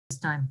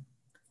Time.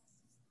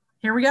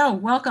 Here we go.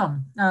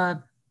 Welcome.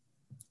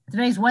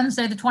 Today's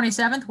Wednesday, the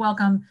 27th.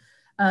 Welcome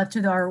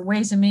to our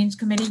Ways and Means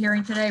Committee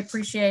hearing today.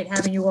 Appreciate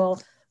having you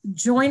all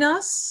join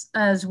us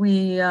as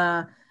we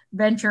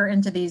venture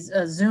into these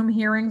Zoom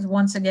hearings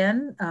once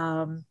again.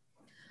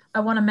 I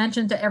want to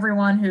mention to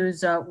everyone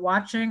who's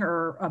watching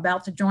or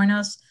about to join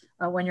us,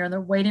 when you're in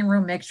the waiting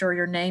room, make sure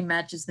your name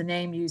matches the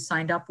name you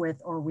signed up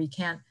with, or we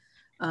can't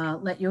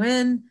let you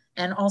in.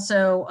 And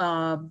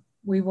also,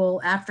 we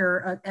will,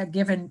 after a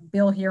given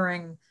bill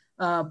hearing,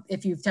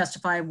 if you've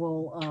testified,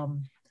 will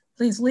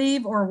please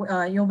leave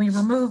or you'll be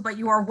removed, but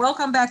you are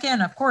welcome back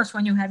in, of course,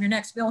 when you have your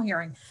next bill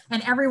hearing.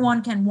 And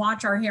everyone can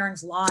watch our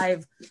hearings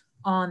live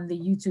on the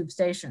YouTube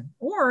station,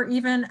 or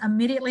even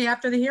immediately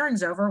after the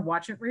hearing's over,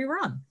 watch it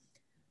rerun,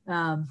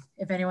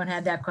 if anyone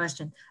had that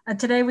question.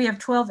 Today we have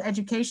 12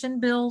 education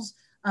bills.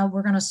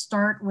 We're gonna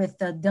start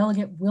with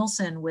Delegate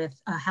Wilson with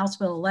House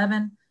Bill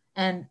 11.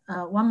 And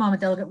one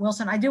moment, Delegate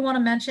Wilson, I do want to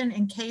mention,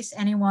 in case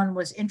anyone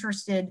was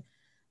interested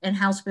in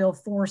House Bill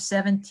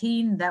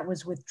 417, that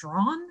was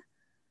withdrawn.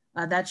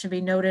 That should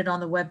be noted on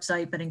the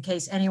website, but in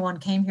case anyone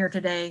came here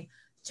today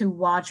to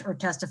watch or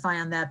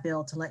testify on that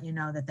bill, to let you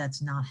know that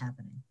that's not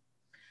happening.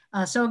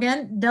 So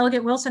again,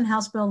 Delegate Wilson,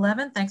 House Bill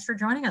 11, thanks for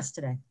joining us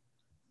today.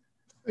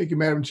 Thank you,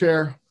 Madam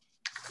Chair.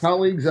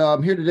 Colleagues,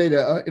 I'm here today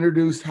to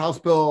introduce House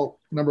Bill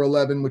number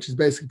 11, which is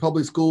basically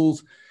public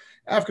schools,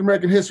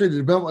 African-American history, the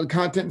development of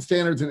content and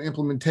standards and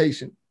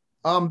implementation.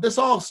 This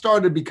all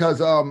started because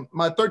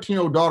my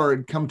 13-year-old daughter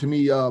had come to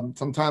me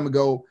some time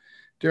ago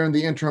during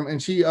the interim,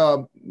 and she,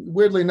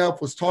 weirdly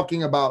enough, was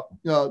talking about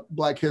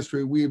Black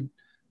history. We've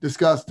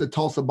discussed the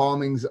Tulsa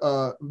bombings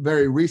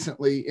very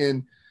recently,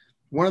 and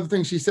one of the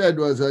things she said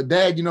was,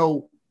 Dad, you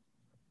know,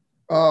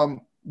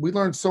 we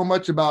learned so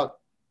much about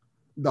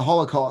the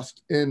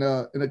Holocaust in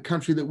a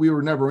country that we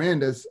were never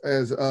in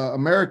as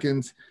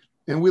Americans,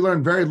 and we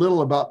learned very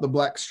little about the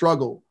Black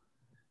struggle.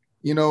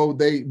 You know,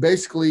 they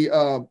basically,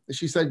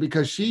 she said,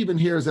 because she even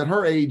hears at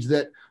her age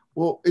that,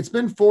 well, it's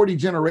been 40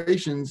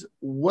 generations.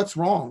 What's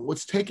wrong?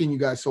 What's taking you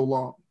guys so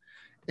long?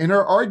 And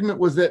her argument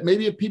was that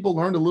maybe if people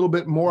learned a little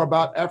bit more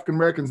about African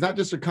Americans, not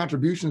just their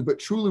contributions, but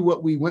truly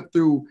what we went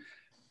through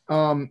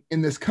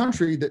in this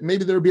country, that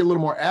maybe there would be a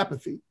little more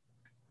apathy.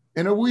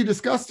 And when we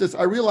discussed this,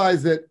 I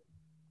realized that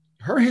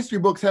her history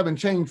books haven't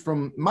changed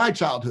from my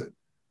childhood.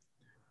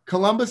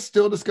 Columbus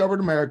still discovered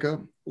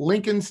America.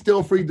 Lincoln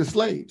still freed the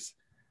slaves.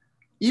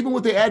 Even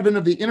with the advent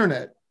of the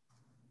internet,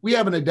 we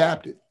haven't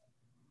adapted.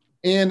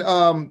 And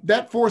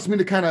that forced me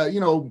to kind of, you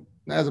know,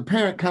 as a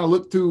parent, kind of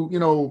look to, you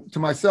know, to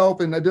myself,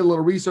 and I did a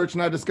little research,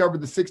 and I discovered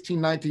the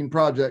 1619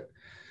 Project,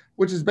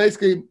 which is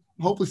basically,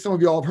 hopefully some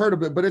of you all have heard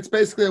of it, but it's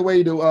basically a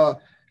way to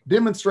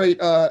demonstrate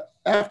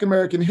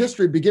African-American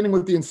history, beginning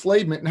with the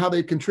enslavement and how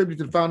they contributed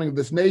to the founding of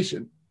this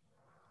nation.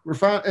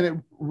 And it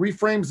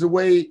reframes the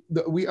way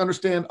that we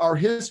understand our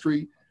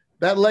history,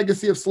 that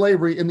legacy of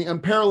slavery, and the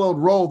unparalleled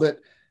role that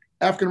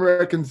African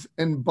Americans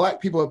and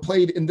Black people have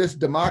played in this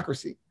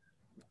democracy.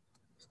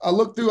 I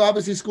looked through,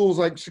 obviously, schools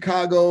like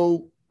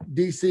Chicago,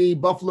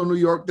 DC, Buffalo, New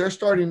York. They're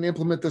starting to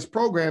implement this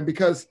program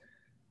because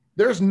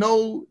there's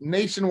no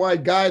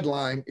nationwide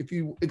guideline if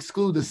you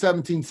exclude the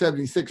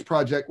 1776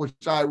 Project, which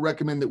I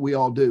recommend that we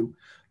all do,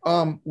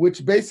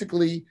 which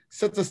basically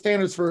sets the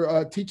standards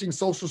for teaching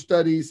social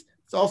studies.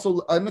 It's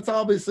also, and it's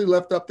obviously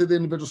left up to the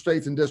individual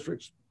states and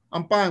districts.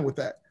 I'm fine with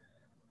that.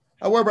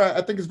 However,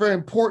 I think it's very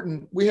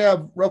important. We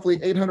have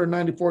roughly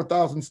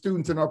 894,000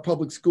 students in our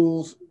public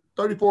schools.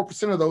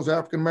 34% of those are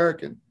African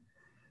American.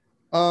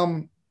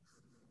 To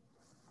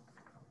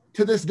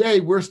this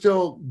day, we're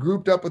still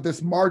grouped up with this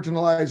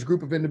marginalized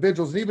group of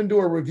individuals. And even do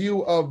a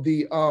review of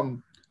the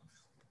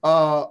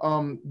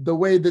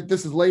way that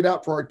this is laid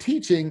out for our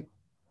teaching,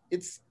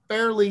 it's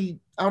fairly,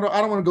 I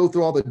don't want to go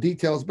through all the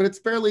details, but it's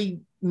fairly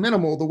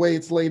minimal the way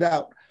it's laid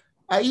out.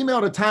 I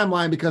emailed a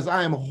timeline because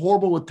I am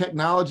horrible with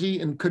technology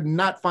and could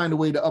not find a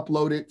way to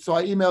upload it. So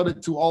I emailed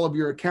it to all of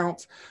your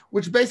accounts,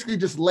 which basically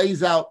just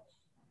lays out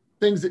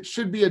things that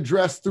should be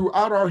addressed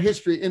throughout our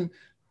history. And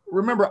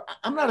remember,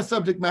 I'm not a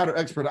subject matter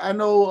expert. I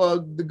know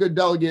the good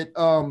delegate,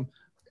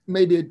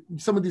 maybe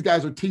some of these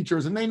guys are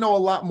teachers and they know a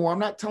lot more. I'm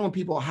not telling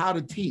people how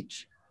to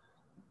teach.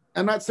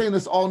 I'm not saying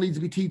this all needs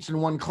to be taught in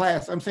one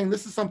class. I'm saying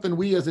this is something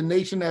we as a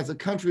nation, as a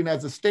country, and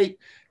as a state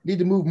need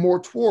to move more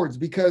towards,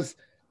 because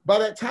by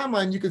that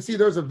timeline, you can see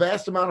there's a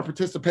vast amount of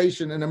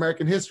participation in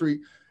American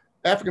history,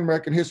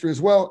 African-American history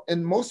as well.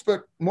 And most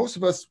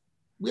of us,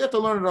 we have to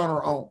learn it on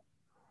our own.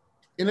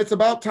 And it's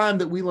about time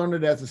that we learn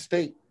it as a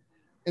state,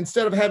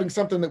 instead of having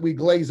something that we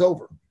glaze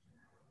over.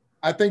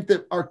 I think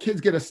that our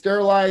kids get a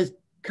sterilized,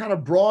 kind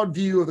of broad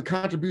view of the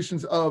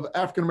contributions of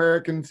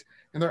African-Americans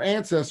and their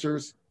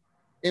ancestors,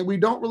 and we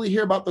don't really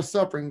hear about the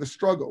suffering, the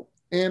struggle.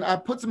 And I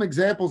put some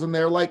examples in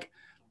there, like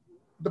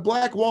the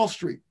Black Wall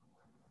Street.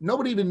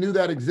 Nobody even knew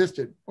that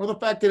existed, or the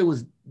fact that it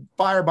was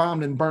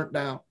firebombed and burnt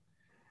down.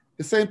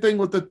 The same thing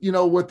with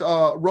with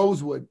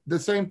Rosewood. The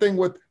same thing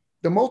with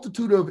the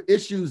multitude of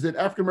issues that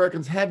African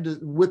Americans had to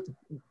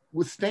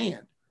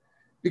withstand.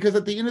 Because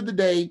at the end of the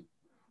day,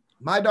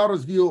 My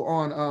daughter's view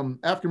on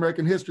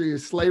African-American history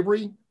is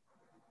slavery,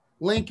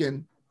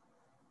 Lincoln,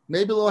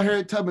 maybe a little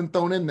Harriet Tubman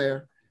thrown in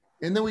there.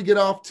 And then we get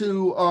off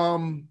to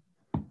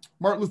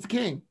Martin Luther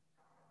King.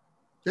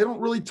 They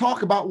don't really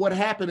talk about what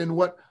happened and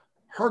what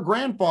her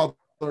grandfather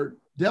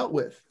dealt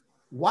with.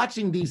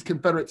 Watching these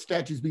Confederate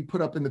statues be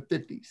put up in the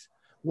 50s,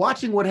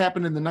 watching what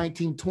happened in the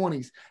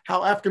 1920s,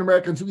 how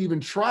African-Americans who even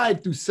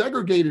tried through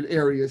segregated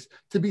areas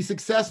to be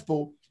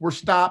successful were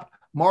stopped,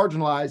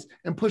 marginalized,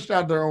 and pushed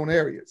out of their own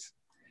areas.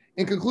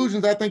 In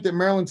conclusions, I think that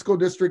Maryland school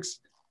districts,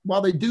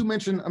 while they do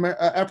mention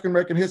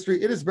African-American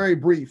history, it is very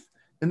brief.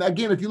 And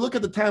again, if you look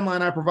at the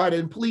timeline I provided,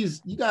 and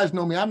please, you guys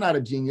know me, I'm not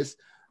a genius.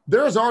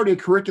 There is already a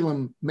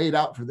curriculum made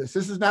out for this.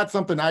 This is not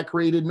something I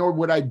created, nor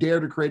would I dare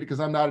to create it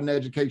because I'm not an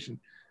education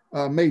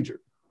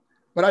major.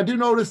 But I do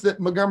notice that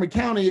Montgomery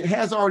County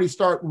has already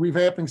started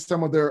revamping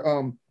some of their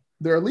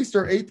at least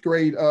their 8th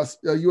grade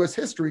U.S.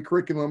 history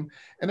curriculum,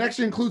 and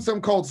actually includes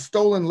something called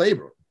stolen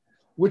labor,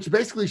 which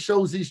basically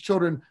shows these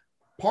children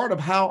part of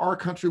how our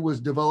country was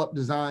developed,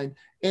 designed,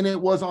 and it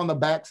was on the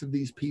backs of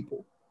these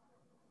people.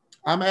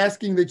 I'm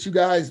asking that you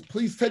guys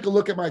please take a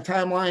look at my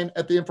timeline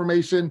at the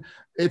information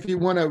if you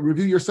want to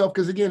review yourself,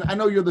 because again, I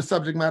know you're the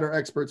subject matter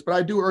experts, but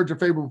I do urge a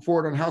favorable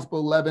forward on House Bill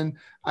 11.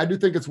 I do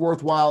think it's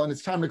worthwhile, and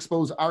it's time to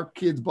expose our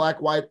kids,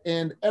 Black, white,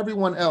 and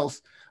everyone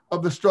else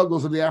of the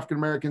struggles of the African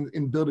Americans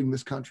in building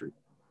this country.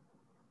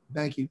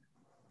 Thank you.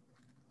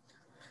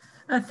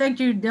 Thank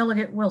you,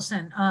 Delegate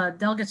Wilson.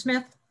 Delegate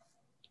Smith?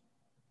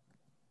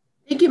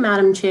 Thank you,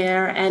 Madam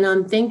Chair,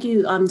 and thank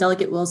you,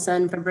 Delegate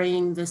Wilson, for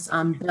bringing this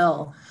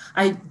bill.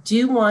 I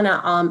do want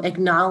to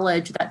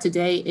acknowledge that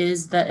today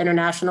is the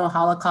International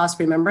Holocaust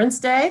Remembrance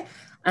Day,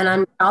 and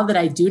I'm proud that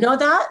I do know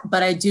that,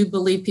 but I do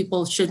believe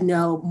people should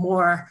know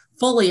more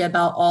fully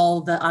about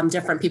all the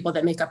different people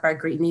that make up our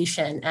great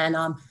nation, and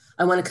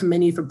I want to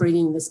commend you for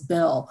bringing this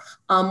bill.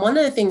 One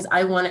of the things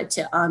I wanted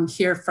to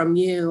hear from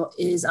you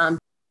is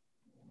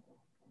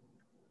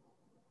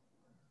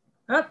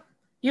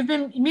You've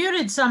been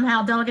muted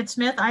somehow, Delegate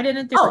Smith. I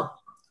didn't do it.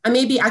 I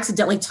maybe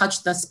accidentally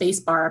touched the space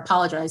bar. I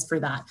apologize for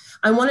that.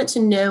 I wanted to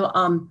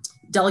know,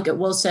 Delegate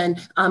Wilson,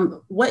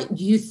 what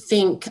you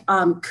think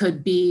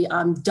could be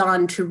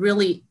done to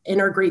really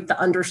integrate the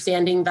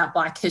understanding that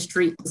Black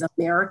history is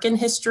American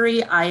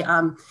history.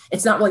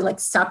 It's not really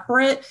like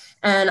separate.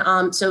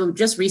 And so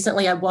just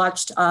recently I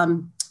watched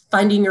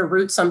Finding Your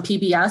Roots on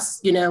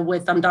PBS,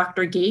 with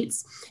Dr.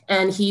 Gates,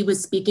 and he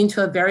was speaking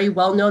to a very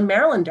well-known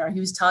Marylander.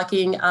 He was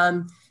talking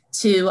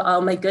to, oh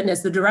my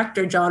goodness, the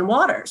director, John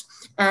Waters.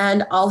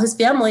 And all his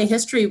family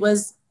history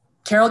was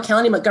Carroll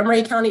County,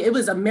 Montgomery County. It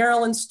was a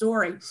Maryland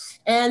story.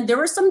 And there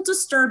were some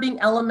disturbing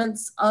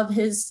elements of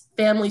his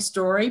family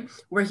story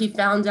where he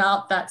found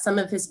out that some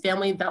of his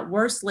family that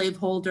were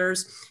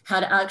slaveholders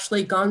had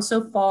actually gone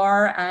so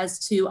far as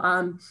to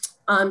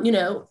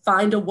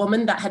find a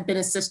woman that had been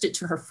assisted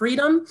to her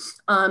freedom.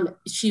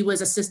 She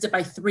was assisted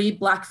by 3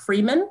 Black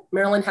freemen.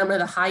 Maryland had one of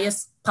the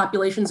highest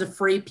populations of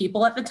free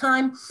people at the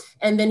time.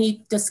 And then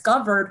he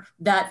discovered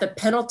that the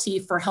penalty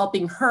for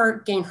helping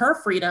her gain her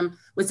freedom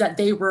was that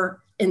they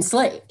were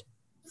enslaved,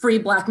 free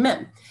Black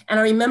men. And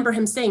I remember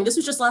him saying, this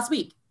was just last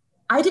week,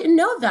 I didn't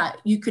know that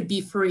you could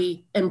be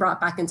free and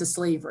brought back into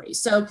slavery.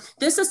 So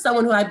this is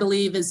someone who I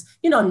believe is,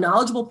 a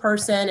knowledgeable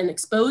person, an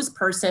exposed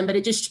person, but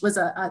it just was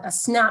a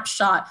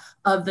snapshot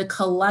of the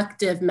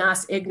collective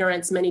mass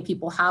ignorance many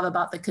people have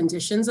about the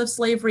conditions of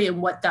slavery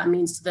and what that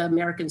means to the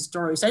American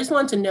story. So I just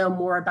wanted to know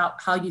more about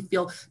how you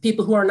feel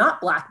people who are not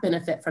Black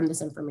benefit from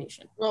this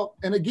information. Well,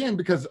 and again,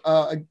 because,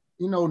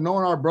 knowing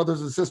our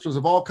brothers and sisters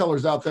of all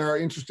colors out there are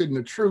interested in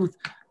the truth,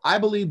 I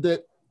believe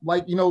that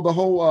the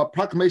whole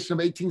proclamation of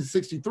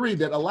 1863,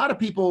 that a lot of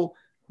people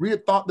really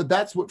thought that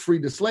that's what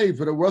freed the slaves,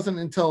 but it wasn't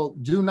until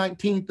June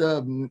 19th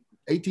of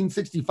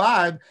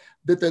 1865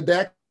 that they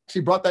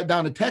actually brought that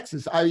down to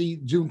Texas, i.e.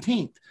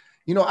 Juneteenth.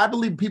 I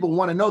believe people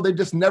want to know, they've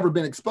just never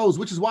been exposed,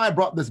 which is why I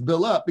brought this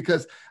bill up,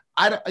 because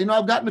I've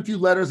gotten a few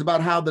letters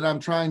about how that I'm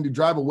trying to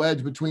drive a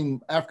wedge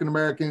between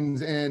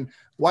African-Americans and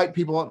white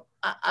people.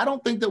 I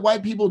don't think that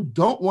white people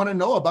don't want to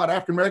know about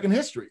African-American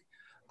history.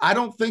 I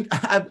don't think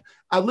I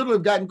literally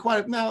have gotten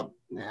quite now.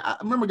 I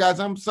remember, guys,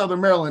 I'm Southern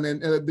Maryland,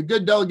 and the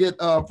good delegate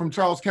from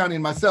Charles County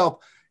and myself,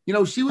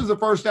 she was the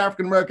first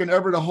African-American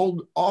ever to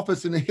hold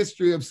office in the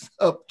history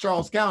of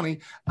Charles County.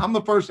 I'm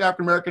the first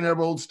African-American ever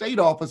to hold state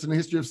office in the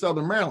history of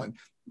Southern Maryland.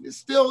 It's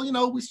still,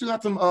 we still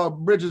got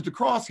some bridges to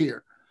cross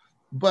here.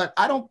 But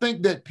I don't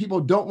think that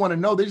people don't want to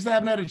know. They just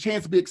haven't had a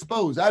chance to be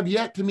exposed. I've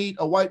yet to meet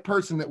a white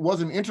person that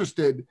wasn't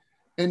interested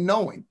in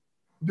knowing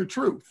the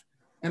truth.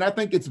 And I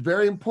think it's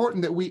very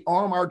important that we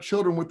arm our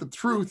children with the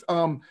truth.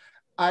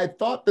 I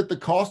thought that the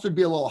cost would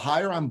be a little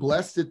higher. I'm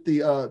blessed that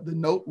the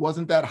note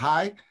wasn't that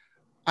high.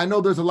 I know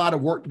there's a lot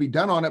of work to be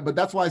done on it, but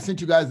that's why I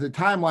sent you guys the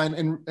timeline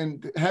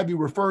and have you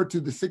refer to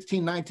the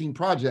 1619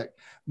 project.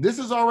 This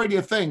is already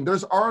a thing.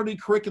 There's already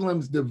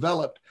curriculums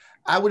developed.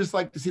 I would just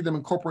like to see them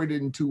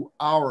incorporated into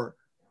our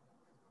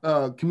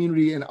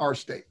community in our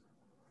state.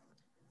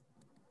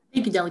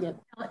 Thank you, Delegate.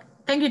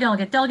 Thank you,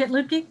 Delegate. Delegate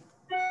Lutke?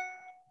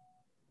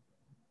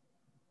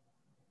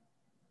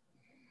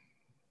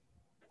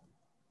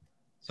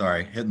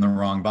 Sorry, hitting the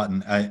wrong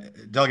button.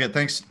 Delegate,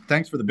 thanks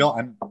for the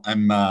bill.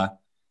 I'm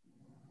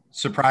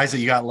surprised that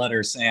you got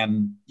letters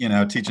saying,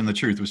 teaching the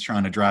truth was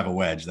trying to drive a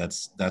wedge.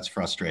 That's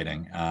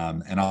frustrating.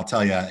 And I'll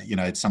tell you,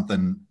 it's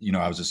something,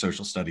 I was a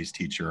social studies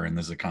teacher, and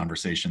this is a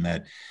conversation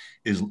that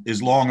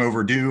is long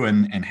overdue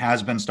and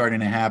has been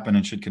starting to happen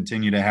and should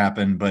continue to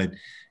happen. But a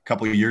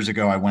couple of years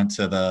ago, I went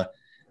to the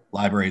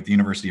library at the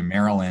University of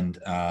Maryland,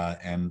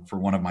 and for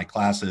one of my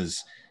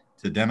classes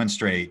to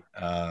demonstrate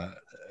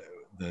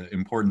the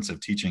importance of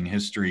teaching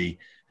history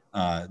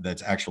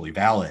that's actually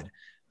valid,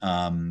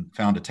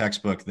 found a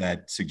textbook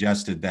that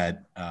suggested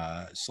that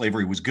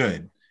slavery was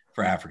good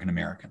for African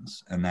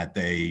Americans and that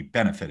they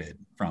benefited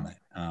from it.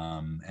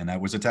 And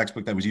that was a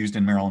textbook that was used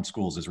in Maryland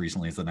schools as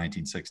recently as the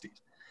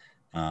 1960s.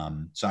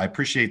 So I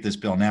appreciate this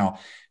bill. Now,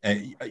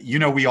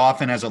 we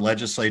often as a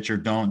legislature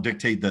don't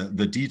dictate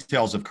the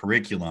details of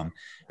curriculum.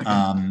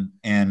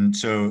 And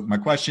so my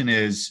question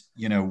is,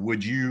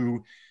 would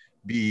you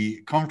be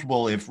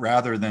comfortable if,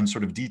 rather than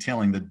sort of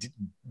dictating the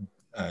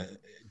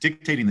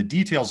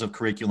details of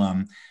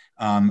curriculum,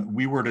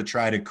 we were to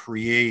try to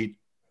create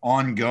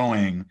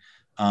ongoing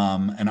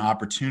an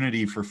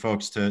opportunity for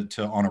folks to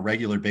on a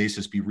regular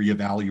basis be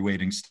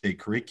reevaluating state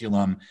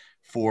curriculum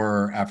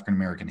for African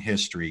American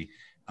history,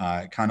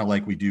 kind of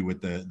like we do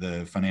with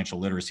the Financial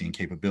Literacy and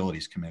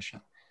Capabilities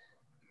Commission.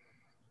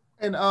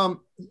 And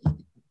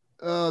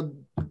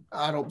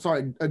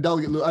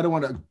Delegate Lou, I don't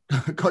want to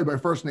call you by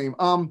first name.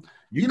 My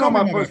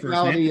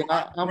personality.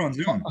 My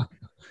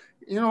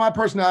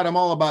personality. I'm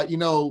all about,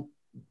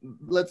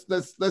 let's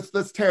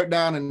tear it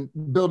down and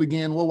build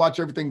again. We'll watch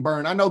everything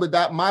burn. I know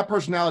that my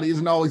personality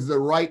isn't always the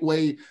right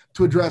way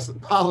to address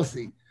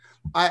policy.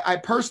 I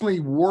personally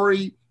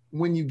worry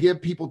when you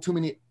give people too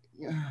many.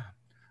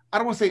 I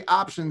don't want to say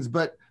options,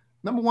 but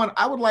number one,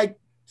 I would like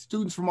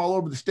students from all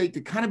over the state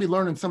to kind of be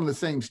learning some of the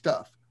same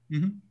stuff.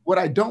 Mm-hmm. What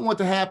I don't want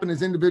to happen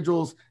is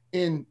individuals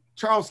in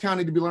Charles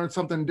County to be learning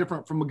something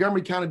different from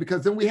Montgomery County,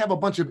 because then we have a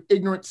bunch of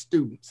ignorant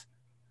students.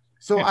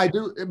 So yeah.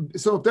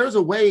 So if there's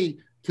a way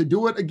to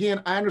do it,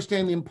 again, I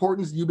understand the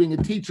importance of you being a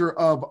teacher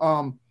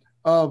of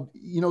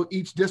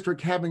each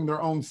district having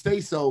their own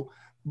say-so,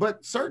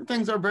 but certain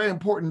things are very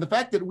important. The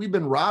fact that we've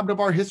been robbed of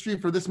our history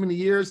for this many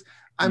years,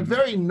 I'm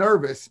very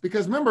nervous,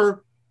 because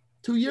remember,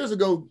 2 years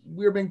ago,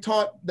 we were being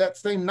taught that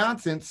same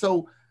nonsense.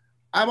 So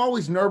I'm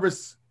always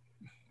nervous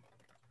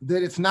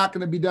that it's not going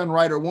to be done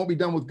right, or won't be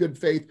done with good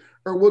faith,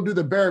 or we'll do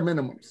the bare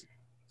minimums.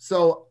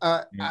 So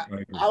I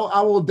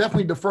will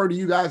definitely defer to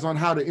you guys on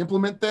how to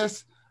implement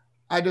this.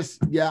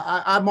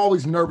 I'm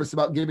always nervous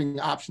about giving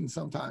options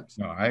sometimes.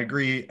 No, I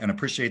agree and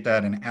appreciate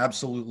that. And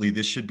absolutely,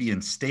 this should be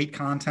in state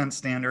content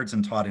standards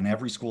and taught in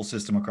every school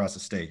system across the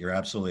state. You're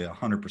absolutely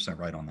 100%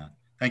 right on that.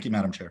 Thank you,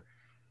 Madam Chair.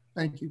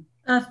 Thank you.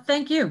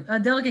 Thank you.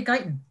 Delegate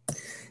Guyton.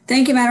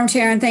 Thank you, Madam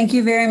Chair, and thank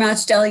you very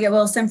much, Delegate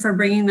Wilson, for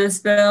bringing this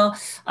bill.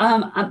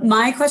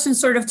 My question is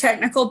sort of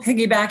technical,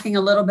 piggybacking a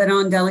little bit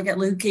on Delegate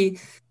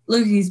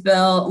Lukey's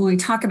bill. When we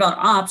talk about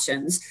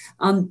options,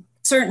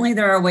 certainly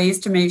there are ways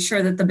to make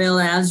sure that the bill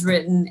as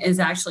written is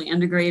actually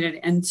integrated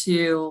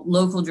into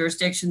local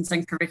jurisdictions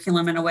and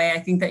curriculum in a way I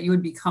think that you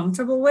would be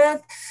comfortable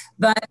with.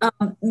 But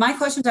my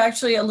question is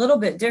actually a little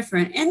bit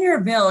different. In your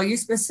bill, you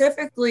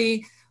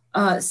specifically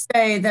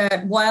say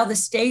that while the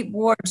state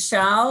board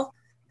shall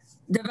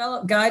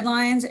develop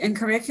guidelines and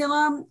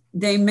curriculum,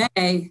 they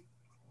may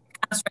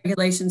pass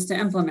regulations to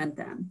implement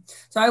them.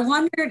 So I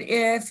wondered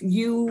if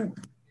you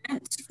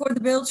meant for the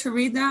bill to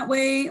read that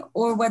way,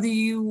 or whether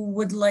you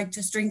would like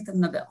to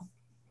strengthen the bill.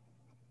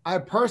 I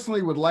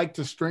personally would like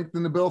to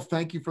strengthen the bill.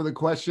 Thank you for the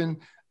question.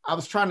 I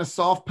was trying to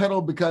soft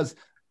pedal because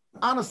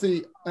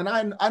honestly, and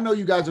I know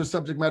you guys are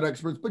subject matter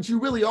experts, but you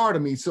really are to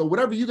me. So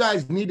whatever you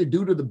guys need to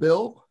do to the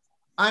bill,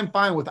 I'm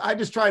fine with it. I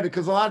just try to,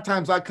 because a lot of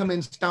times I come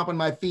in stomping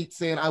my feet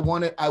saying, I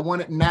want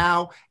it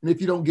now. And if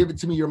you don't give it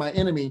to me, you're my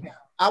enemy.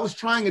 I was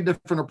trying a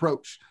different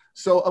approach.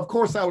 So of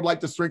course I would like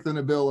to strengthen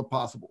the bill if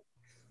possible.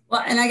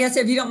 Well, and I guess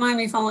if you don't mind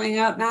me following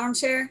up, Madam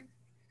Chair,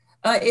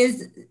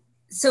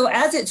 so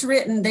as it's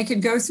written, they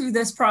could go through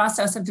this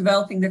process of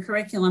developing the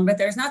curriculum, but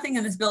there's nothing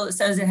in this bill that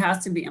says it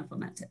has to be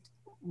implemented.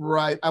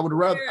 Right. I would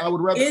rather.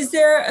 Is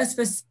there a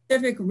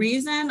specific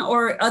reason,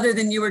 or other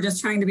than you were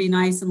just trying to be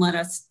nice and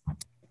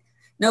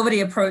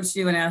nobody approached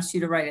you and asked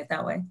you to write it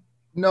that way?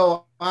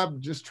 No,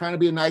 I'm just trying to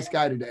be a nice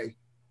guy today.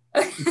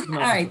 All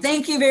right.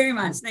 Thank you very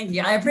much. Thank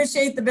you. I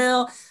appreciate the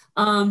bill.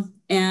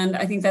 And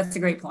I think that's a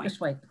great point.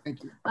 Just wait.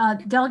 Thank you.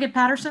 Delegate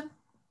Patterson.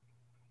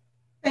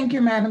 Thank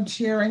you, Madam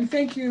Chair, and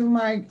thank you,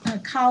 my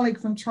colleague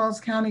from Charles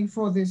County,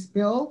 for this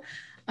bill.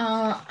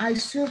 I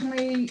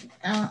certainly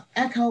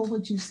echo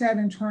what you said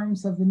in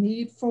terms of the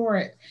need for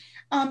it.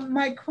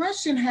 My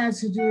question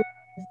has to do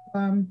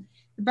with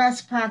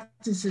best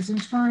practices in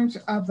terms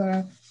of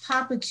the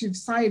topics you've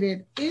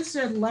cited. Is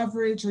there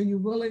leverage? Are you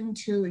willing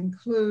to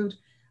include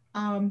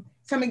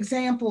some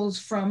examples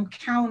from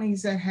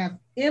counties that have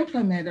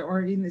implemented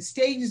or in the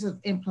stages of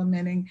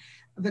implementing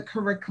the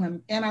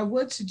curriculum? And I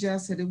would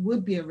suggest that it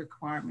would be a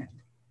requirement.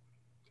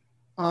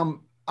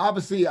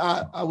 obviously,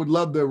 I would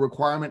love the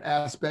requirement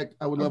aspect.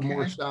 I would love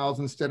more Okay. shalls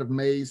instead of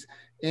mays.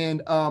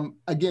 And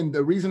again,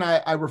 the reason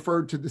I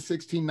referred to the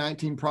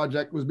 1619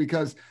 project was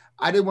because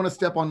I didn't want to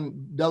step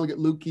on Delegate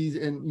Lukey's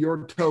and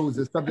your toes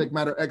as subject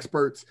matter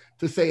experts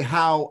to say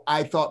how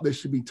I thought this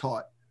should be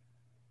taught.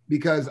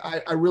 Because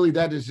I really,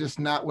 that is just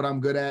not what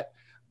I'm good at.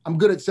 I'm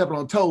good at stepping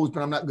on toes,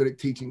 but I'm not good at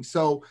teaching.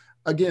 So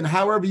again,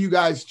 however you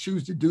guys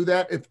choose to do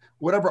that, if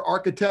whatever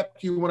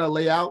architect you want to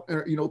lay out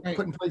or, Right.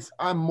 put in place,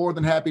 I'm more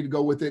than happy to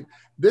go with it.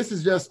 This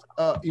is just,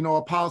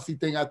 a policy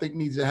thing I think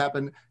needs to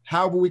happen.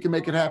 However we can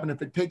make it happen.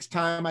 If it takes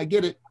time, I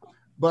get it.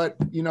 But,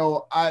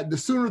 the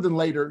sooner than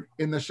later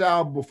in the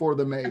shall before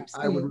the may,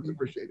 I would really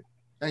appreciate it.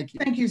 Thank you.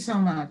 Thank you so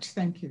much.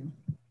 Thank you.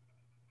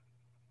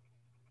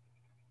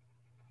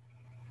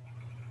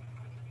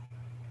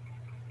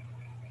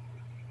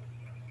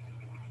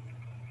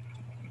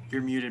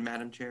 You're muted,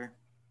 Madam Chair.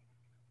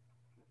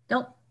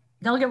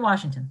 Delegate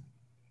Washington.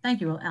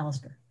 Thank you,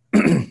 Alistair.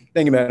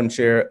 Thank you, Madam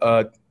Chair.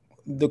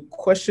 The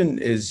question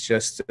is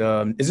just,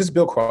 is this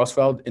bill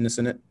cross-filed in the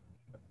Senate?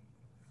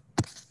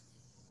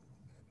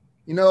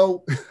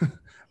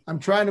 I'm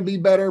trying to be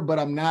better, but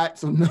I'm not.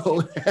 So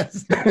no.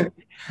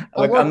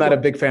 I'm not a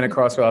big fan of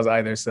cross-files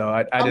either. So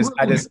I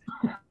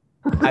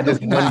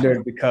just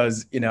wondered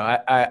because,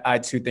 I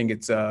too think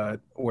it's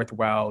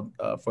worthwhile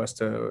for us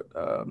to,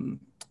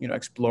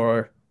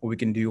 explore what we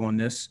can do on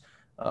this.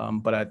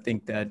 But I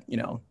think that,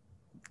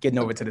 getting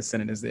over to the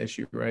Senate is the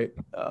issue, right?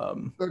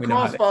 The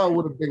crossfire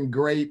would have been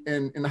great.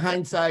 And in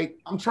hindsight,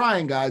 I'm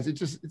trying, guys.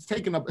 It's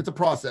a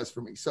process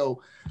for me.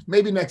 So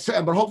maybe next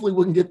time, but hopefully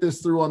we can get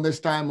this through on this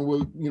time and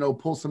we'll,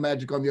 pull some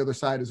magic on the other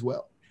side as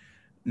well.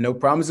 No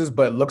promises,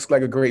 but looks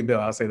like a great bill.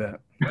 I'll say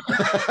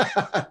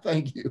that.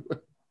 Thank you.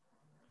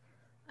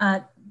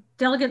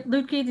 Delegate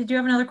Lutke, did you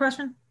have another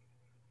question?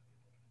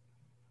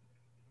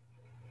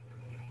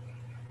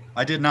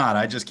 I did not.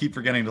 I just keep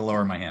forgetting to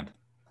lower my hand.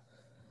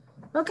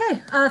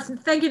 Okay,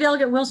 thank you,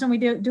 Delegate Wilson. We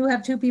do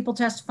have two people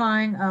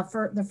testifying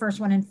for the first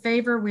one in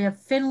favor. We have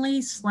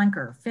Finley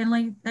Slenker.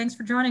 Finley, thanks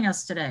for joining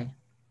us today.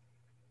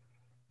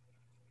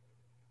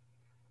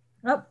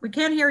 Oh, we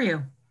can't hear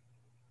you.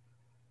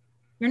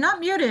 You're not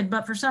muted,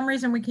 but for some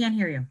reason we can't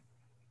hear you.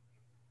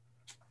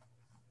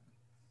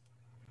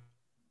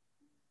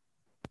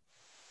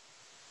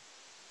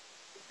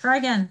 Try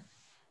again.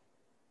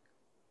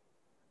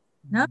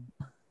 No,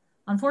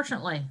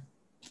 unfortunately.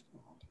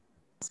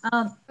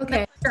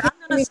 Okay.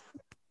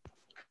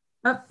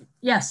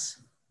 Yes,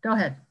 go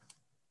ahead.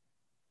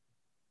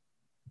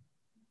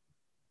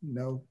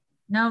 No.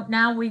 No,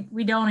 now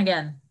we don't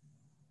again.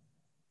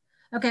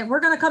 Okay, we're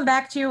going to come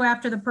back to you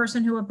after the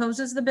person who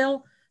opposes the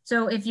bill.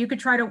 So if you could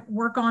try to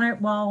work on it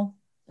while.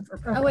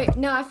 Okay. Oh, wait,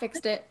 no, I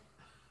fixed it.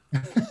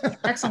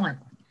 Excellent.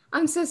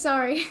 I'm so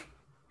sorry.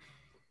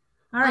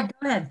 All right,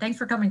 go ahead. Thanks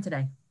for coming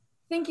today.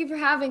 Thank you for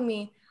having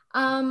me.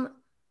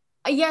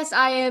 Yes,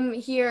 I am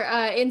here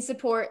in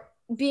support.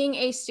 Being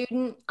a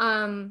student,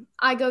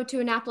 I go to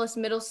Annapolis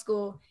Middle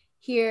School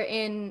here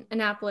in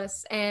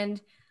Annapolis,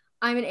 and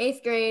I'm in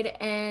 8th grade.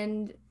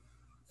 And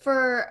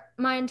for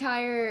my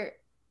entire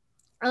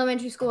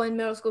elementary school and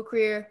middle school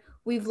career,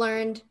 we've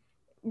learned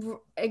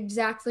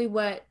exactly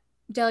what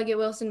Delegate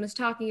Wilson was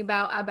talking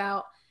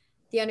about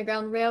the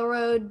Underground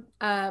Railroad,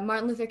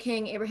 Martin Luther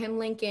King, Abraham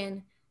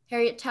Lincoln,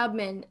 Harriet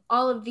Tubman,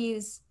 all of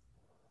these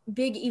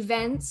big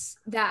events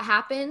that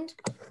happened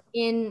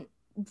in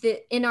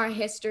our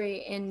history,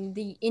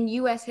 in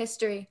U.S.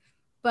 history.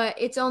 But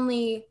it's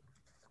only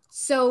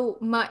so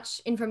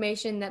much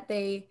information that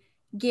they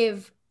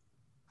give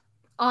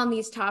on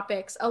these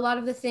topics. A lot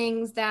of the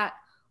things that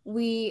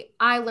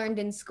I learned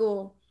in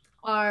school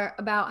are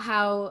about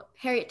how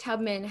Harriet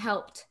Tubman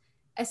helped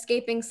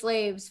escaping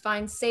slaves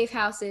find safe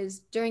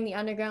houses during the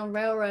Underground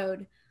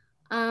Railroad,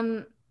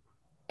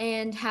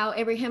 and how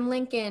Abraham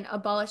Lincoln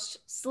abolished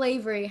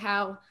slavery,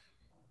 how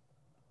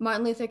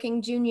Martin Luther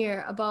King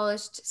Jr.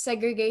 abolished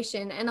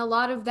segregation. And a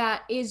lot of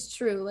that is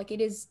true. Like,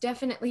 it is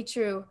definitely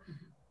true.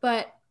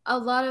 But a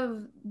lot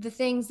of the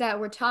things that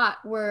were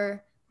taught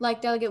were,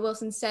 like Delegate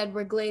Wilson said,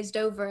 were glazed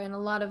over. And a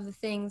lot of the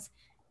things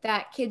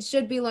that kids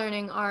should be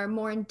learning are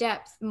more in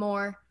depth,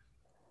 more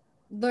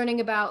learning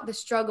about the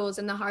struggles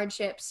and the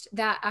hardships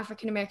that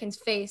African Americans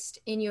faced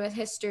in U.S.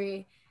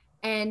 history,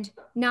 and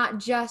not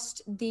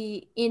just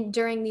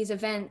during these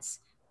events,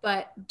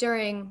 but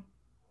during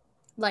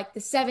like the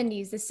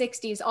 70s, the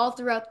 60s, all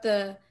throughout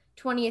the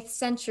 20th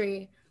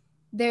century.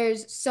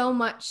 There's so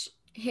much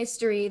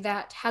history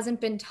that hasn't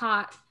been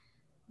taught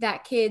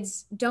that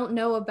kids don't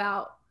know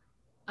about.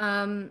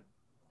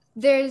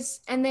 There's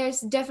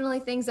definitely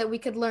things that we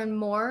could learn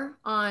more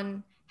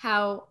on.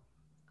 How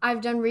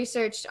I've done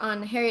research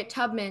on Harriet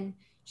Tubman.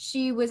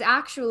 She was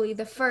actually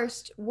the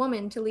first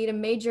woman to lead a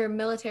major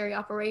military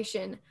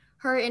operation.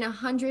 Her and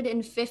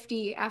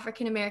 150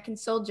 African-American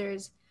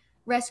soldiers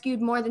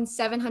rescued more than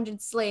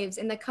 700 slaves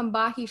in the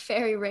Combahee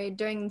Ferry raid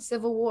during the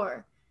Civil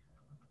War.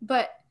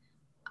 But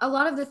a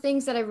lot of the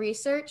things that I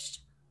researched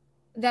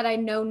that I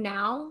know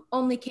now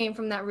only came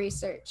from that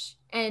research.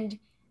 And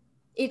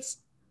it's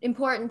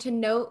important to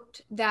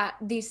note that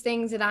these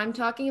things that I'm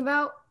talking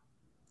about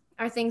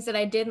are things that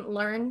I didn't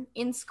learn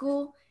in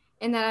school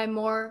and that I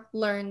more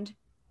learned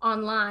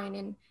online.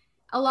 And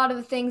a lot of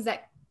the things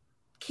that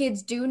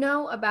kids do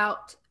know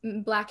about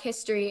Black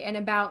history and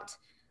about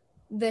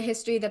the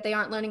history that they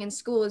aren't learning in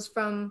school is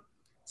from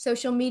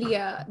social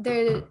media.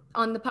 They're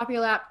on the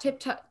popular app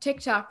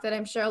TikTok that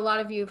I'm sure a lot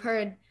of you have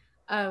heard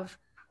of.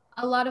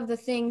 A lot of the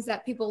things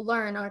that people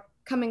learn are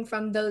coming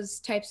from those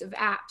types of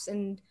apps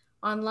and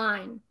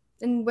online,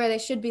 and where they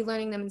should be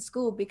learning them in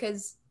school,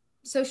 because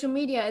social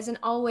media isn't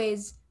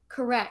always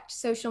correct.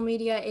 Social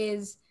media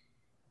is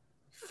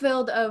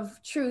filled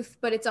of truth,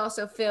 but it's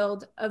also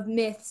filled of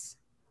myths.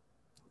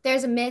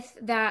 There's a myth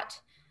that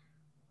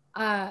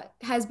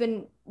has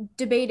been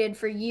debated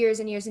for years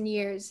and years and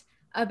years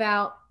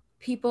about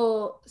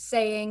people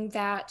saying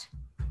that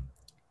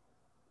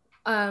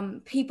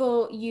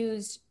people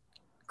used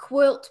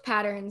quilt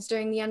patterns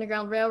during the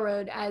Underground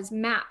Railroad as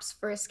maps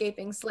for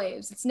escaping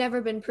slaves. It's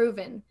never been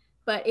proven,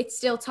 but it's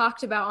still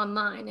talked about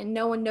online, and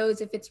no one knows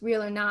if it's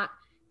real or not.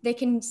 They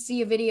can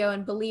see a video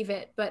and believe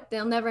it, but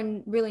they'll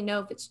never really know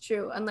if it's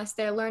true unless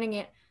they're learning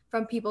it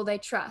from people they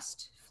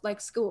trust, like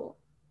school.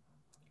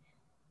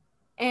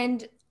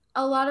 And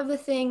a lot of the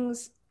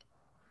things,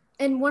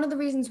 and one of the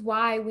reasons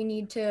why we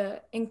need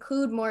to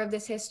include more of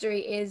this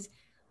history is,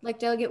 like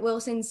Delegate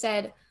Wilson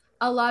said,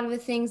 a lot of the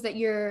things that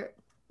you're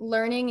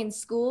learning in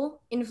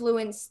school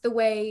influence the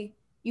way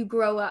you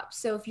grow up.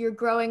 So if you're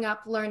growing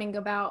up learning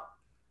about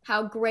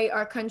how great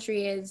our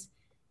country is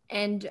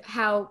and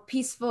how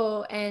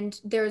peaceful, and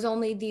there's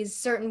only these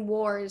certain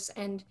wars,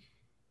 and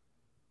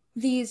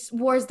these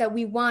wars that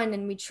we won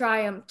and we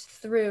triumphed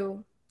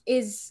through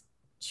is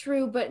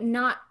true, but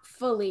not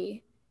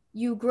fully.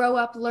 You grow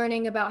up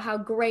learning about how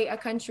great a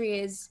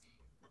country is,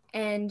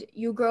 and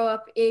you grow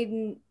up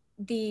in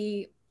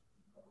the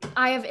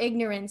eye of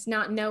ignorance,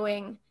 not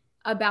knowing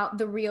about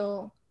the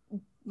real,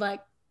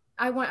 like,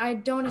 I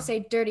don't want to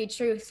say dirty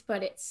truth,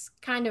 but it's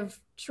kind of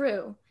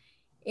true.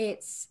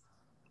 It's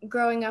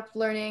growing up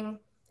learning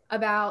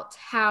about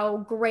how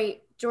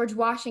great George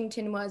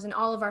Washington was and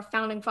all of our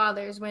founding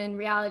fathers, when in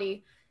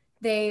reality,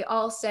 they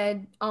all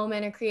said all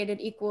men are created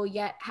equal,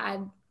 yet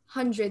had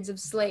hundreds of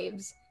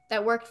slaves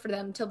that worked for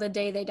them till the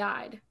day they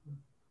died.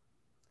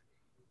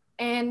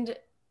 And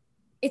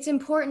it's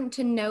important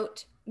to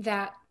note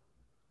that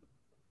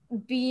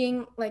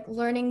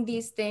learning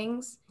these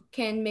things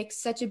can make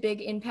such a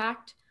big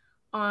impact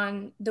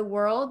on the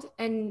world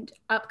and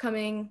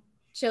upcoming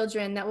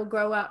children that will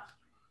grow up.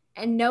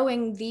 And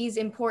knowing these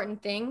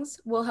important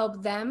things will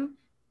help them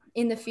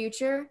in the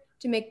future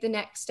to make the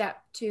next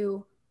step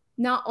to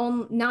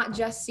not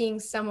just seeing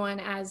someone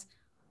as,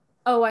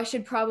 oh, I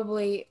should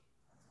probably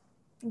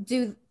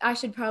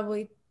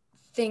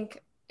think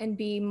and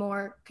be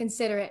more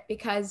considerate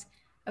because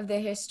of their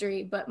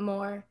history, but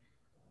more,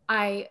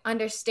 I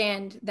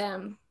understand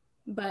them,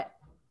 but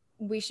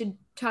we should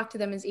talk to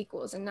them as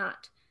equals and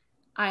not,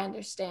 I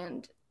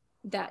understand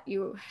that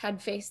you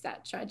had faced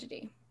that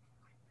tragedy.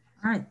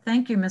 All right,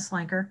 thank you, Ms.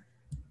 Slanker.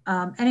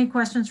 Any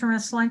questions for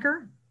Ms.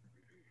 Slanker?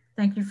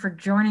 Thank you for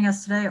joining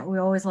us today. We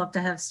always love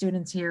to have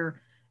students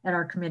here at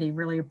our committee.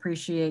 Really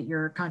appreciate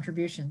your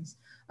contributions.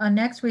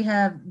 Next, we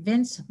have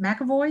Vince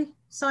McAvoy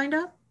signed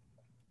up.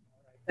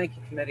 Thank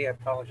you, committee. I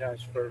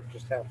apologize for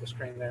just half the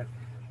screen there.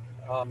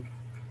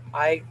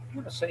 I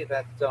want to say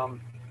that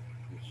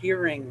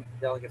hearing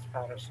Delegates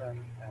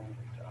Patterson and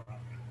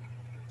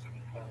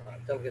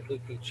Delegate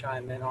Lukey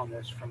chime in on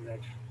this from an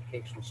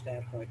educational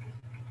standpoint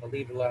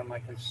alleviate a lot of my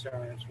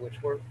concerns,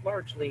 which were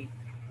largely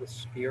with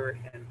spirit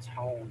and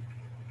tone.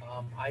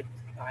 I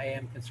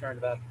am concerned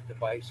about the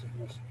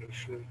divisiveness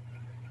issue.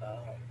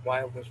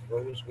 Why was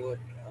Rosewood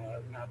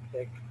not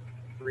picked?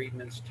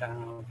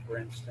 Freedmanstown, for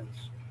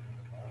instance.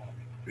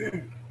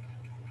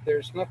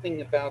 There's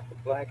nothing about the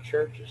Black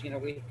churches. You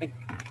know,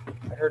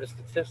 I heard a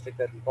statistic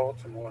that in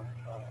Baltimore,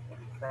 where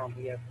I'm from,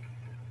 we have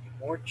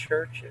more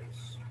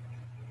churches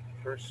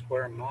per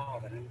square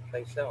mile than any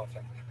place else.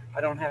 I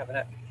don't have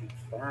that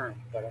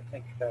confirmed, but I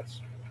think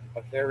that's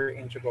a very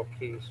integral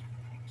piece.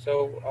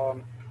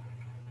 So,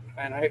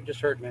 and I have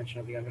just heard mention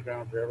of the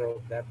Underground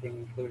Railroad, that being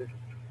included.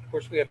 Of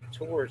course, we have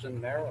tours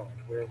in Maryland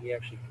where we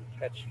actually can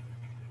catch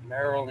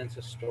Maryland's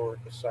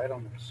historical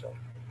settlements. So,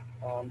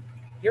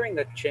 hearing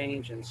that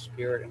change in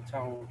spirit and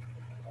tone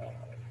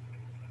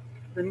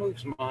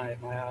removes my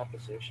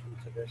opposition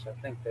to this. I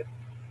think that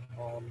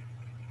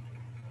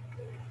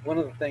one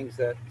of the things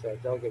that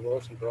Delegate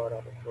Wilson brought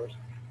up, of course,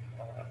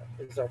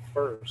 is our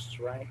firsts,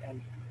 right?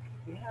 And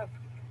we have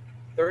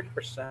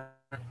 30%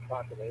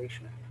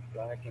 population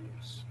Black in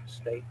this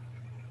state.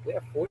 We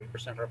have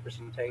 40%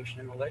 representation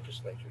in the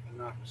legislature, if I'm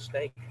not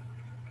mistaken.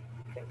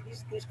 Okay,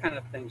 these kind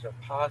of things are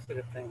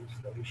positive things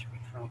that we should be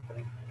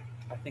trumpeting.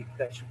 I think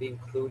that should be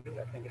included.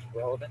 I think it's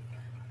relevant.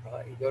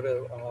 You go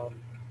to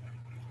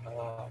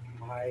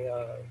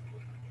my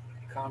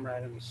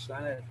comrade in the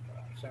Senate,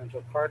 Senator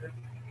Joe Carter.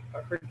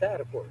 Her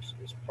dad, of course,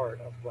 is part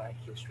of Black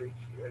history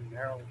here in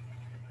Maryland.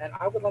 And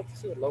I would like to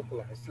see it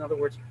localized. In other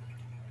words,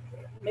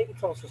 maybe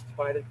Tulsa's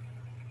divided.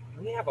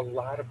 we have a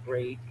lot of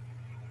great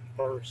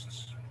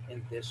firsts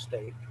in this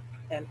state.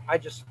 And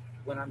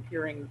when I'm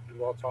hearing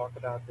you all talk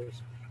about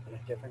this in a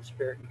different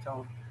spirit and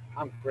tone,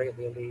 I'm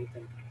greatly relieved.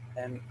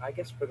 And I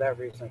guess for that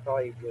reason, I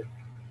probably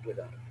would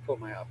put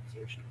my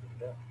opposition to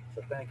the bill.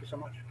 So thank you so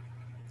much.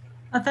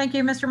 Thank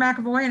you, Mr.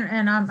 McAvoy,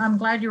 and I'm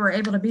glad you were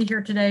able to be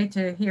here today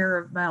to hear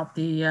about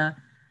the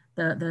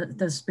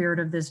spirit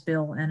of this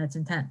bill and its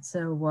intent.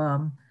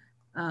 So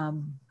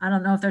I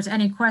don't know if there's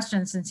any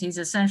questions since he's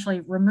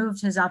essentially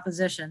removed his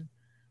opposition.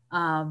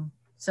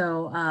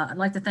 So I'd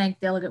like to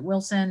thank Delegate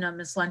Wilson,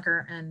 Ms.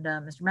 Slenker, and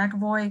Mr.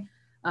 McAvoy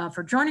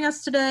for joining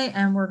us today.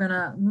 And we're going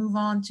to move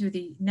on to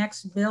the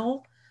next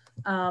bill.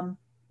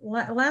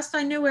 Last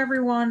I knew,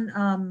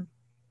 everyone,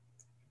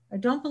 I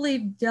don't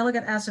believe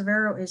Delegate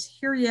Acevero is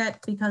here yet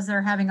because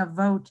they're having a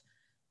vote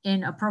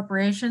in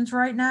appropriations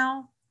right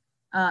now.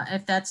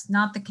 If that's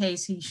not the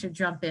case, he should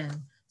jump in.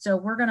 So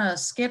we're going to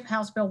skip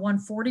House Bill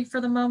 140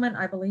 for the moment.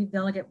 I believe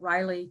Delegate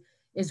Riley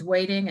is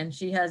waiting and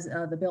she has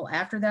the bill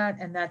after that,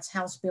 and that's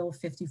House Bill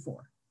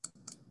 54.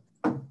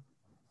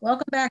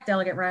 Welcome back,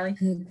 Delegate Riley.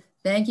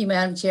 Thank you,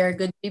 Madam Chair.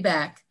 Good to be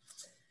back.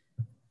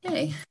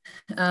 Okay.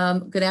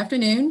 Good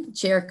afternoon,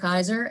 Chair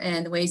Kaiser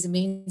and the Ways and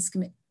Means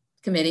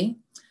Committee.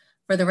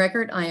 For the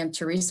record, I am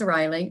Teresa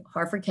Riley,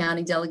 Harford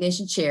County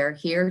Delegation Chair,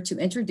 here to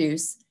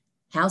introduce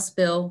House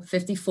Bill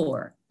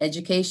 54,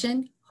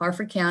 Education,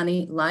 Harford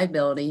County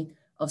Liability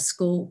of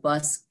School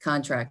Bus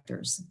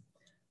Contractors.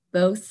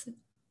 Both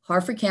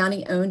Harford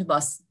County-owned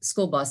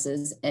school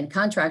buses and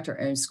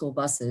contractor-owned school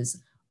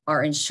buses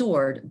are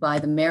insured by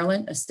the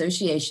Maryland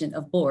Association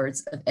of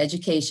Boards of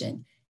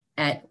Education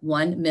at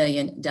 $1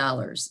 million.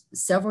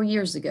 Several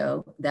years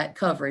ago, that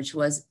coverage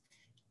was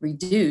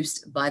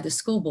reduced by the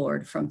school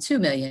board from $2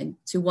 million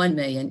to $1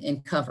 million in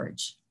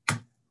coverage.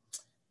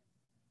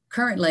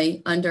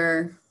 Currently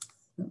under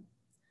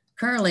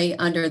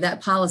that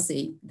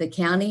policy, the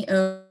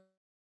county-owned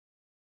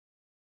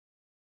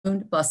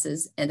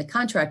buses and the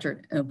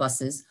contractor-owned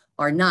buses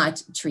are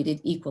not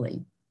treated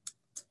equally.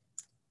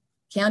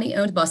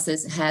 County-owned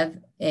buses have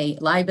a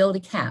liability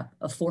cap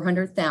of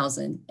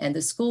 $400,000, and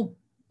the school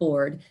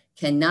board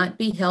cannot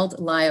be held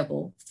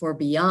liable for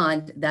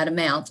beyond that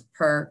amount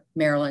per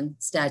Maryland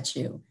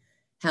statute.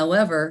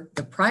 However,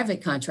 the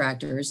private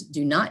contractors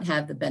do not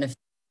have the benefit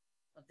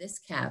of this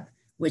cap,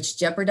 which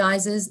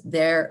jeopardizes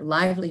their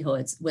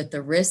livelihoods with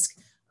the risk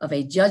of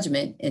a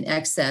judgment in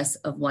excess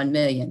of $1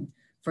 million.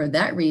 For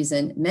that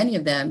reason, many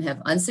of them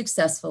have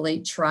unsuccessfully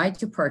tried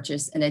to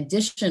purchase an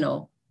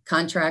additional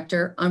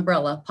contractor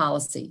umbrella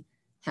policy.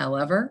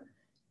 However,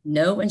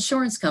 no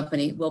insurance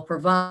company will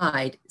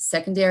provide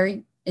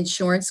secondary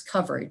insurance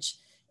coverage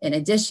in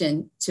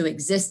addition to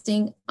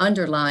existing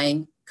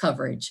underlying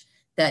coverage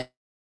that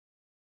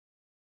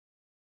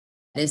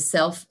is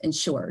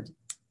self-insured.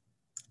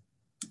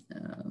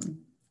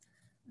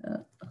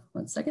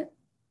 One second.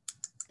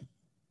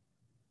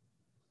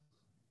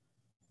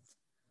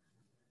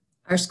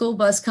 Our school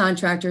bus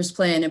contractors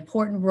play an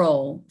important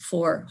role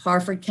for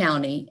Harford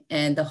County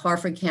and the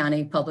Harford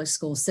County public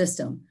school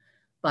system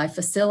by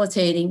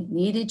facilitating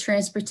needed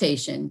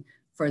transportation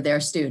for their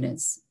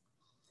students.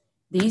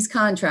 These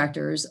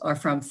contractors are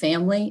from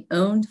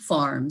family-owned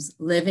farms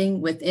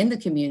living within the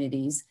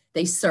communities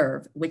they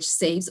serve, which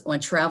saves on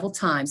travel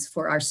times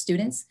for our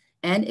students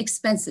and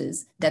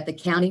expenses that the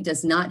county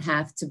does not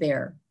have to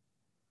bear.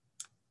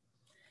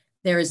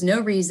 There is no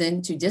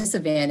reason to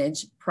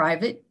disadvantage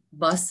private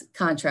bus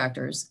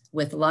contractors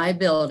with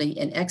liability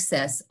in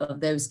excess of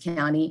those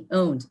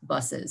county-owned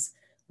buses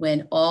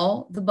when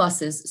all the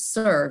buses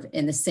serve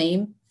in the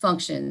same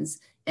functions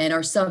and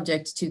are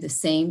subject to the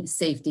same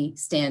safety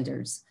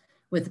standards.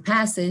 With the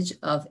passage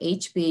of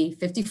HB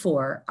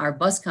 54, our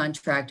bus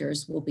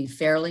contractors will be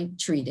fairly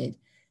treated.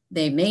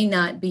 They may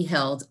not be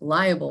held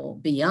liable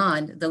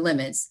beyond the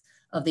limits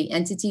of the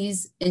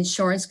entity's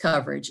insurance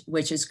coverage,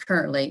 which is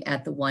currently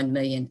at the $1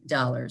 million.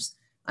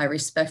 I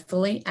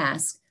respectfully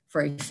ask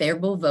for a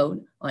favorable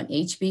vote on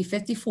HB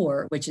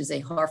 54, which is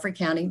a Harford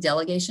County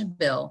delegation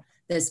bill.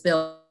 This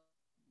bill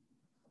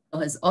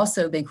has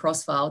also been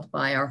cross-filed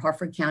by our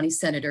Harford County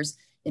senators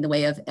in the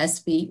way of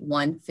SB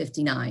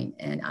 159.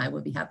 And I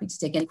would be happy to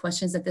take any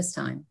questions at this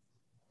time.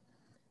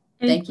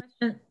 Thank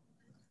you.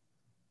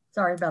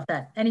 Sorry about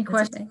that. Any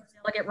questions,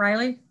 okay. Delegate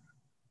Riley?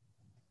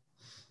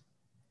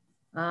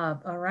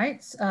 All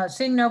right,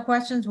 seeing no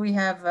questions, we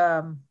have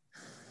a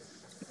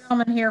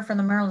gentleman here from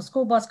the Maryland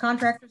School Bus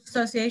Contractors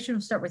Association.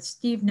 We'll start with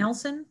Steve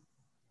Nelson.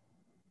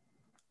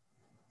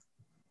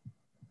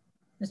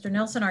 Mr.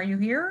 Nelson, are you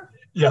here?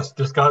 Yes,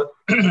 just got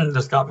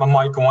my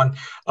mic on.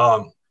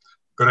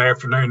 Good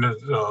afternoon,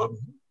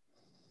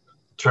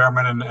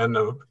 Chairman and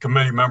the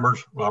committee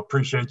members. I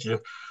appreciate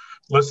you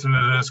listening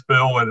to this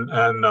bill and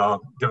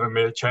giving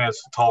me a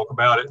chance to talk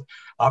about it.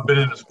 I've been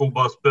in the school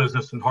bus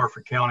business in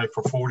Harford County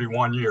for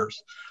 41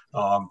 years.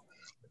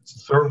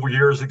 Several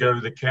years ago,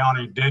 the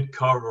county did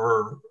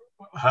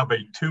have a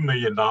 $2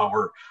 million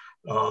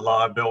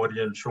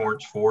liability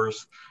insurance for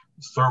us.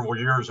 Several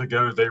years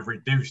ago, they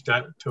reduced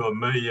that to $1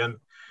 million.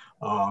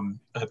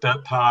 At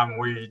that time,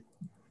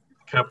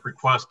 kept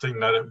requesting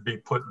that it be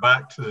put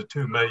back to the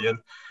 2 million,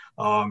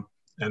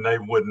 and they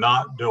would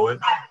not do it.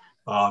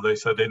 They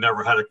said they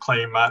never had a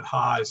claim that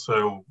high,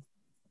 so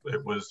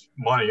it was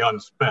money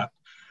unspent.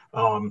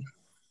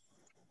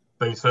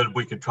 They said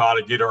we could try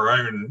to get our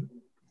own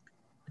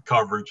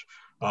coverage.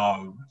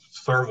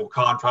 Several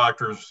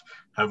contractors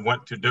have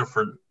went to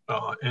different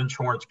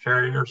insurance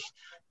carriers,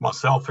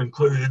 myself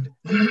included,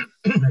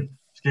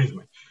 excuse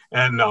me,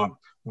 and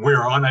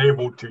we're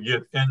unable to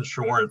get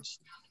insurance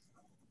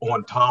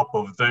on top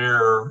of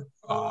their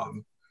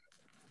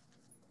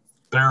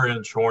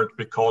insurance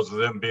because of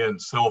them being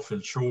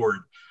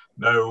self-insured.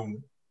 No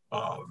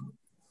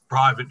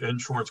private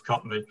insurance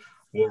company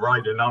will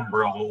write an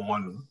umbrella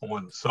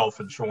on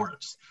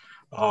self-insurance.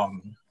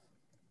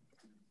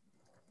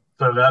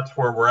 So that's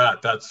where we're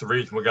at. That's the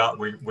reason we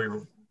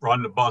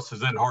run the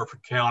buses in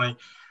Harford County.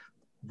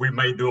 We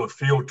may do a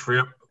field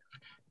trip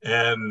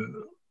and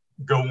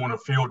go on a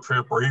field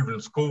trip, or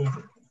even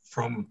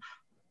from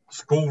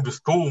school to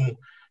school,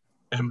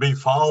 and be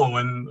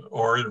following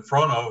or in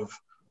front of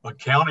a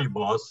county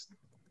bus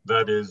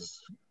that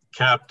is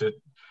capped at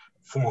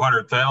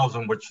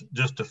 400,000, which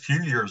just a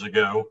few years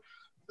ago,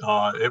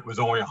 it was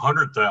only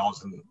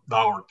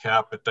 $100,000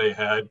 cap that they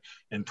had.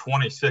 In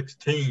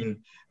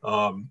 2016,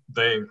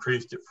 they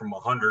increased it from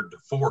 100 to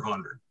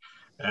 400,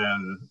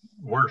 and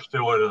we're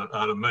still at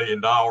 $1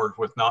 million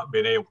with not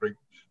being able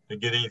to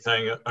get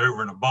anything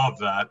over and above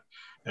that.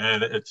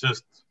 And it's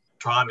just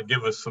trying to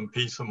give us some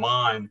peace of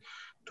mind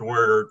to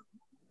where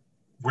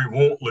we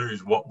won't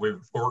lose what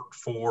we've worked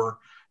for,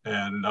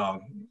 and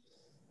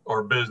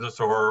our business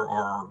or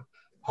our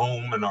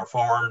home and our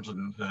farms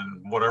and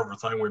whatever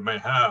thing we may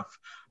have.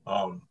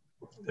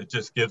 It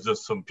just gives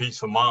us some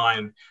peace of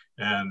mind,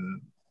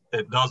 and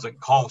it doesn't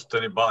cost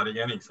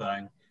anybody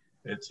anything.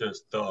 It's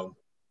just kind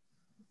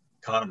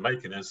of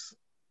making us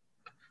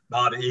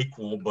not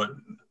equal, but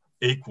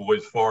equal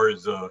as far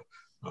as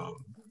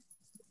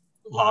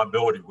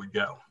liability would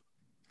go.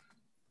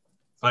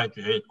 Thank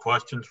you. Any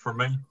questions for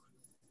me?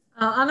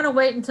 I'm going to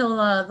wait until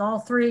all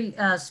three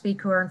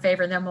speak who are in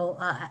favor, and then we'll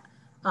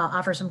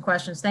offer some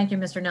questions. Thank you,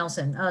 Mr.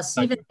 Nelson.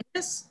 Stephen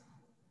Davis?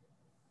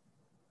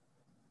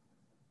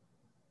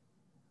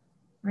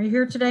 Are you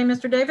here today,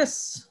 Mr.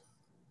 Davis?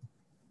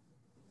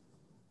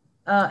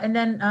 And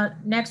then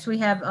next we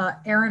have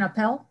Erin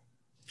Appel.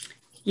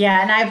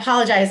 Yeah, and I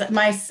apologize.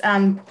 My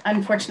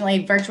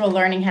unfortunately, virtual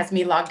learning has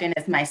me logged in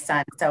as my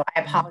son, so I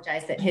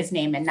apologize that his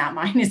name and not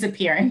mine is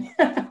appearing.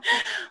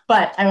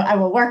 But I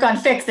will work on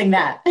fixing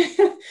that.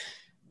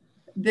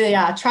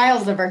 The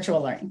trials of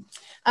virtual learning.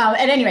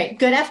 At any rate,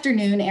 good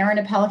afternoon. Erin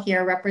Appel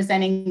here,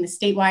 representing the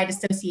Statewide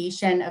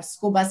Association of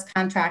School Bus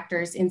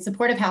Contractors in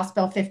support of House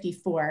Bill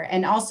 54,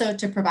 and also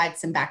to provide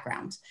some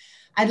background.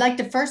 I'd like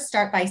to first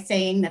start by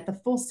saying that the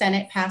full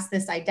Senate passed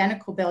this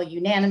identical bill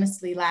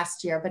unanimously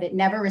last year, but it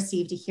never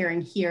received a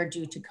hearing here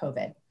due to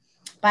COVID.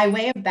 By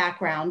way of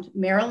background,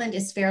 Maryland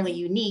is fairly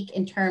unique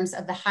in terms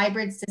of the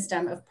hybrid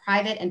system of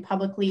private and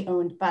publicly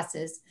owned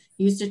buses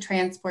used to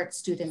transport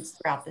students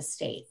throughout the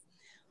state.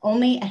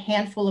 Only a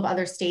handful of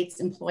other states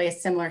employ a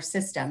similar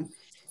system.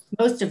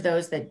 Most of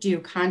those that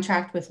do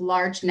contract with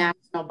large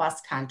national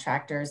bus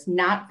contractors,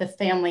 not the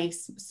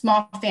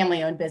small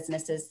family-owned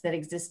businesses that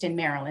exist in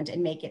Maryland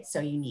and make it so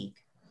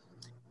unique.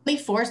 Only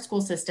 4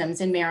 school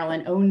systems in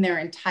Maryland own their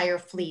entire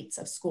fleets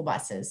of school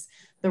buses.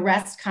 The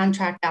rest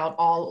contract out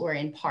all or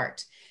in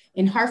part.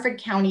 In Harford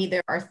County,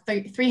 there are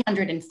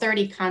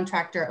 330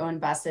 contractor-owned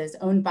buses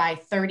owned by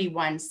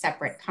 31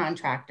 separate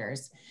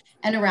contractors,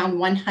 and around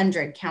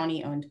 100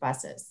 county-owned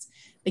buses.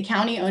 The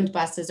county-owned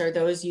buses are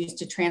those used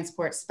to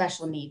transport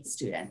special needs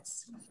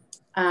students.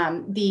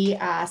 Some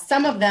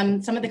of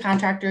the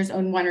contractors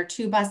own 1 or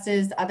 2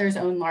 buses, others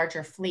own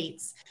larger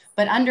fleets,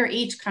 but under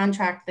each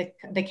contract,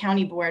 the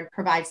county board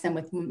provides them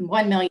with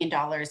 $1 million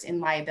in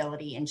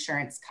liability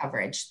insurance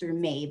coverage through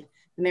MABE,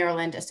 the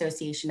Maryland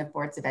Association of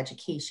Boards of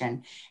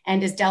Education.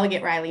 And as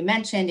Delegate Riley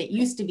mentioned, it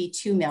used to be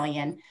 $2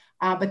 million,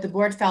 but the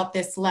board felt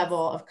this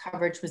level of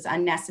coverage was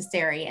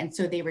unnecessary, and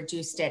so they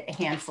reduced it a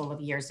handful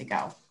of years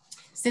ago.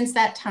 Since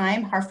that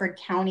time, Harford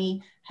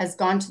County has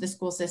gone to the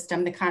school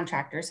system, the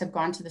contractors have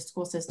gone to the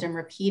school system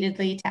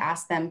repeatedly to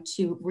ask them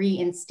to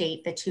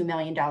reinstate the $2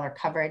 million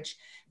coverage.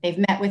 They've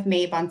met with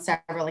MABE on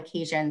several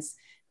occasions.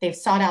 They've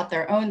sought out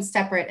their own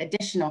separate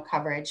additional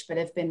coverage, but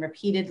have been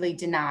repeatedly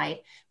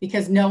denied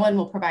because no one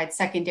will provide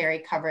secondary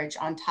coverage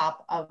on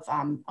top of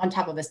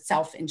a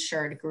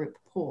self-insured group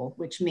pool,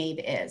 which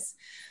MABE is.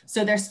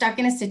 So they're stuck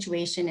in a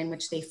situation in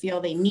which they feel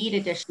they need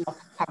additional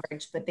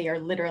coverage, but they are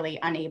literally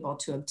unable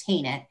to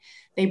obtain it.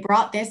 They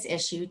brought this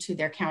issue to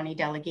their county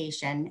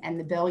delegation, and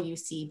the bill you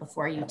see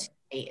before you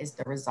today is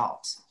the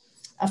result.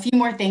 A few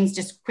more things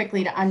just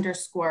quickly to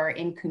underscore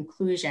in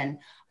conclusion.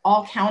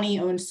 All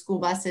county-owned school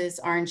buses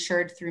are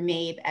insured through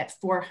MABE at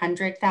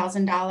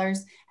 $400,000,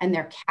 and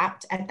they're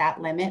capped at that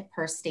limit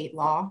per state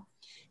law.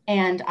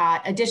 And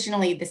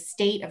additionally, the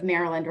state of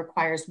Maryland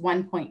requires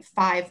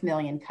 $1.5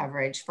 million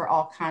coverage for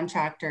all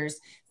contractors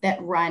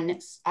that run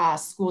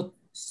school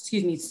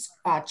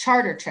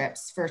charter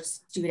trips for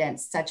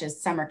students, such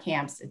as summer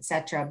camps, et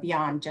cetera,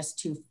 beyond just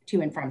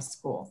to and from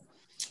school.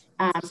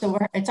 So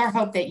it's our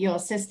hope that you'll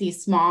assist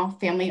these small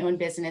family-owned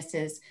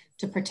businesses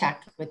to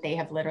protect what they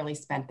have literally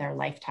spent their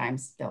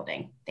lifetimes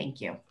building.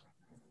 Thank you.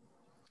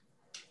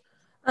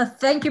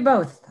 Thank you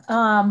both.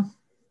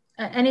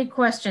 Any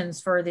questions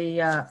for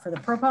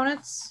the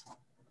proponents?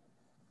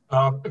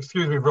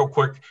 Excuse me real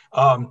quick.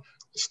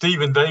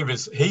 Stephen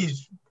Davis,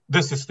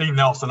 this is Steve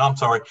Nelson, I'm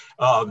sorry.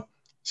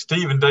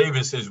 Stephen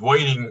Davis is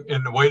waiting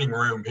in the waiting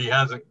room. He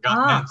hasn't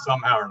gotten in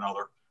somehow or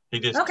another. He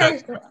just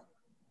texted me.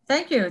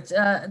 Thank you. It's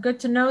good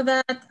to know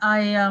that.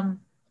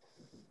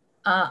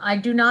 I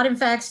do not, in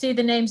fact, see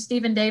the name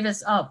Stephen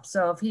Davis up.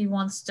 So if he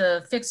wants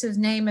to fix his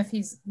name, if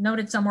he's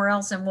noted somewhere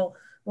else, and we'll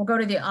go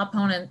to the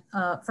opponent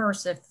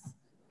first, if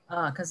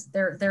because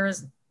there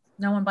is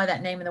no one by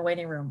that name in the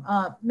waiting room.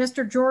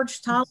 Mr.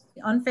 George Tolley,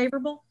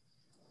 unfavorable?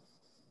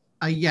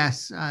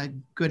 Yes.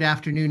 Good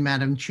afternoon,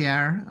 Madam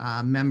Chair,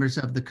 members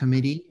of the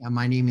committee.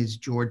 My name is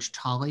George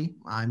Tolley.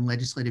 I'm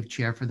legislative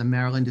chair for the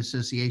Maryland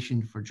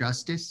Association for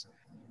Justice.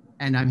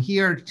 And I'm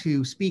here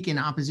to speak in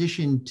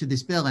opposition to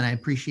this bill, and I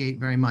appreciate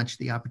very much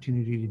the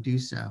opportunity to do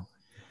so.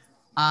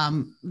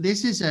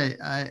 This is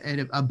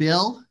a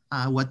bill.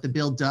 What the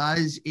bill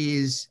does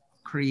is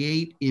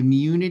create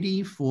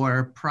immunity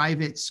for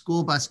private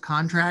school bus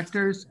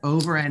contractors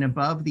over and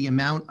above the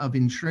amount of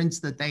insurance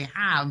that they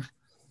have.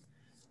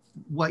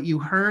 What you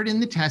heard in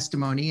the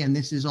testimony, and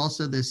this is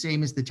also the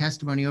same as the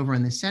testimony over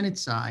on the Senate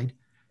side,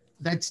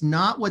 that's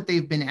not what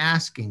they've been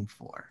asking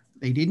for.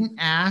 They didn't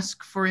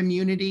ask for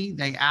immunity.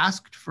 They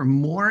asked for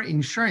more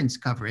insurance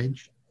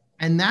coverage,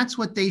 and that's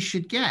what they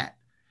should get.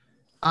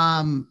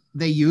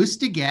 They used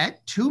to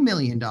get $2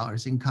 million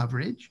in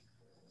coverage.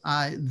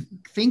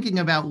 Thinking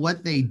about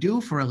what they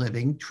do for a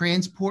living,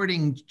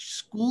 transporting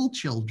school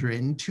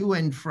children to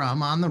and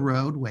from on the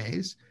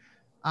roadways,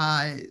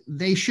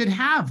 they should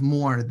have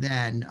more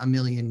than $1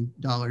 million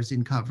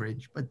in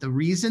coverage. But the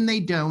reason they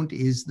don't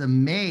is the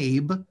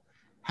MABE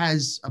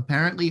has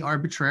apparently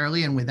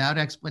arbitrarily and without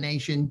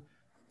explanation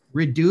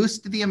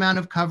reduced the amount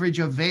of coverage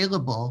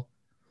available.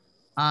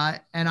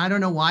 And I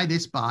don't know why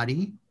this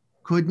body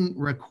couldn't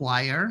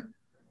require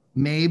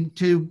MABE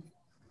to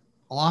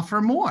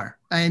offer more.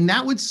 And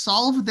that would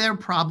solve their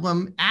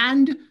problem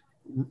and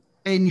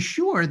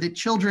ensure that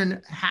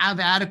children have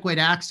adequate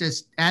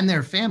access, and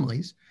their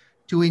families,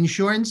 to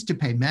insurance to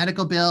pay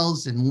medical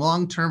bills and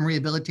long-term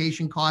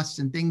rehabilitation costs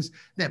and things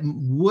that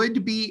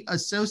would be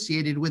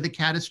associated with a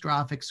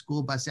catastrophic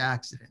school bus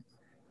accident.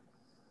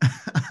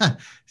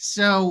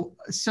 So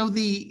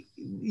they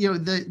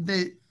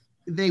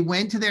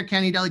went to their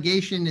county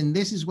delegation, and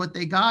this is what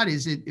they got: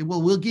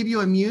 we'll give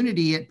you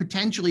immunity at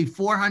potentially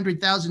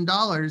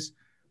 $400,000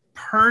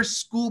 per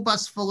school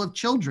bus full of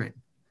children.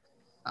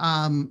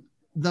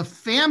 The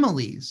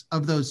families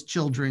of those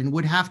children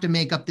would have to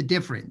make up the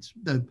difference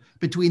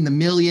between the $1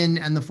 million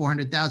and the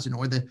 $400,000,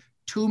 or the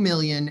 $2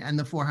 million and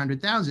the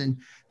 $400,000.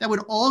 That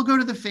would all go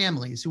to the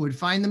families, who would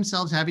find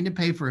themselves having to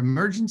pay for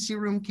emergency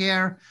room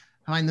care,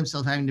 find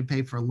themselves having to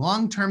pay for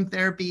long-term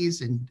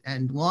therapies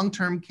and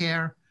long-term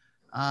care.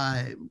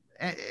 And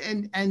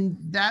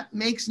that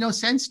makes no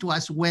sense to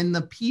us when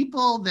the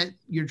people that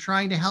you're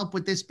trying to help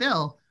with this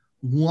bill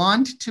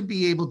want to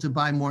be able to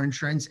buy more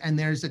insurance, and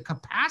there's a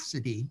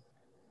capacity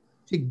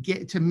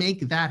to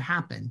make that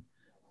happen.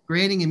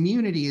 Granting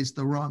immunity is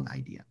the wrong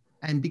idea.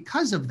 And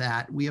because of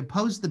that, we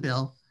oppose the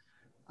bill.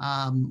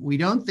 We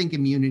don't think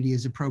immunity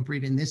is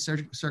appropriate in this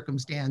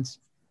circumstance.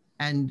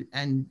 And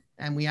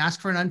we ask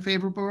for an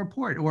unfavorable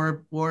report,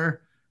 or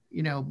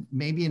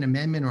maybe an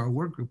amendment or a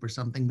work group or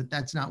something, but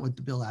that's not what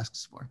the bill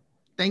asks for.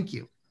 Thank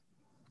you.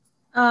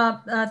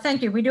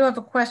 Thank you. We do have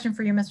a question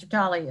for you, Mr.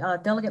 Tolley.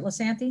 Delegate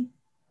Lasanti?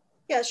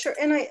 Yeah, sure.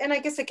 And I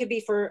guess it could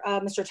be for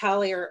Mr.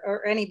 Tolley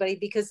or anybody,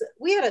 because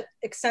we had an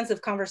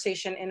extensive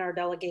conversation in our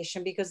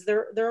delegation, because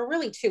there are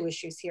really two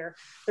issues here.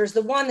 There's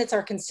the one that's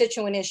our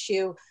constituent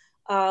issue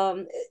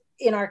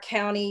in our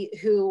county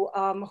who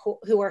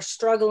are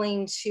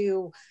struggling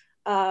to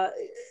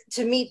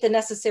meet the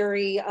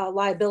necessary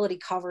liability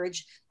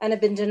coverage and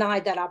have been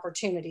denied that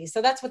opportunity.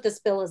 So that's what this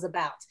bill is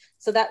about.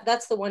 So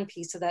that's the one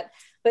piece of that.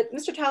 But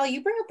Mr. Tolley,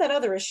 you bring up that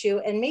other issue,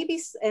 and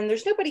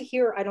there's nobody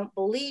here, I don't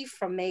believe,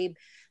 from MABE,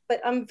 but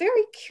I'm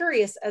very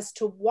curious as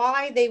to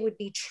why they would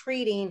be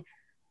treating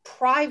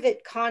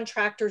private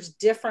contractors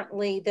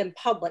differently than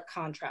public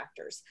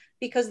contractors,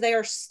 because they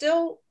are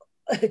still,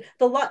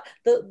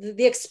 the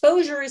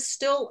exposure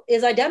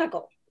is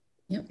identical.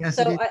 Yep. Yes,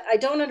 so I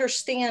don't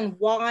understand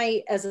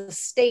why, as a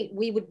state,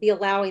 we would be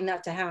allowing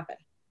that to happen.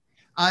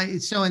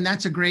 And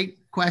that's a great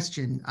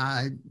question,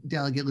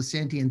 Delegate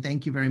Lasanti, and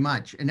thank you very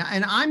much. And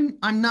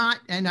I'm not,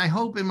 and I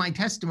hope in my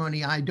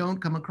testimony I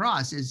don't come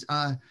across as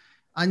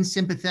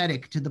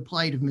unsympathetic to the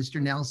plight of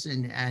Mr.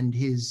 Nelson and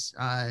his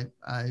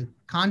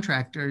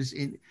contractors.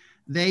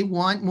 They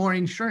want more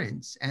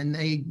insurance, and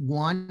they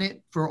want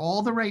it for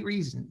all the right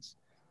reasons.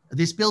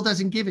 This bill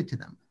doesn't give it to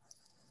them.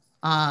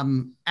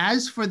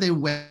 As for the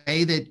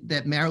way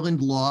that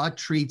Maryland law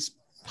treats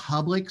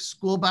public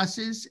school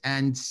buses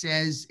and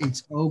says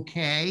it's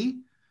okay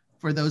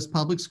for those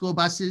public school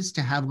buses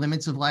to have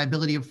limits of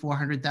liability of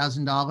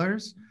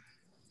 $400,000.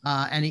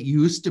 And it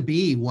used to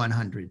be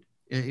 100.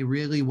 It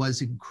really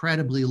was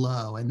incredibly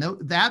low. And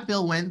that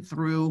bill went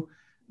through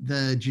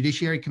the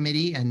Judiciary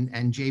Committee and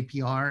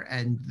JPR,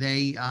 and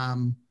they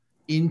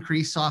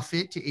saw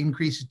fit to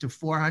increase it to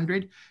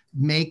 400.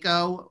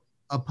 MACO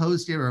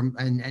opposed it,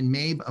 and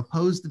MABE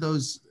opposed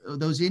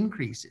those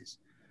increases.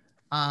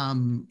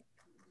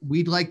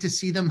 We'd like to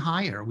see them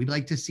higher. We'd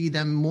like to see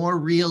them more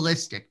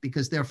realistic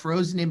because they're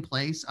frozen in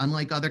place.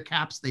 Unlike other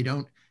caps, they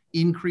don't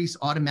increase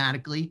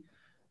automatically.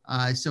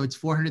 So it's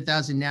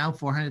 400,000 now,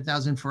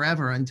 400,000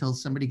 forever until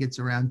somebody gets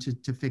around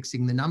to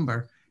fixing the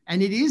number.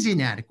 And it is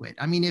inadequate.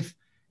 I mean,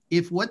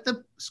 if what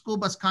the school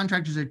bus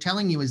contractors are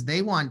telling you is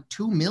they want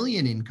 2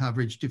 million in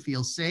coverage to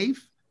feel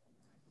safe,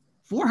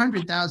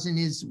 400,000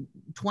 is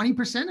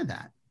 20% of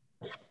that.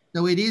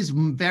 So it is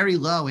very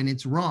low and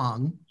it's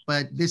wrong,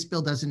 but this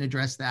bill doesn't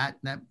address that.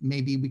 That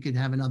maybe we could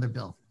have another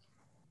bill.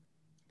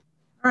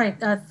 All right,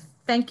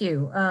 thank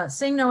you.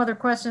 Seeing no other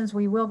questions,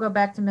 we will go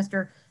back to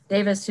Mr.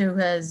 Davis, who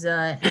has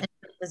entered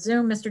the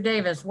Zoom. Mr.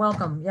 Davis,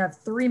 welcome. You have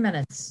 3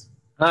 minutes.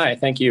 Hi,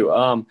 thank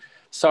you.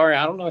 Sorry,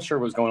 I'm not sure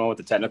what's going on with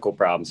the technical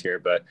problems here,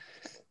 but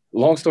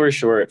long story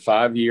short,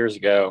 5 years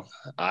ago,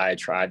 I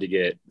tried to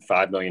get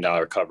 $5 million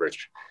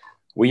coverage.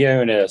 We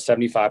own a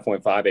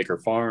 75.5 acre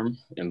farm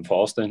in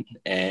Boston,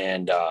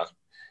 and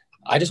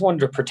I just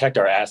wanted to protect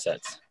our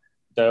assets.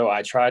 So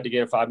I tried to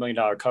get a $5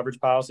 million coverage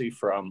policy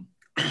from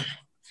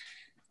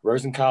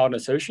Rosencoll and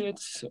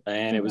Associates,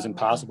 and it was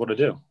impossible to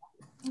do.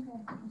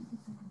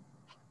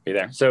 Be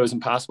there. So it was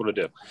impossible to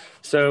do.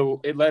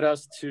 So it led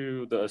us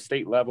to the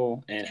state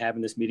level and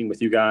having this meeting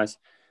with you guys.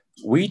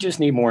 We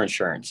just need more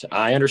insurance.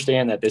 I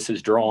understand that this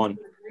has drawn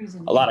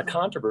a lot of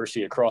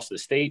controversy across the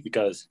state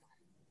because,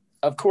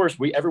 of course,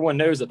 everyone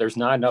knows that there's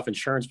not enough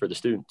insurance for the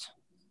students.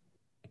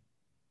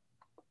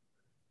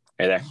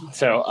 Hey there.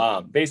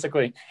 So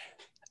basically,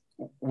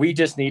 we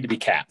just need to be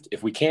capped.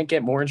 If we can't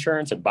get more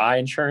insurance and buy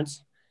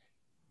insurance,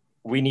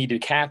 we need to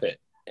cap it.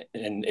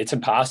 And it's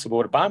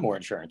impossible to buy more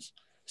insurance.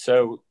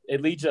 So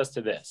it leads us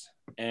to this.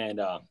 And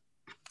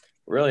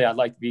really, I'd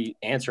like to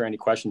answer any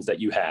questions that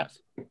you have.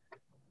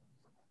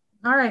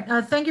 All right.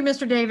 Thank you,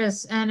 Mr.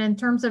 Davis. And in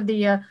terms of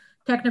the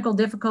technical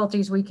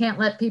difficulties, we can't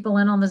let people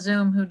in on the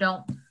Zoom who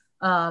don't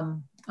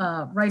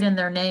write in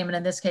their name. And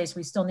in this case,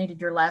 we still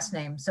needed your last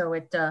name. So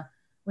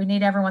we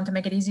need everyone to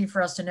make it easy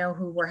for us to know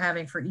who we're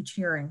having for each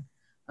hearing.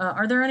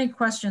 Are there any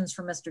questions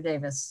for Mr.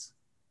 Davis?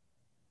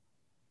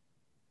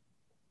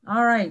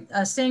 All right,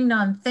 seeing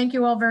none, thank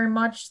you all very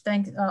much.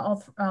 Thank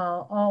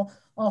all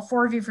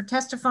 4 of you for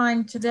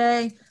testifying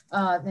today.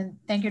 And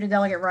thank you to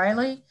Delegate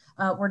Riley.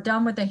 We're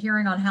done with the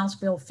hearing on House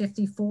Bill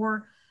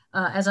 54.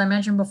 As I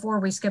mentioned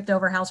before, we skipped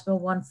over House Bill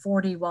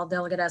 140 while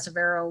Delegate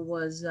Acevedo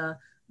was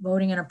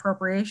voting in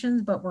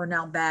appropriations, but we're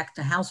now back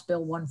to House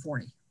Bill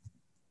 140.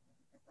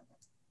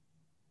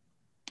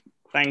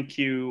 Thank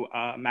you,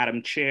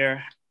 Madam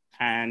Chair,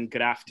 and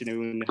good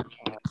afternoon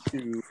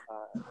to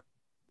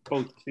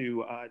both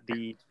to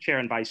the Chair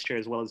and Vice Chair,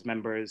 as well as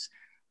members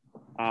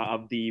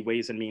of the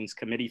Ways and Means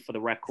Committee. For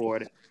the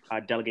record,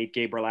 Delegate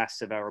Gabriel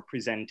Acevedo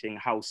presenting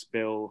House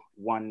Bill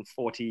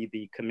 140,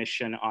 the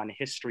Commission on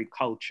History,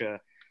 Culture,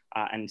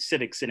 and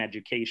Civics in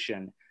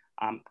Education.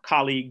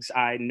 Colleagues,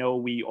 I know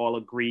we all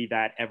agree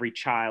that every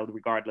child,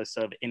 regardless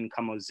of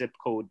income or zip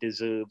code,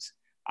 deserves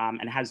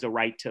and has the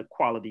right to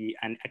quality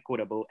and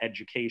equitable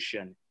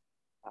education.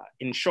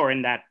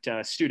 Ensuring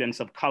that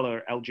students of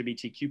color,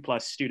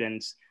 LGBTQ+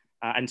 students,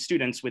 and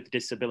students with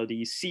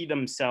disabilities see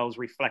themselves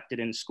reflected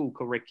in school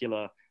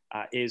curricula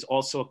is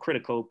also a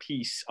critical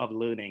piece of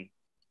learning.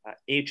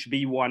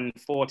 HB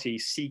 140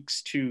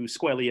 seeks to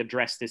squarely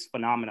address this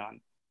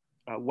phenomenon.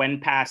 When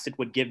passed, it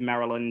would give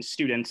Maryland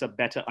students a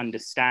better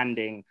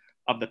understanding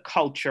of the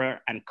culture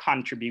and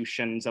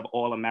contributions of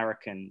all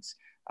Americans,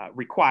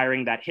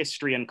 requiring that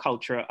history and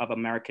culture of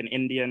American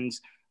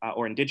Indians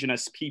or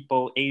Indigenous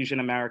people, Asian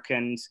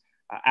Americans,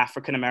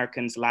 African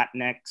Americans,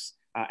 Latinx,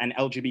 and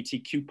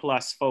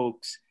LGBTQ+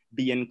 folks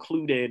be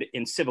included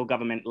in civil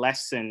government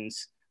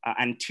lessons,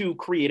 and 2,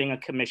 creating a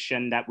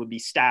commission that would be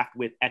staffed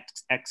with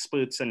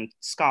experts and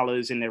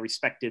scholars in their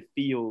respective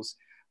fields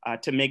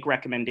to make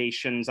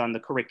recommendations on the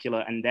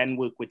curricula and then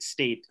work with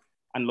state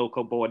and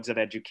local boards of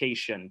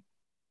education.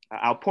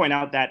 I'll point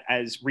out that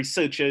as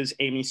researchers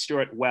Amy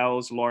Stewart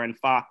Wells, Lauren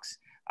Fox,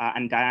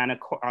 and Diana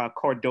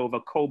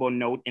Cordova-Cobo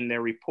note in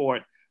their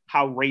report,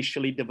 how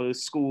racially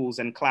diverse schools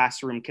and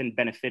classroom can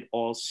benefit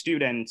all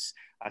students.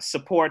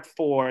 Support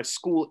for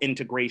school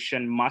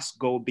integration must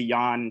go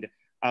beyond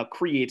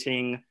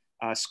creating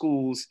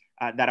schools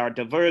that are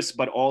diverse,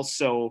 but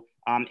also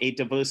a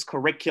diverse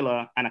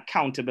curricula and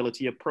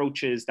accountability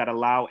approaches that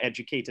allow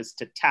educators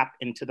to tap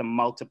into the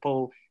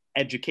multiple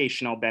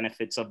educational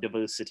benefits of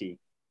diversity.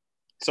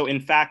 So in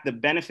fact, the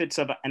benefits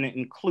of an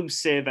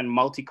inclusive and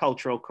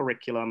multicultural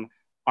curriculum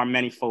are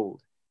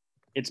manifold.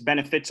 Its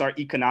benefits are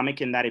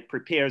economic in that it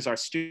prepares our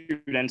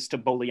students to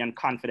boldly and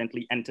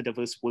confidently enter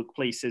diverse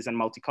workplaces and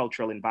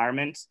multicultural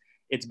environments.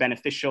 Its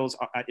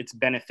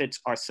benefits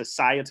are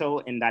societal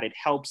in that it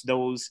helps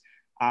those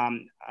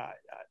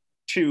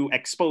to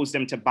expose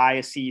them to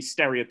biases,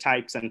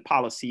 stereotypes, and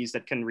policies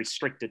that can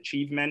restrict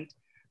achievement.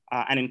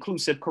 An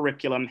inclusive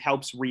curriculum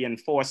helps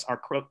reinforce our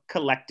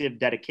collective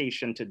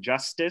dedication to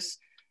justice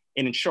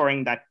in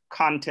ensuring that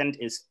content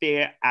is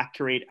fair,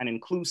 accurate, and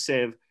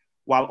inclusive,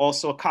 while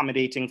also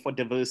accommodating for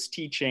diverse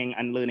teaching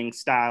and learning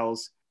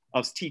styles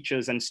of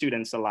teachers and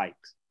students alike.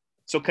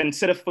 So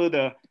consider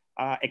further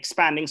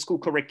expanding school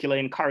curricula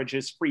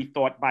encourages free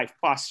thought by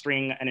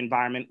fostering an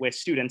environment where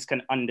students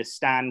can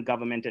understand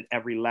government at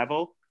every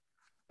level,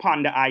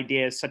 ponder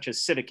ideas such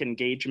as civic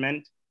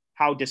engagement,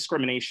 how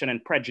discrimination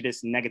and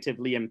prejudice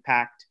negatively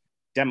impact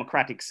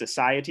democratic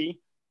society,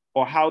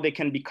 or how they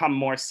can become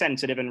more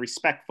sensitive and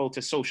respectful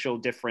to social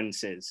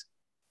differences.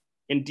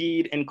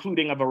 Indeed,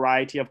 including a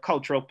variety of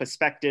cultural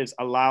perspectives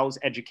allows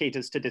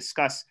educators to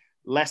discuss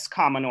less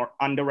common or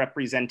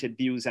underrepresented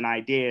views and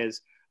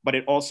ideas, but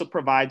it also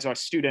provides our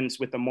students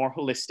with a more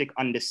holistic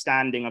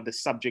understanding of the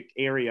subject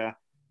area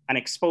and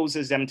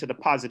exposes them to the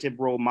positive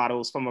role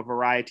models from a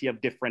variety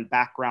of different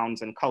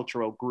backgrounds and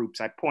cultural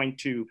groups. I point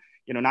to,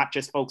 not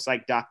just folks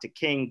like Dr.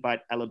 King,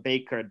 but Ella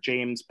Baker,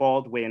 James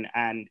Baldwin,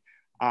 and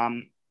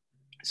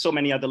so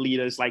many other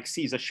leaders like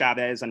Cesar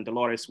Chavez and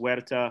Dolores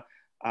Huerta,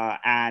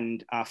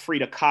 and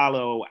Frida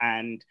Kahlo,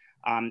 and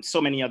so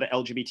many other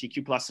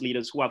LGBTQ plus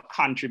leaders who have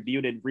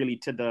contributed really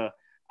to the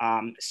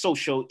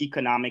social,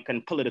 economic,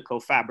 and political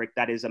fabric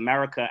that is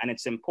America. And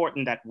it's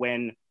important that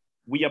when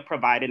we are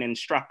providing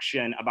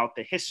instruction about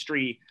the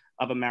history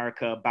of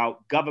America,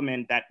 about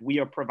government, that we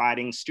are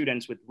providing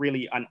students with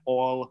really an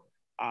all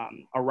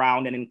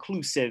around and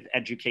inclusive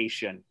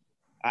education.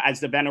 As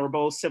the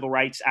venerable civil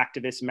rights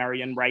activist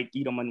Marian Wright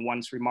Edelman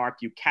once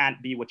remarked, you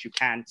can't be what you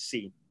can't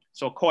see.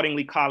 So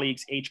accordingly,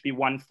 colleagues, HB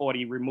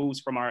 140 removes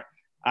from our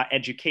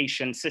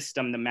education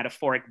system the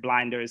metaphoric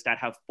blinders that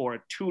have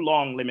for too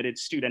long limited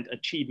student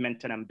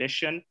achievement and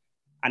ambition,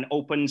 and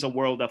opens a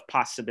world of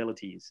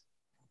possibilities.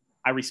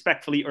 I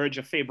respectfully urge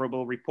a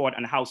favorable report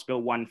on House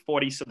Bill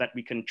 140 so that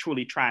we can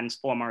truly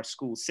transform our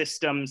school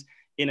systems,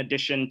 in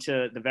addition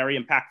to the very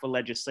impactful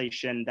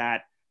legislation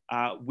that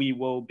we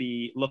will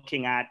be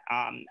looking at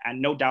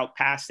and no doubt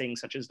passing,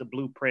 such as the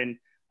Blueprint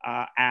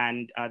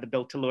and the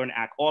Built to Learn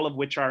Act, all of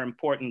which are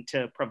important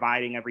to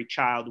providing every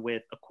child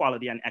with a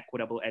quality and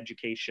equitable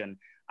education.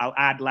 I'll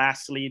add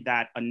lastly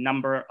that a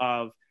number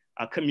of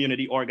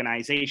community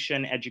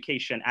organization,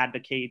 education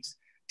advocates,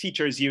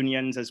 teachers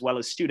unions, as well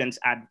as students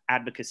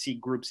advocacy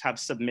groups have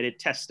submitted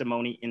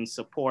testimony in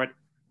support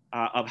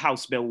of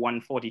House Bill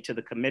 140 to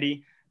the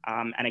committee.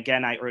 And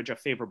again, I urge a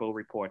favorable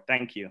report.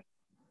 Thank you.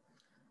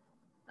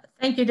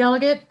 Thank you,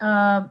 Delegate.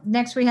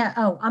 Next we have,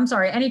 I'm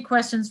sorry, any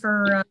questions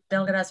for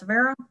Delegate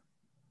Acevedo?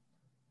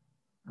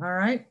 All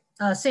right,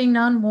 seeing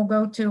none, we'll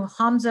go to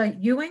Hamza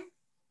Ewing.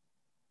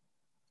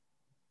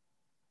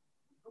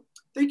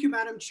 Thank you,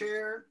 Madam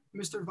Chair,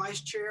 Mr.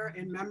 Vice Chair,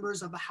 and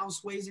members of the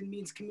House Ways and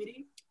Means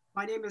Committee.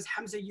 My name is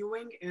Hamza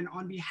Ewing, and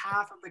on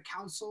behalf of the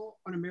Council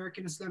on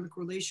American Islamic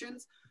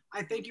Relations,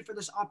 I thank you for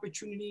this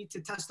opportunity to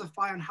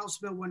testify on House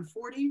Bill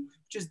 140,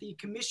 which is the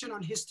Commission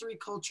on History,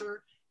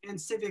 Culture, and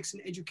Civics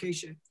in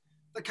Education.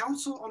 The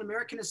Council on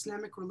American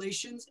Islamic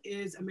Relations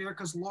is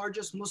America's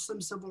largest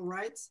Muslim civil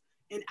rights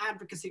and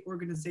advocacy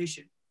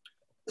organization.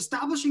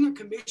 Establishing a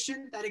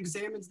commission that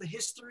examines the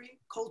history,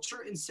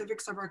 culture, and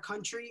civics of our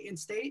country and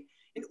state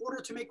in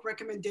order to make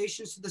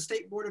recommendations to the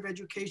State Board of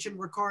Education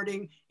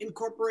regarding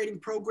incorporating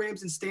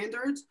programs and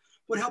standards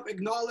would help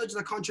acknowledge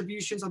the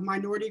contributions of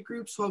minority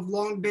groups who have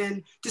long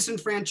been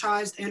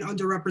disenfranchised and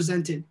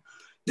underrepresented.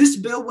 This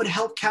bill would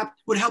help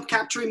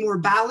capture a more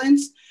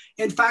balanced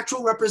and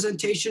factual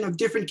representation of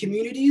different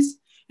communities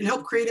and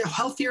help create a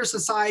healthier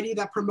society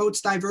that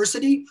promotes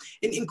diversity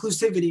and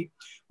inclusivity.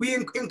 We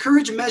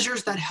encourage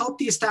measures that help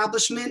the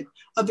establishment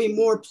of a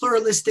more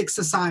pluralistic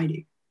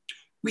society.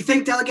 We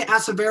thank Delegate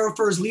Acevedo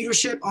for his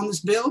leadership on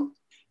this bill.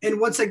 And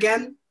once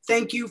again,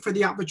 thank you for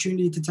the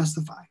opportunity to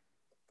testify.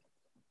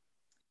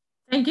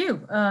 Thank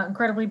you.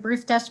 Incredibly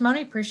brief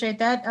testimony. Appreciate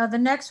that. The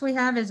next we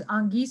have is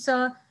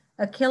Angisa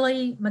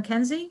Akili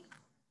McKenzie.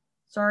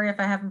 Sorry if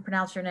I haven't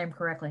pronounced your name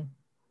correctly.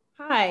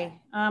 Hi,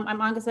 I'm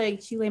Angisa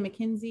Akili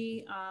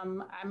McKenzie.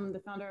 I'm the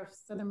founder of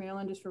Southern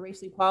Marylanders for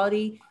Racial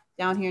Equality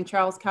down here in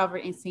Charles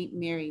Calvert and St.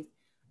 Mary's.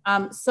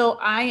 So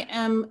I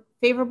am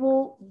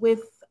favorable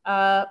with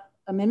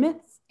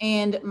amendments,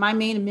 and my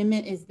main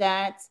amendment is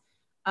that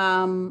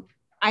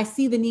I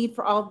see the need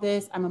for all of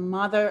this. I'm a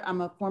mother,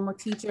 I'm a former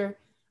teacher.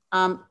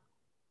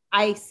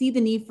 I see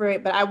the need for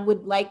it, but I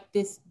would like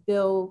this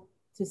bill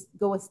to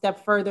go a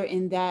step further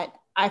in that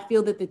I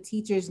feel that the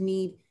teachers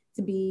need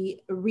to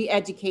be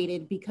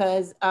re-educated,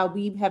 because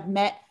we have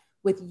met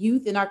with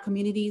youth in our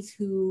communities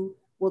who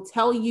will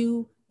tell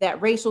you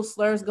that racial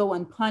slurs go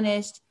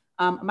unpunished.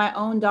 My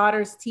own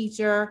daughter's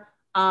teacher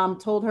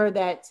told her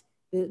that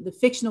the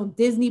fictional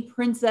Disney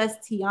princess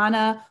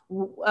Tiana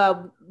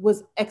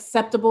was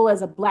acceptable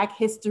as a Black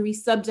history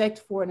subject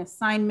for an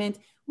assignment.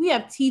 We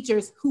have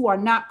teachers who are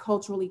not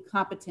culturally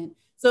competent.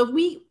 So if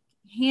we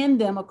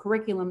hand them a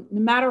curriculum, no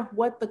matter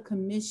what the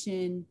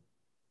commission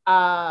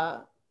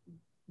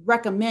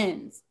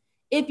recommends,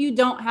 if you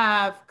don't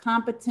have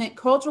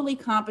culturally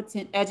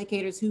competent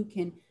educators who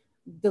can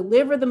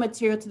deliver the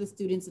material to the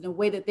students in a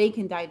way that they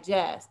can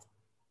digest,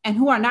 and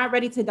who are not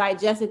ready to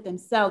digest it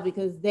themselves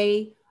because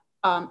they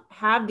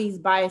have these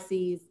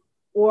biases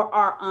or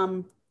are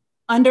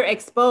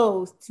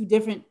underexposed to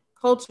different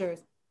cultures,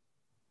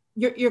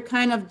 you're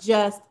kind of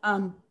just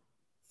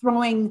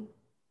throwing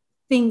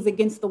things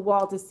against the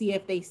wall to see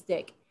if they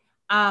stick.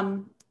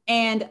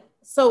 And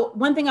so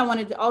one thing I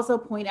wanted to also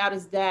point out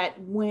is that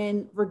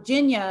when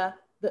Virginia,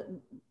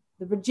 the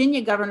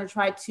Virginia governor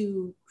tried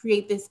to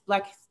create this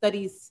Black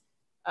Studies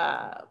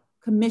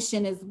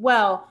commission as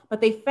well,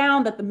 but they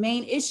found that the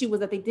main issue was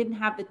that they didn't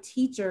have the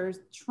teachers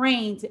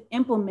trained to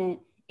implement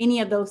any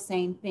of those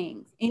same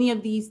things, any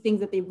of these things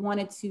that they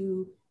wanted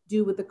to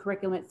do with the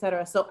curriculum, et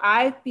cetera. So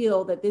I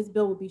feel that this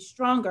bill would be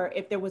stronger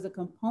if there was a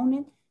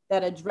component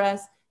that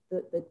addressed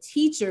the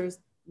teachers'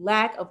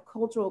 lack of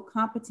cultural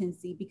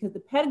competency, because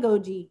the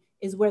pedagogy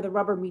is where the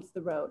rubber meets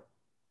the road.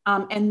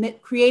 And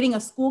creating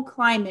a school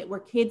climate where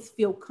kids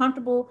feel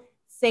comfortable,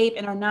 safe,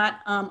 and are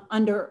not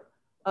under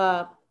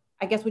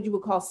I guess what you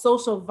would call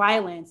social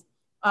violence,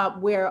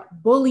 where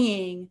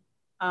bullying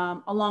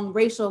along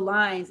racial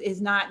lines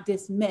is not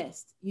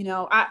dismissed. You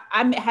know,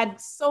 I had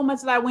so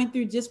much that I went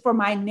through just for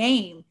my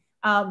name,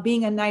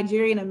 being a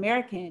Nigerian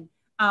American,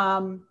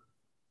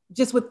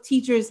 just with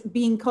teachers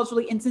being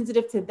culturally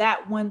insensitive to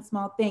that one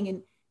small thing.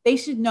 And they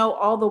should know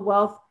all the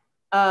wealth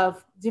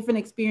of different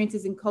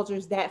experiences and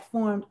cultures that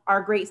formed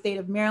our great state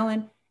of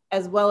Maryland,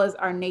 as well as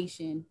our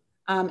nation.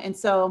 And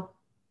so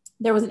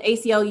there was an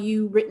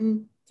ACLU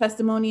written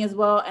testimony as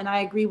well. And I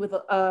agree with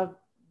the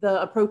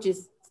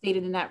approaches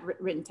stated in that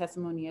written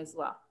testimony as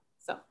well.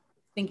 So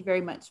thank you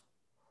very much.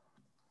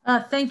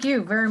 Thank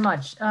you very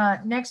much.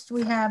 Next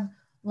we have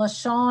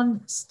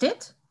LaShawn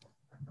Stitt.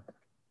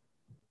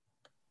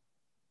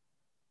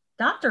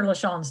 Dr.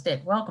 LaShawn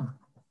Stitt, welcome.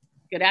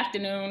 Good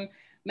afternoon,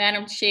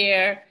 Madam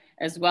Chair,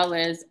 as well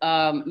as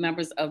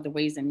members of the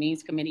Ways and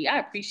Means Committee. I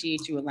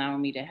appreciate you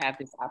allowing me to have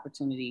this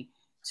opportunity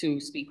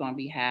to speak on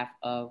behalf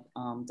of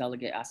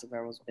Delegate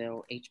Acevero's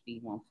bill,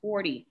 HB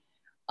 140.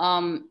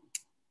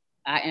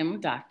 I am a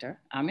doctor,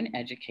 I'm an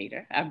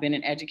educator. I've been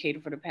an educator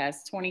for the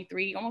past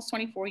 23, almost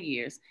 24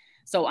 years.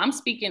 So I'm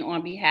speaking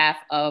on behalf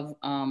of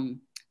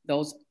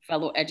those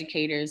fellow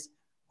educators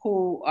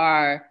who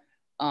are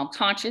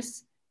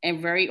conscious and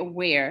very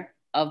aware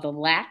of the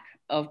lack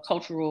of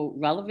cultural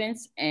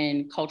relevance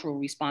and cultural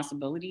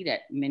responsibility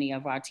that many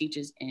of our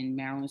teachers in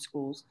Maryland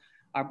schools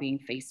are being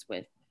faced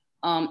with.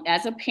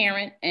 As a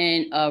parent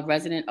and a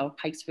resident of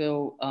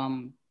Pikesville,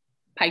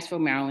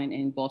 Maryland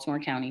in Baltimore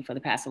County for the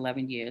past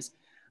 11 years,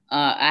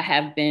 I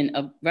have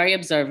been very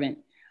observant.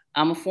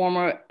 I'm a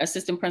former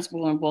assistant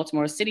principal in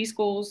Baltimore City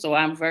Schools, so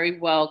I'm very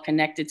well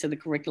connected to the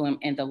curriculum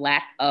and the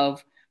lack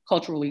of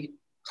culturally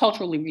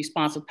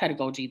responsive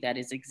pedagogy that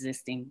is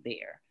existing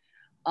there.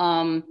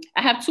 I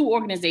have two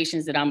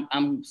organizations that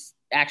I'm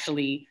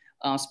actually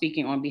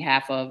speaking on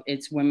behalf of.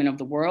 It's Women of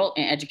the World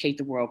and Educate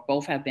the World.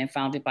 Both have been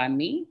founded by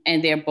me,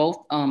 and they're both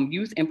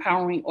youth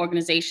empowering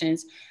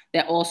organizations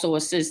that also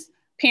assist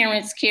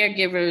parents,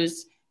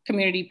 caregivers,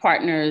 community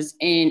partners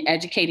in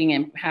educating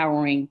and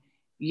empowering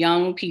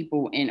young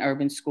people in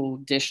urban school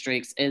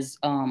districts, as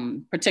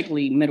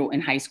particularly middle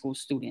and high school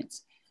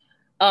students.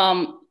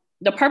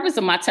 The purpose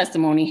of my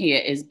testimony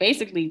here is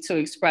basically to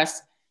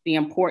express the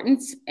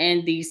importance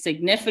and the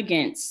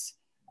significance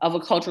of a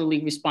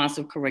culturally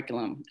responsive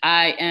curriculum.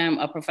 I am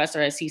a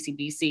professor at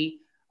CCBC,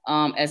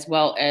 as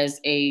well as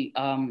a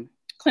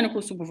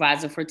clinical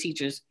supervisor for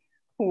teachers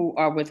who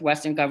are with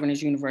Western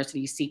Governors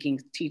University seeking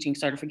teaching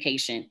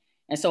certification.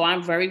 And so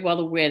I'm very well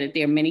aware that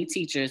there are many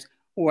teachers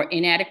who are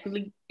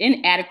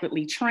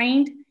inadequately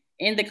trained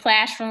in the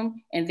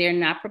classroom, and they're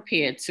not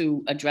prepared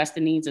to address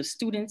the needs of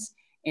students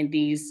in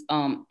these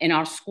in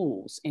our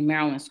schools, in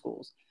Maryland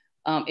schools.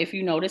 If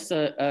you notice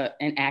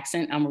an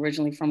accent, I'm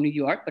originally from New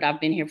York, but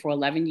I've been here for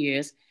 11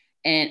 years,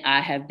 and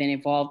I have been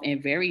involved in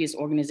various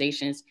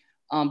organizations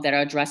that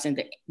are addressing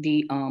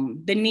the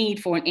need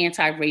for an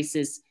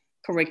anti-racist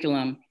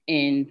curriculum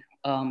in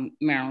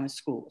Maryland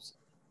schools.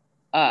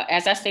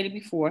 As I stated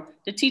before,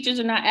 the teachers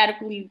are not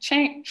adequately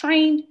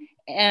trained,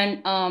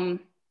 and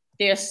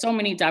there are so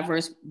many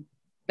diverse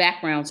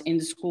backgrounds in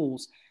the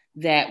schools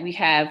that we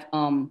have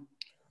an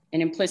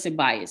implicit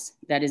bias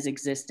that is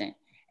existent.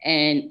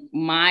 And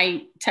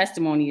my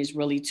testimony is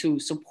really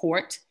to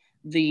support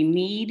the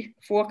need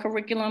for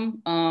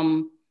curriculum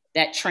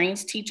that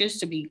trains teachers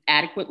to be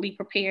adequately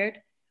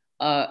prepared.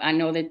 I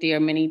know that there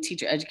are many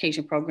teacher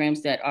education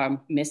programs that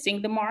are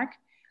missing the mark.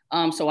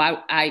 So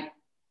I,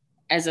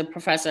 as a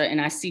professor,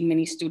 and I see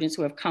many students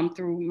who have come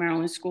through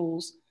Maryland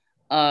schools,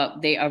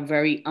 they are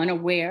very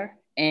unaware,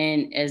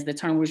 and as the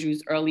term was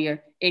used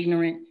earlier,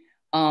 ignorant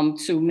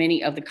to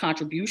many of the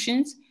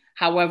contributions.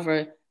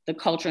 However, the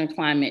culture and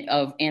climate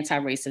of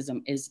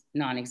anti-racism is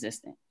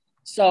non-existent.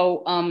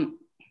 So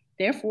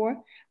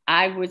therefore,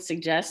 I would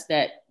suggest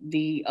that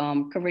the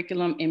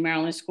curriculum in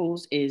Maryland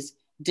schools is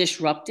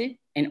disrupted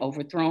and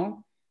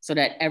overthrown so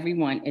that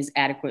everyone is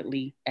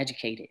adequately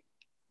educated.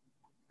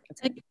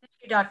 Thank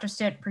you, Dr.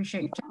 Stitt.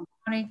 Appreciate your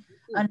testimony.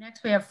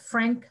 Next, we have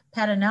Frank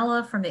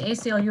Patanella from the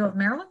ACLU of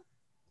Maryland.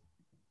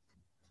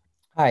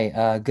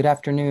 Hi, good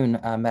afternoon,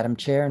 Madam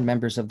Chair and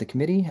members of the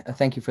committee.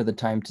 Thank you for the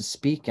time to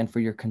speak and for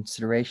your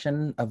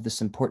consideration of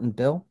this important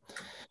bill.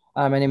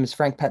 My name is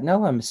Frank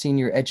Patanella. I'm a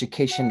senior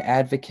education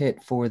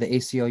advocate for the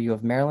ACLU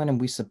of Maryland,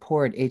 and we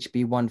support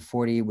HB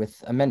 140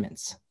 with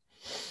amendments.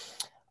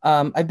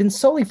 I've been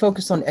solely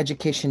focused on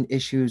education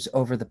issues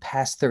over the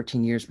past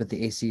 13 years with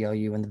the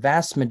ACLU, and the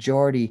vast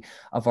majority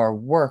of our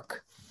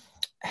work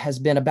has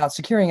been about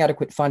securing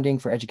adequate funding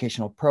for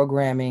educational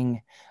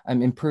programming,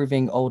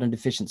 improving old and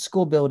deficient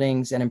school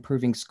buildings, and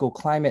improving school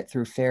climate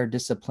through fair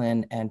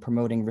discipline and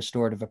promoting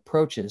restorative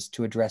approaches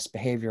to address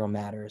behavioral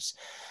matters.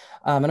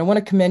 And I want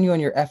to commend you on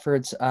your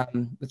efforts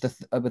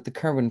with the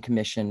Kerwin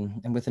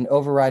Commission, and with an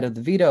override of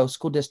the veto,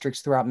 school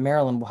districts throughout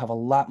Maryland will have a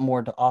lot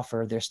more to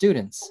offer their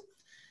students.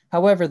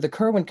 However, the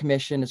Kerwin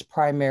Commission is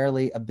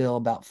primarily a bill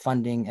about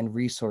funding and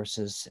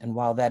resources, and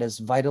while that is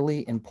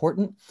vitally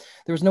important,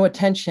 there was no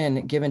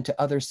attention given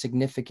to other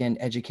significant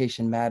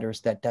education matters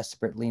that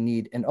desperately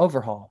need an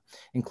overhaul,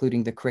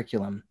 including the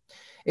curriculum.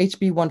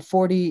 HB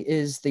 140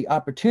 is the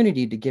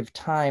opportunity to give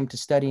time to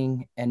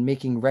studying and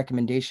making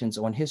recommendations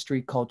on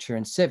history, culture,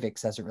 and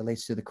civics as it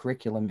relates to the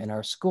curriculum in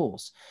our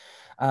schools.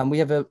 We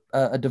have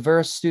a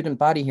diverse student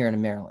body here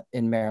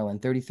in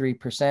Maryland.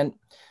 33%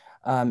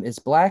 is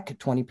Black,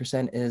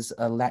 20% is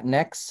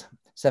Latinx,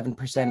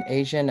 7%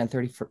 Asian, and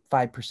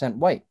 35%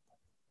 white.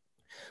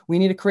 We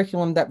need a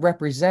curriculum that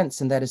represents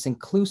and that is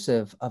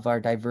inclusive of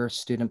our diverse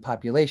student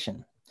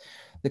population.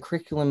 The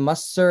curriculum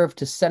must serve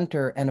to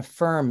center and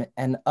affirm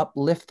and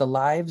uplift the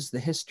lives, the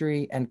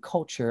history, and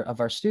culture of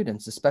our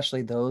students,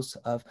 especially those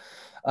of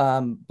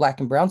Black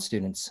and Brown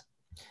students.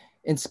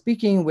 In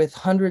speaking with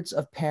hundreds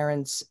of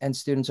parents and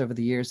students over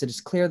the years, it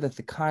is clear that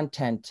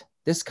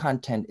this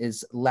content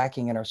is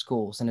lacking in our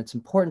schools, and it's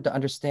important to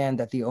understand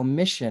that the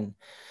omission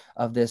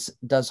of this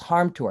does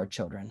harm to our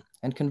children.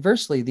 And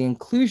conversely, the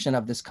inclusion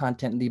of this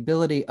content and the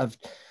ability of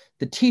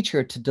the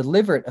teacher to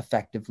deliver it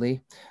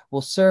effectively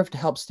will serve to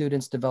help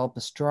students develop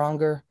a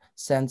stronger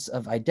sense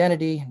of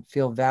identity,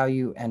 feel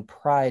value and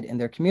pride in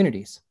their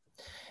communities.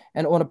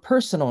 And on a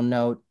personal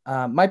note,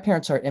 my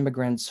parents are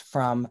immigrants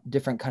from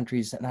different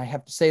countries, and I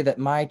have to say that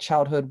my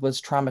childhood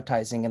was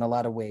traumatizing in a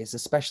lot of ways,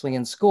 especially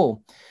in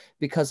school,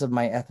 because of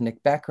my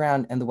ethnic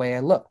background and the way I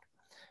looked.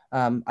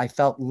 I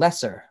felt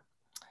lesser.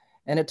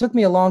 And it took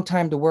me a long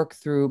time to work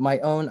through my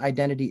own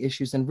identity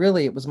issues, and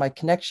really it was my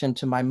connection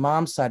to my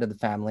mom's side of the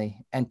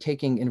family and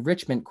taking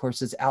enrichment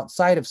courses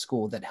outside of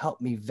school that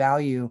helped me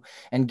value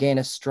and gain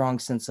a strong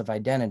sense of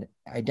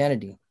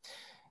identity.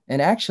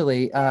 And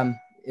actually,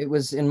 it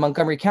was in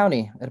Montgomery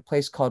County at a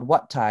place called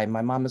Wat Thai.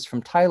 My mom is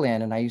from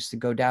Thailand, and I used to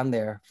go down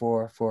there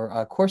for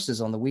courses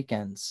on the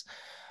weekends.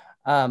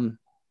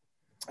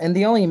 And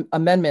the only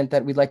amendment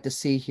that we'd like to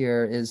see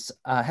here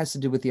has to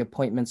do with the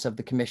appointments of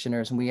the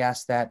commissioners. And we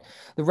ask that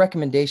the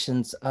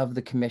recommendations of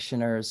the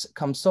commissioners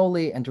come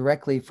solely and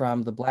directly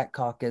from the Black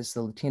Caucus,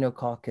 the Latino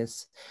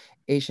Caucus,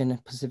 Asian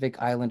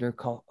Pacific Islander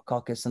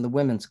Caucus, and the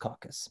Women's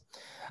Caucus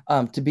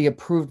to be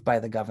approved by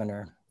the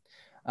governor.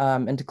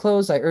 And to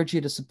close, I urge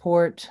you to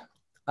support,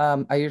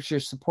 I urge your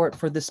support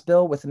for this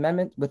bill with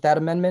that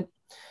amendment.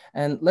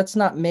 And let's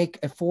not make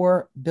a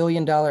 $4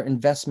 billion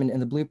investment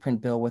in the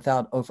blueprint bill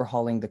without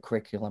overhauling the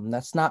curriculum.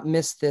 Let's not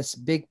miss this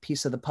big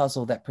piece of the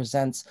puzzle that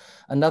presents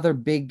another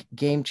big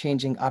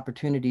game-changing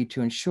opportunity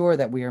to ensure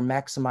that we are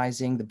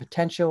maximizing the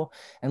potential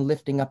and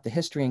lifting up the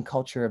history and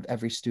culture of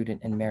every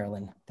student in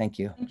Maryland. Thank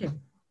you. Thank you.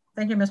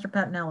 Thank you, Mr.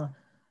 Patanella.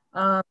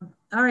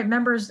 All right,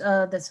 members,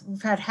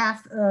 we've had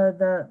half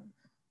the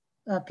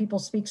people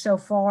speak so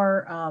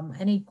far.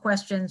 Any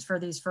questions for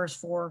these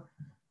first four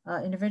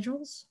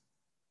individuals?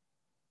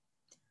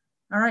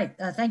 All right,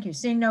 thank you.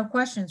 Seeing no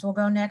questions, we'll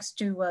go next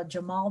to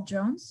Jamal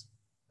Jones.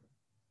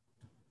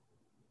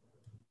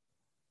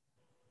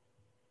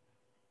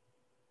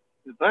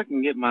 If I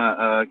can get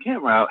my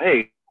camera out.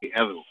 Hey,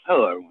 hello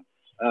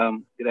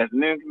everyone. Good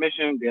afternoon,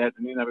 Commission. Good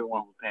afternoon,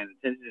 everyone who's paying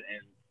attention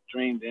and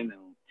streamed in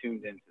and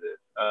tuned into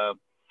this.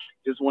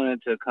 Just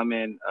wanted to come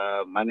in.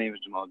 My name is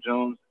Jamal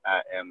Jones.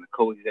 I am the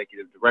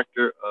co-executive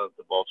director of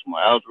the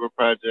Baltimore Algebra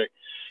Project,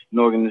 an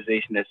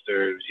organization that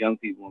serves young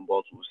people in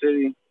Baltimore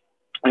City.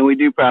 And we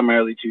do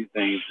primarily two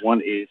things. One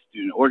is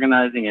student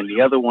organizing, and the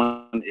other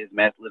one is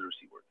math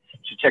literacy work.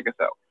 So check us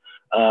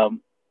out.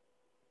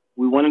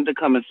 We wanted to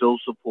come and show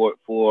support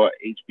for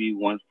HB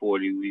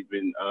 140. We've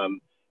been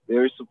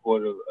very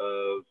supportive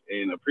of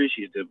and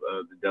appreciative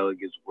of the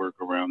delegates' work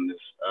around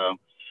this.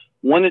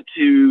 Wanted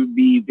to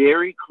be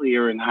very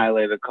clear and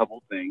highlight a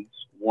couple things.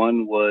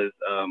 One was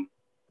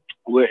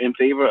we're in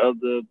favor of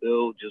the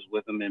bill, just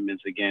with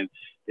amendments. Again,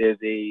 there's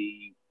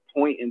a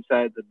point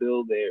inside the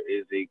bill. There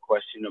is a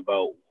question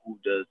about who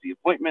does the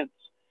appointments.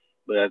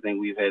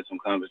 we've had some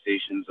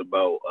conversations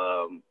about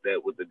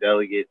that with the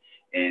delegate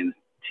and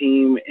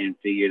team, and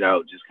figured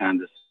out just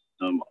kind of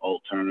some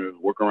alternative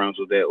workarounds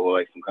with that, or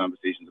like some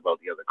conversations about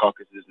the other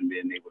caucuses and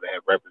being able to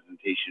have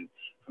representation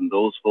from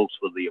those folks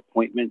for the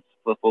appointments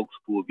for folks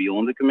who will be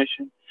on the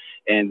commission.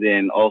 And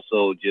then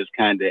also just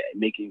kind of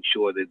making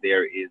sure that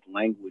there is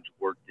language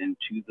worked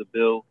into the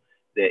bill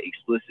that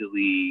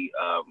explicitly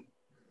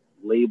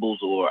labels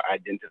or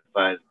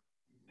identifies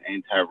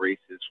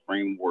anti-racist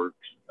frameworks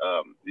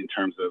in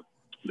terms of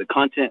the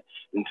content,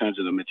 in terms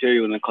of the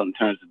material, and in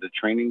terms of the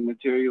training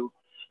material.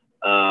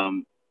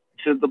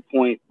 To the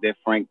point that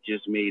Frank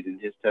just made in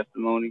his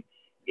testimony,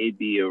 it'd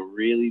be a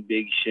really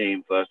big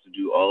shame for us to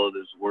do all of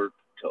this work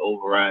to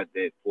override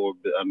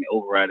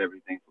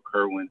everything for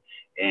Kerwin,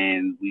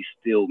 and we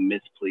still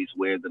misplace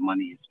where the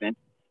money is spent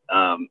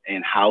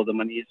and how the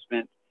money is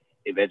spent.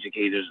 If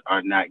educators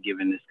are not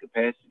given this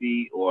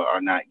capacity or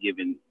are not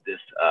given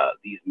this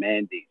these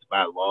mandates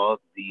by law,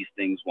 these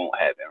things won't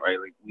happen, right?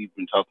 Like we've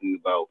been talking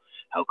about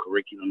how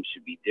curriculum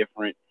should be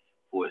different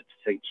for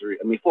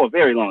a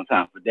very long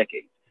time, for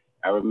decades.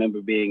 I remember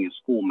being in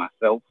school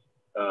myself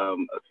a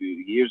few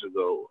years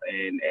ago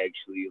and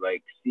actually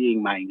like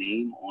seeing my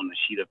name on a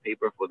sheet of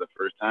paper for the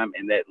first time,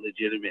 and that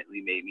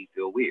legitimately made me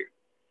feel weird,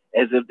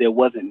 as if there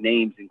wasn't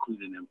names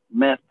included in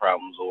math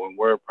problems or in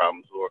word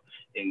problems or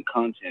in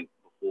content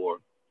for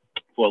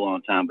a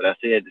long time. But I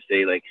said to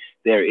say, like,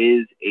 there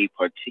is a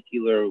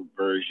particular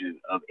version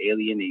of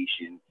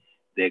alienation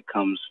that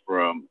comes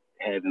from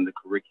having the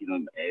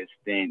curriculum as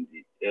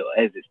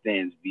it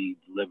stands be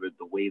delivered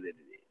the way that it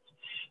is.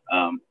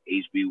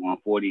 HB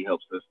 140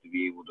 helps us to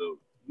be able to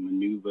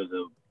maneuver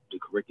the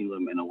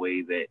curriculum in a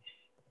way that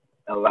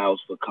allows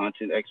for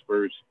content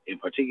experts,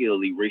 and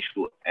particularly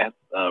racial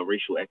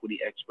equity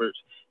experts,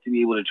 to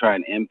be able to try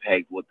and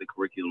impact what the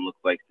curriculum looks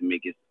like to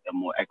make it a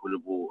more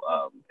equitable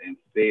and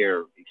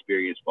fair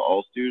experience for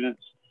all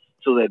students,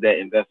 so that that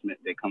investment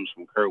that comes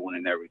from Kerwin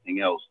and everything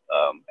else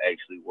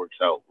actually works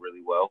out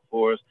really well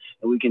for us,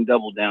 and we can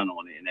double down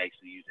on it and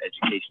actually use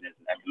education as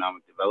an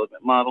economic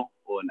development model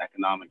or an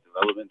economic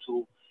development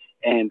tool.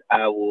 And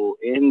I will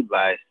end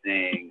by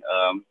saying,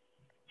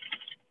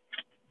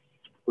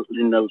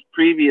 in the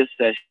previous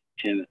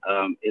session,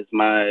 it's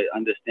my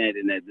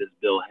understanding that this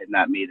bill had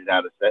not made it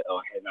out of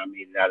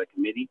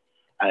committee.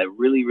 I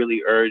really,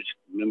 really urge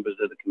members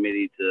of the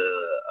committee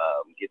to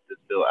get this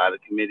bill out of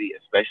committee,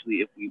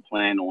 especially if we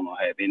plan on or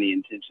have any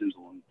intentions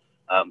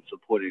on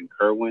supporting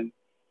Kerwin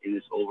in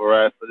this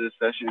override for this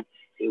session.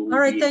 All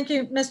right, thank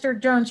you, Mr.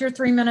 Jones. Your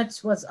 3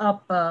 minutes was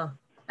up.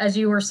 As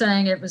you were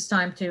saying, it was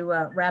time to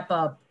wrap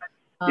up.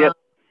 Yep.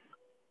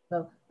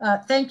 So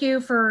thank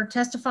you for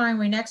testifying.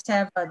 We next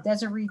have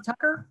Desiree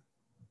Tucker.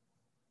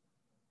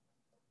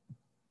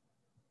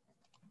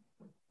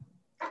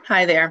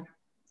 Hi there.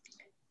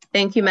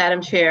 Thank you,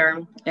 Madam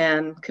Chair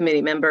and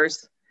committee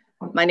members.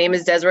 My name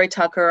is Desiree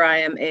Tucker. I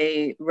am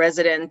a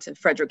resident of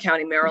Frederick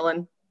County,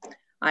 Maryland.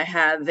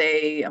 I'm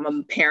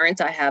a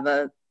parent. I have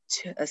a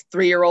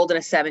 3-year-old and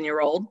a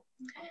 7-year-old.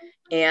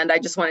 And I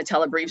just want to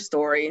tell a brief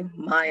story.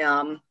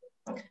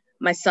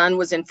 My son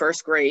was in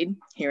 1st grade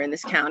here in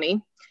this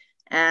county,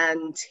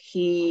 and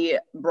he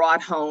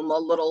brought home a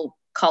little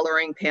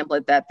coloring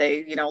pamphlet that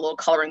a little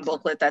coloring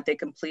booklet that they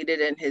completed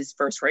in his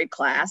 1st grade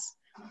class.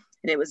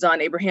 And it was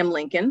on Abraham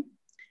Lincoln.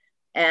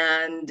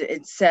 And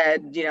it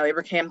said,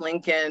 Abraham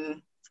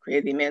Lincoln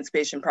created the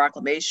Emancipation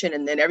Proclamation,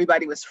 and then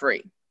everybody was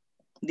free.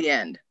 The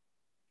end.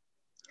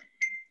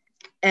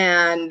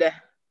 And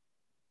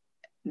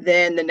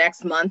then the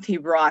next month, he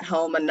brought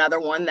home another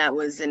one that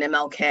was an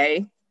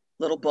MLK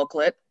little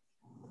booklet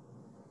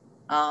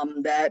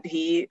that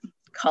he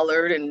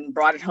colored and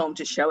brought it home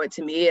to show it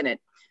to me. And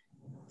it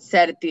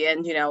said at the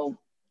end,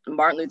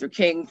 Martin Luther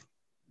King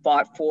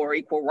fought for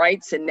equal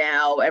rights, and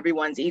now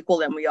everyone's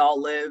equal and we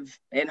all live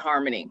in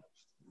harmony.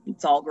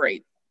 It's all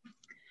great.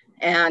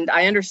 And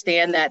I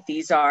understand that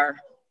these are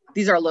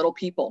little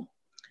people.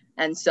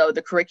 And so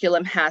the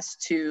curriculum has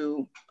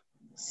to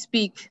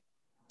speak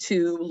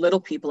to little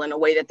people in a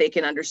way that they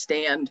can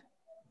understand.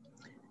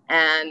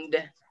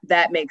 And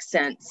that makes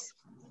sense.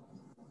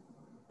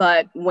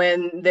 But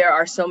when there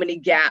are so many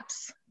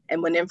gaps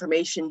and when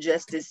information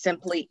just is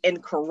simply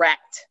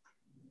incorrect,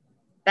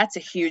 that's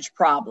a huge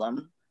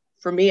problem.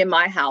 For me in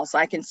my house,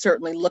 I can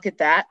certainly look at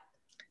that.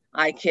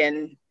 I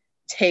can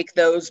take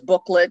those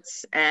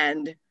booklets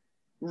and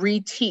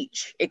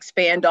reteach,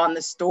 expand on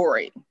the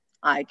story.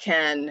 I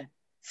can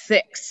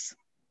fix,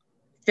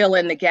 fill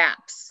in the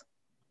gaps.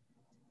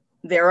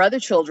 There are other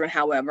children,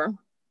 however,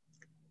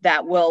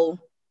 that will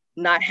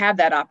not have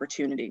that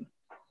opportunity.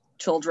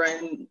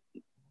 Children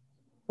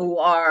who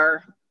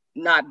are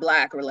not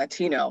Black or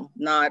Latino,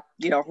 not,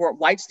 who are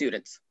white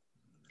students.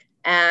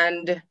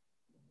 And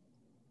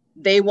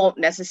they won't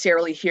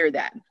necessarily hear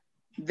that.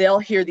 They'll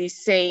hear these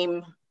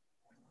same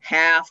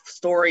half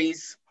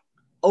stories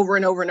over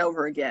and over and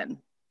over again.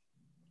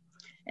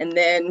 And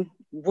then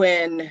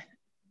when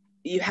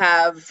you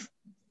have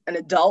an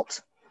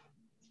adult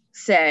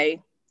say,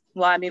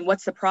 well,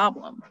 what's the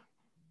problem?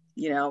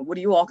 What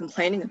are you all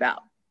complaining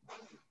about?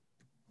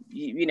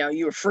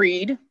 you were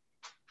freed.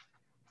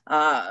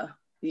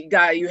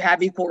 You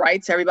have equal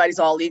rights. Everybody's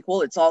all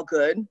equal. It's all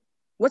good.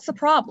 What's the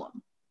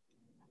problem?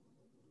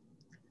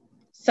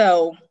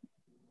 So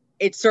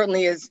it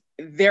certainly is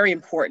very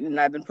important. And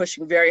I've been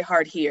pushing very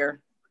hard here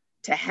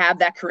to have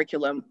that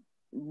curriculum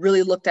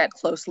really looked at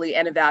closely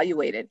and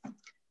evaluated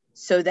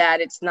so that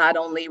it's not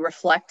only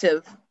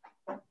reflective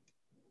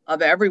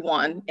of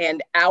everyone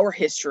and our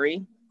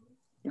history,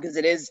 because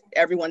it is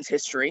everyone's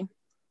history,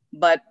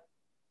 but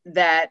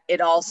that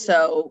it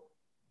also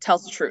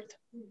tells the truth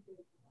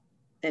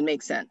and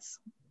makes sense.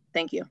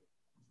 Thank you.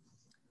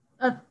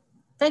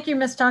 Thank you,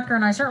 Ms. Tucker.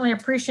 And I certainly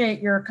appreciate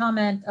your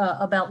comment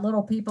about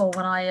little people.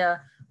 When I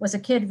was a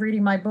kid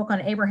reading my book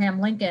on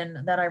Abraham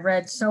Lincoln that I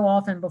read so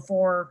often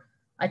before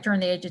I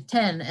turned the age of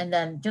 10. And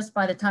then just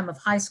by the time of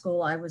high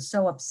school, I was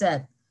so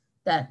upset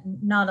that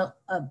not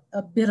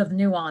a bit of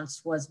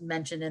nuance was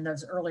mentioned in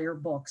those earlier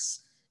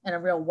books and a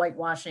real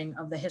whitewashing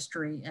of the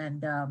history.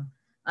 And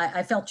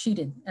I felt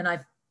cheated. And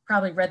I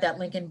probably read that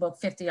Lincoln book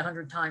 50,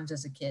 100 times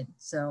as a kid.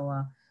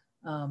 So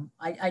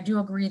I do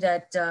agree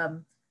that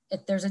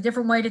there's a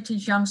different way to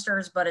teach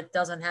youngsters, but it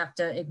doesn't have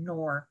to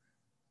ignore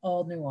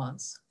all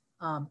nuance.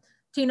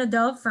 Tina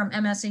Dove from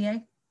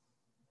MSEA.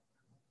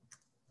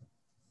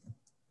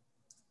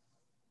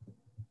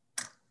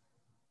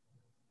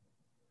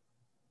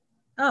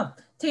 Oh,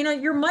 Tina,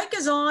 your mic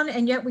is on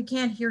and yet we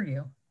can't hear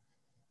you.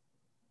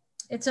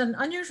 It's an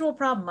unusual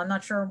problem. I'm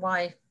not sure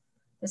why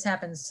this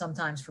happens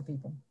sometimes for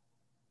people.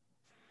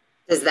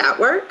 Does that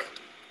work?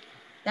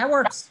 That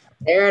works.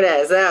 There it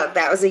is. Oh,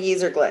 that was a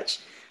user glitch.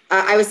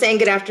 I was saying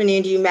good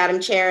afternoon to you,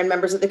 Madam Chair and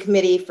members of the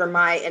committee for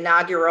my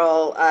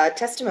inaugural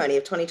testimony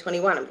of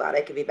 2021. I'm glad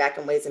I could be back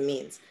in Ways and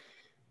Means.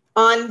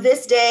 On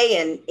this day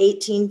in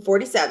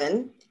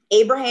 1847,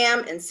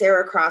 Abraham and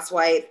Sarah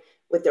Crosswhite,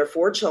 with their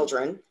 4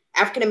 children,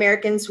 African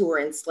Americans who were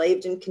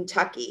enslaved in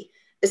Kentucky,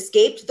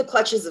 escaped the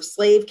clutches of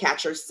slave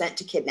catchers sent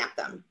to kidnap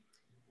them.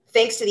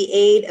 Thanks to the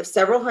aid of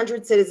several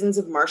hundred citizens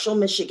of Marshall,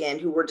 Michigan,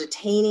 who were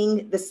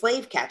detaining the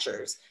slave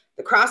catchers,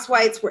 the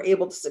Crosswhites were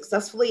able to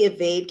successfully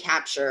evade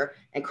capture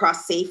and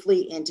cross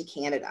safely into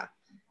Canada.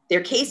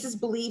 Their case is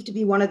believed to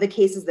be one of the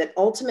cases that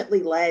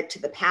ultimately led to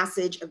the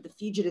passage of the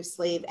Fugitive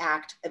Slave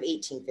Act of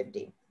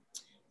 1850.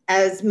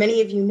 As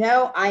many of you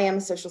know, I am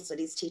a social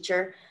studies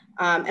teacher,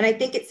 and I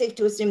think it's safe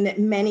to assume that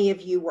many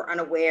of you were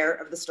unaware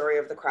of the story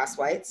of the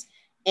Crosswhites.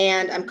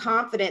 And I'm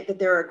confident that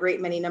there are a great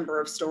many number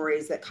of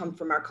stories that come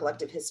from our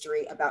collective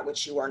history about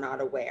which you are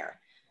not aware.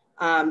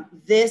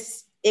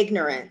 This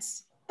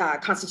ignorance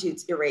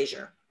constitutes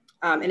erasure,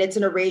 and it's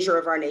an erasure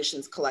of our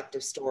nation's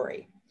collective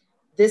story.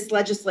 This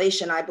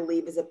legislation, I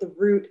believe, is at the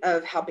root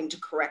of helping to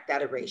correct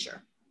that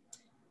erasure.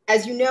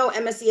 As you know,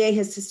 MSEA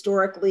has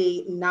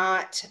historically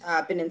not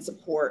been in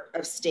support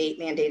of state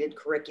mandated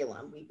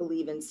curriculum. We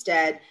believe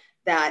instead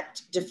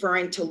that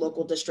deferring to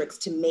local districts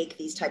to make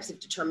these types of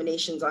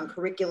determinations on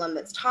curriculum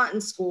that's taught in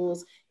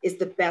schools is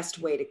the best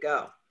way to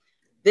go.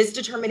 This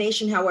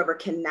determination, however,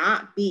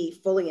 cannot be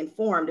fully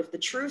informed if the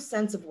true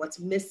sense of what's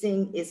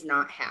missing is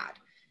not had.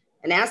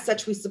 And as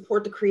such, we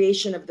support the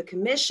creation of the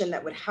commission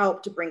that would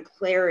help to bring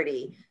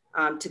clarity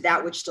to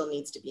that which still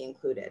needs to be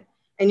included.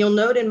 And you'll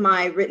note in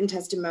my written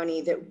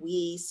testimony that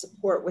we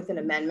support with an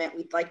amendment.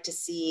 We'd like to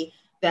see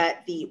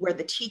that where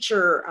the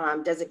teacher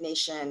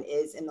designation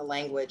is in the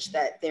language,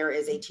 that there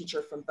is a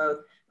teacher from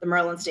both the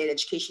Maryland State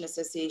Education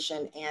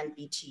Association and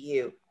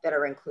BTU that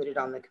are included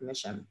on the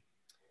commission.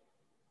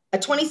 A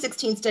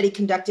 2016 study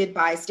conducted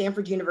by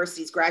Stanford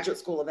University's Graduate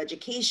School of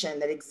Education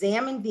that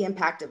examined the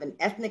impact of an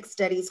ethnic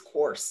studies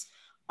course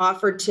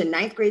offered to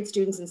 9th grade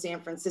students in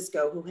San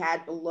Francisco who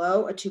had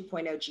below a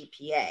 2.0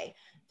 GPA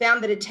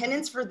found that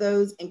attendance for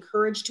those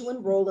encouraged to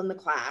enroll in the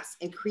class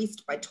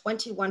increased by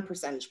 21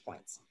 percentage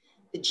points,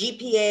 the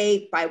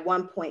GPA by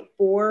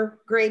 1.4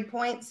 grade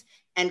points,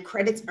 and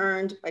credits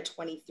earned by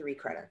 23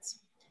 credits.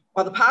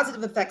 While the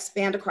positive effects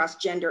spanned across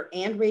gender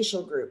and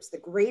racial groups, the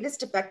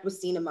greatest effect was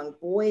seen among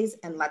boys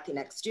and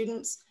Latinx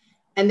students,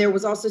 and there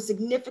was also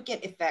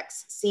significant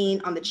effects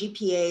seen on the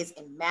GPAs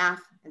in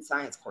math and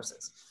science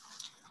courses.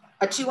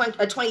 A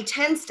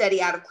 2010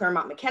 study out of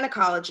Claremont McKenna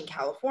College in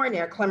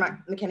California, Claremont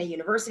McKenna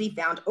University,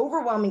 found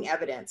overwhelming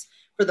evidence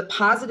for the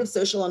positive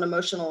social and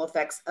emotional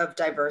effects of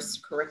diverse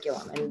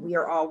curriculum. And we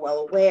are all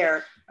well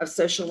aware of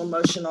social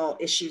emotional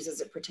issues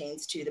as it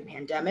pertains to the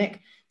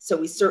pandemic. So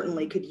we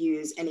certainly could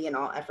use any and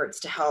all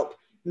efforts to help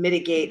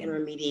mitigate and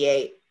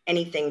remediate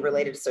anything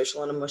related to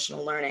social and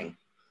emotional learning.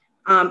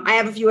 I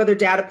have a few other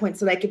data points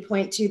that I could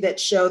point to that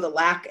show the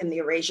lack and the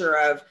erasure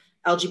of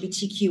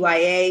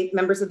LGBTQIA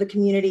members of the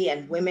community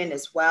and women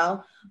as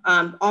well.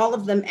 All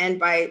of them end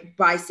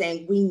by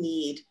saying we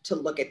need to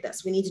look at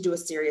this. We need to do a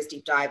serious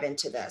deep dive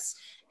into this.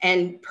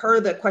 And per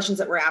the questions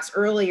that were asked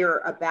earlier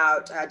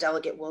about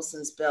Delegate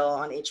Wilson's bill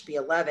on HB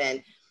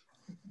 11,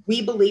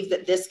 we believe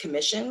that this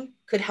commission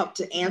could help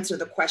to answer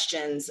the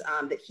questions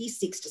that he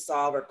seeks to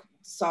solve, or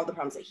solve the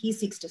problems that he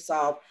seeks to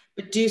solve,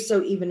 but do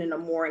so even in a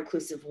more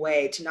inclusive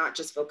way, to not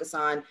just focus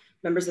on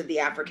members of the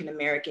African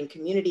American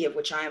community, of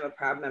which I am a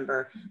proud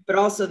member, but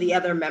also the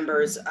other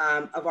members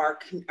of our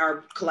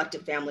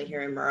collective family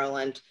here in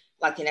Maryland,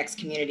 Latinx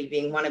community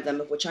being one of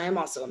them, of which I am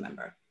also a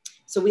member.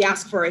 So we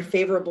ask for a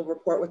favorable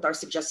report with our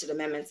suggested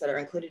amendments that are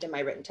included in my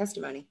written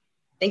testimony.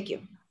 Thank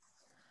you.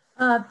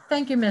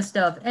 Thank you, Ms.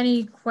 Dove.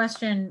 Any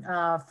question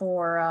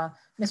for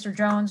Mr.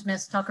 Jones,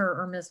 Ms. Tucker,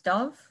 or Ms.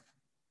 Dove?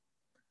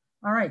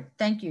 All right,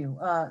 thank you.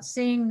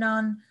 Seeing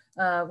none,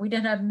 we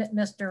did have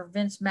Mr.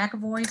 Vince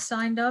McAvoy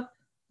signed up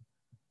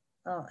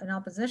in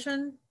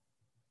opposition.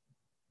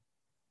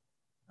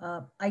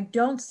 I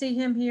don't see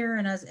him here,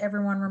 and as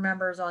everyone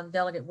remembers on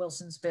Delegate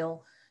Wilson's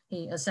bill,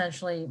 he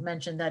essentially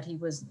mentioned that he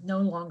was no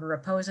longer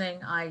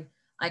opposing. I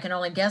can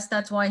only guess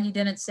that's why he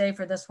didn't say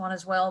for this one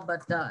as well,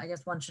 but I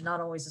guess one should not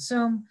always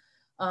assume.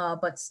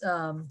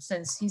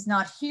 Since he's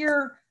not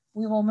here,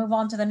 we will move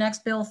on to the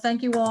next bill.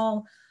 Thank you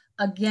all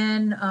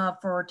again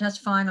for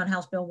testifying on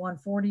House Bill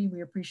 140.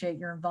 We appreciate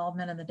your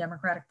involvement in the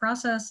democratic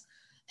process.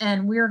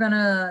 And we're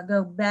gonna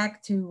go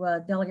back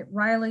to Delegate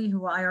Riley,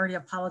 who I already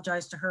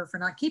apologized to her for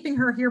not keeping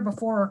her here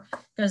before,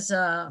 because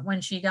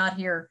when she got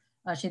here,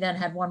 she then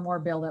had one more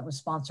bill that was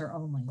sponsor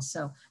only.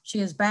 So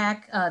she is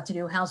back to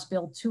do House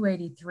Bill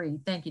 283.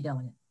 Thank you,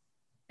 Delegate.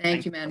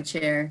 Thank you, Madam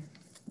Chair.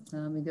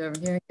 Let me go over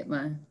here and get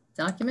my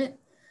document.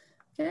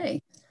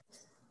 Okay.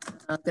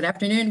 Good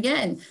afternoon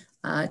again.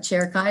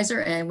 Chair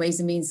Kaiser and Ways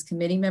and Means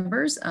Committee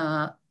members.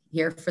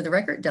 Here for the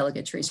record,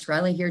 Delegate Teresa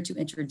Riley here to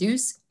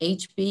introduce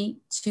HB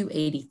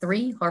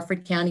 283,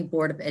 Harford County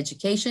Board of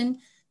Education,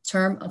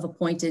 term of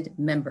appointed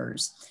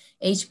members.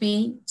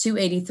 HB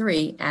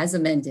 283, as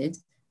amended,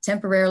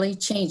 temporarily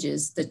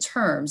changes the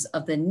terms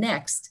of the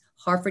next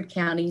Harford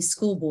County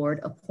School Board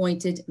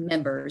appointed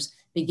members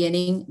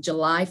beginning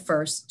July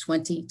 1st,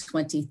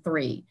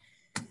 2023.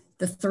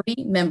 The 3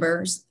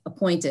 members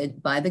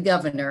appointed by the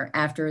governor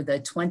after the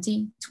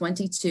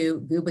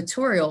 2022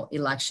 gubernatorial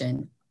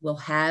election will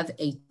have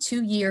a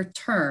 2-year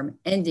term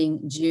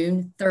ending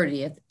June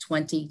 30th,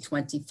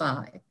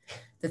 2025.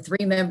 The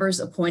 3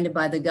 members appointed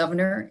by the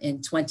governor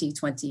in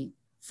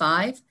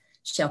 2025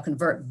 shall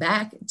convert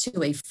back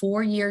to a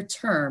 4-year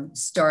term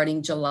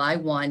starting July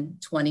 1,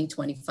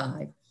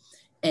 2025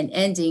 and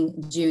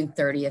ending June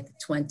 30th,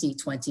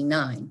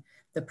 2029.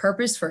 The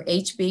purpose for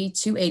HB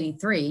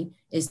 283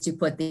 is to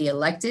put the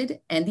elected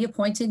and the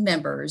appointed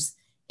members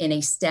in a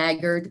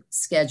staggered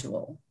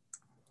schedule.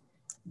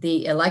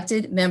 The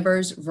elected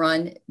members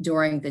run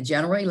during the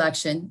general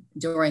election,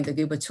 during the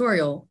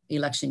gubernatorial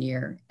election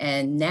year.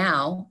 And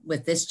now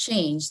with this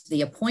change,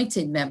 the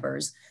appointed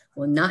members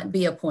will not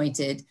be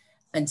appointed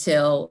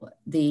until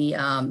the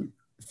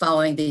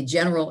following the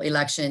general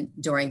election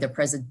during the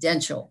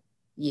presidential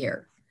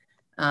year.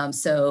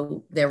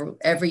 So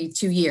every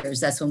 2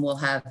 years, that's when we'll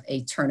have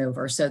a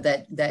turnover. So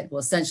that will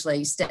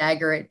essentially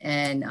stagger it,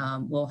 and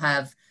we'll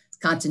have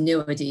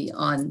continuity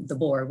on the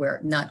board where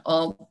not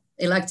all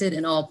elected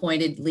and all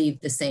appointed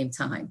leave the same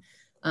time.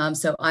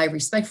 So I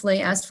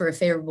respectfully ask for a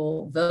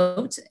favorable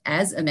vote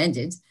as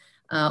amended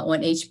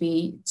on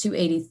HB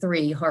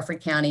 283,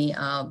 Harford County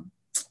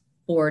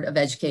Board of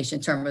Education,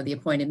 term of the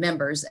appointed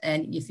members.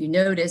 And if you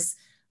notice,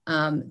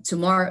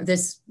 tomorrow,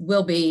 this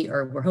will be,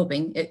 or we're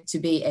hoping it to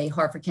be, a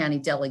Harford County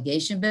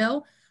delegation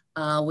bill.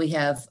 We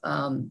have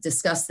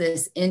discussed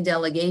this in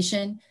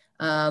delegation,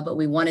 but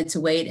we wanted to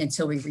wait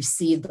until we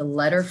received the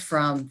letter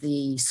from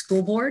the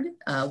school board,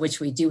 which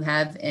we do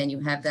have, and you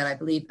have that, I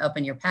believe, up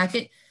in your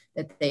packet,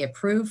 that they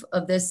approve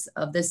of this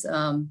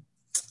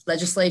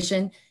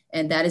legislation,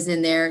 and that is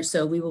in there.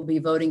 So we will be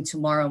voting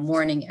tomorrow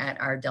morning at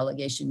our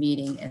delegation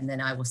meeting, and then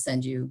I will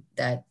send you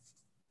that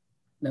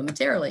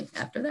momentarily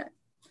after that.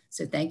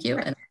 So thank you.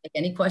 And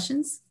any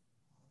questions?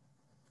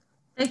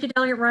 Thank you,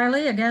 Delegate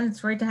Riley. Again,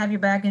 it's great to have you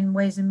back in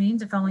Ways and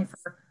Means, if only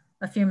for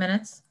a few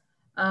minutes.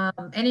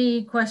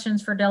 Any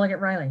questions for Delegate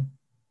Riley?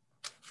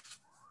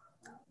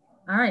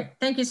 All right.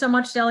 Thank you so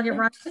much, Delegate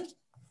Riley.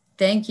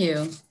 Thank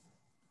you.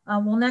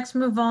 We'll next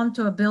move on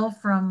to a bill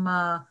from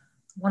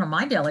one of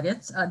my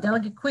delegates,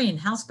 Delegate Queen,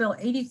 House Bill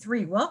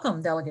 83.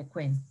 Welcome, Delegate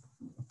Queen.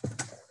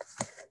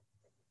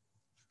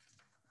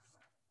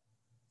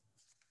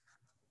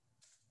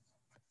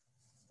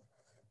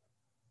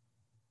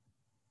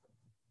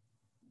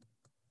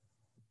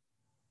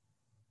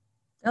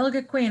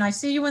 Delegate Queen, I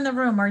see you in the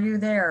room. Are you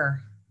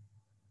there?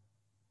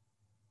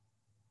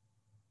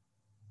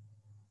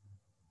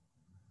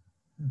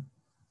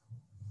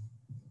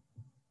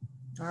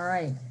 All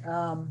right.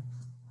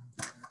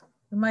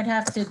 We might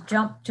have to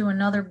jump to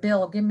another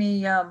bill. Give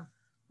me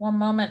one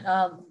moment.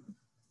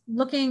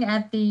 Looking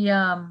at the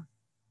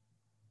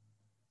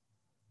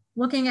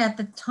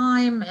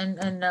time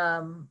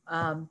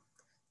and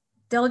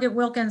Delegate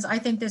Wilkins, I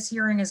think this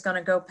hearing is going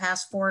to go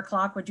past 4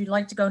 o'clock. Would you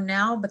like to go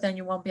now, but then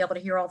you won't be able to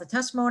hear all the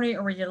testimony,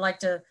 or would you like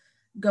to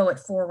go at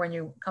 4 when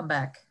you come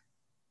back?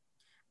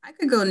 I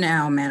could go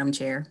now, Madam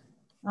Chair.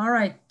 All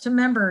right, to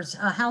members,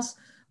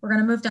 we're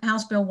going to move to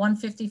House Bill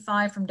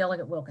 155 from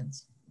Delegate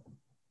Wilkins.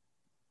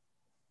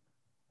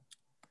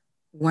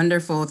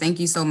 Wonderful. Thank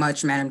you so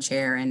much, Madam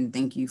Chair, and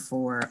thank you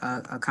for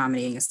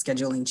accommodating a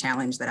scheduling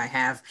challenge that I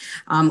have.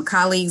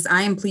 Colleagues,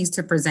 I am pleased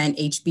to present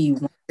HB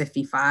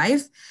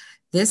 155.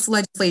 This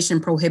legislation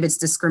prohibits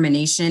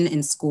discrimination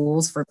in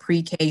schools for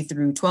pre-K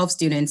through 12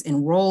 students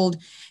enrolled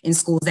in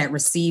schools that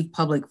receive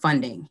public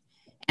funding.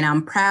 And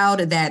I'm proud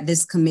that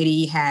this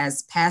committee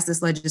has passed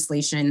this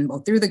legislation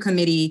both through the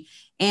committee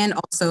and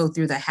also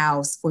through the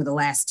House for the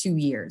last 2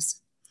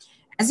 years.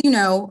 As you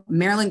know,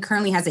 Maryland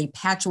currently has a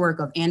patchwork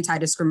of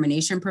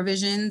anti-discrimination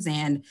provisions,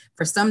 and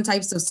for some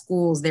types of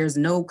schools, there's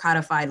no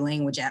codified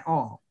language at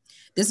all.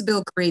 This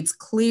bill creates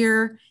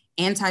clear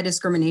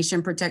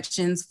anti-discrimination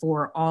protections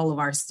for all of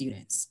our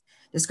students.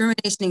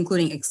 Discrimination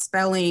including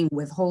expelling,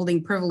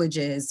 withholding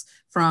privileges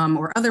from,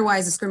 or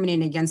otherwise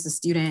discriminating against a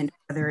student,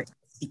 whether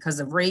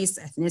because of race,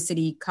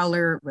 ethnicity,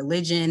 color,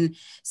 religion,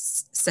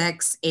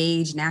 sex,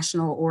 age,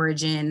 national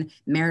origin,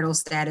 marital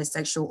status,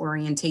 sexual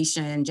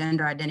orientation,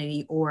 gender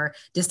identity, or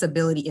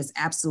disability is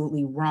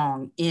absolutely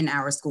wrong in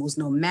our schools,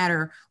 no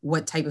matter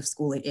what type of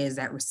school it is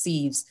that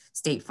receives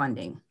state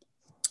funding.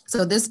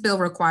 So this bill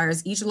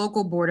requires each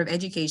local board of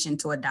education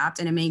to adopt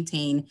and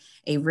maintain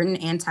a written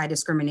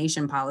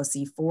anti-discrimination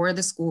policy for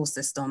the school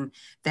system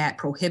that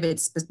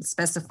prohibits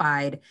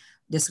specified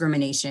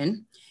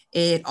discrimination.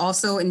 It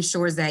also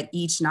ensures that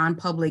each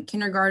non-public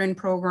kindergarten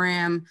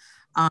program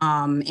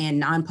and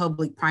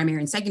non-public primary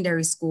and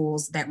secondary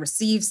schools that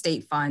receive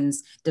state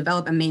funds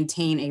develop and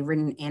maintain a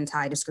written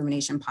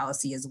anti-discrimination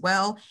policy as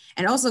well,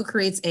 and also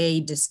creates a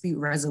dispute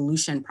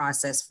resolution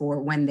process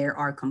for when there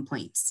are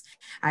complaints.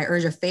 I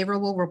urge a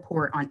favorable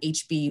report on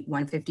HB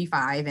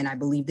 155, and I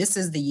believe this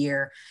is the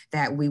year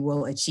that we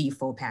will achieve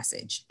full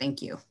passage.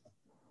 Thank you.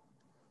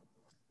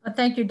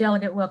 Thank you,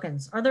 Delegate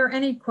Wilkins. Are there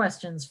any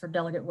questions for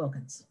Delegate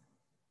Wilkins?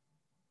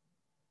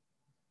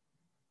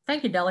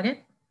 Thank you,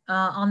 Delegate.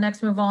 I'll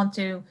next move on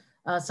to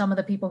some of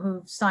the people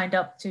who've signed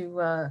up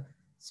to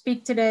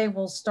speak today.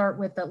 We'll start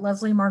with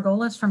Leslie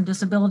Margolis from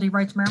Disability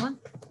Rights Maryland.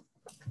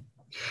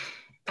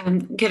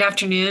 Good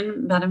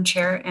afternoon, Madam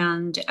Chair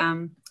and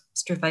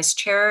Mr. Vice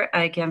Chair.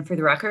 Again, for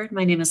the record,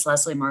 my name is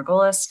Leslie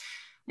Margolis.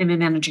 I'm a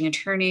managing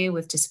attorney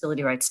with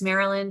Disability Rights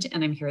Maryland,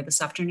 and I'm here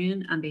this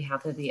afternoon on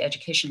behalf of the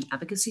Education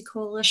Advocacy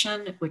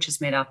Coalition, which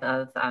is made up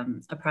of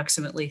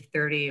approximately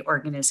 30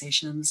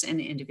 organizations and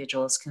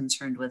individuals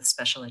concerned with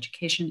special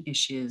education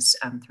issues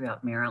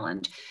throughout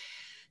Maryland.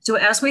 So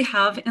as we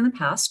have in the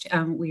past,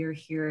 we are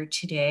here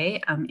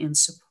today in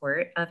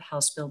support of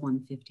House Bill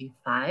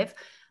 155.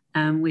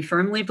 We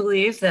firmly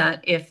believe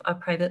that if a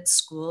private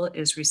school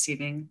is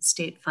receiving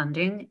state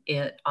funding,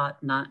 it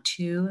ought not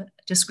to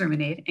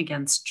discriminate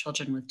against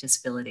children with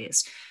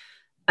disabilities.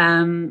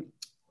 You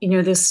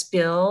know, this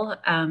bill,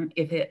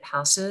 if it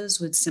passes,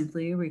 would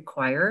simply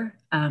require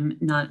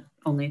not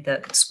only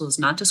that schools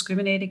not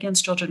discriminate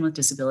against children with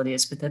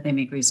disabilities, but that they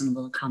make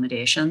reasonable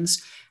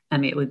accommodations.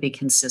 It would be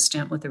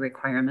consistent with the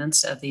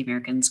requirements of the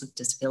Americans with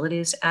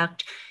Disabilities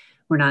Act.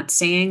 We're not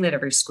saying that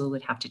every school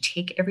would have to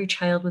take every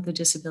child with a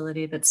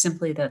disability, but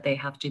simply that they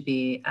have to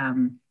be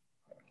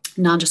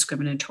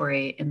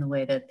non-discriminatory in the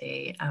way that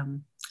they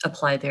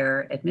apply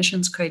their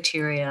admissions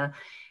criteria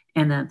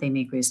and that they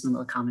make reasonable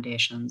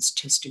accommodations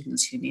to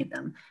students who need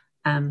them.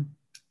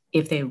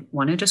 If they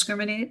want to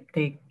discriminate,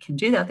 they can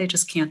do that. They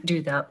just can't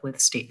do that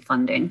with state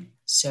funding.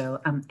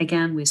 So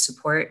again, we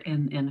support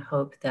and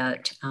hope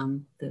that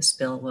this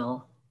bill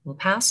will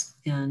pass,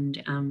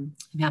 and I'm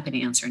happy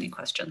to answer any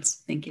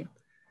questions. Thank you.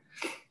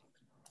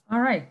 All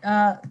right.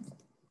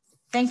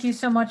 Thank you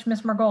so much,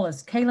 Ms.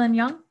 Margolis. Kaylin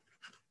Young.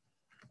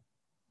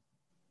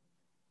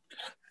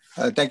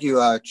 Thank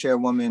you,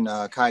 Chairwoman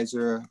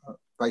Kaiser,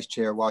 Vice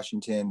Chair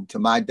Washington, to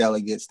my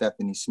delegate,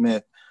 Stephanie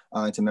Smith,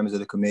 and to members of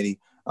the committee.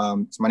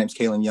 So my name is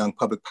Kaylin Young,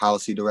 Public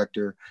Policy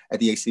Director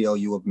at the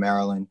ACLU of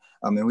Maryland.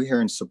 And we're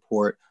here in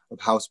support of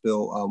House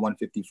Bill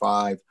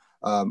 155,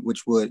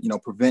 which would,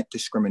 prevent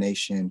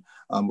discrimination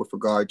with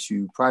regard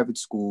to private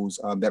schools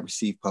that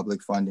receive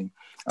public funding.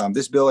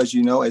 This bill, as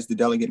you know, as the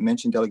delegate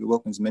mentioned, Delegate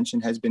Wilkins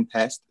mentioned, has been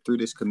passed through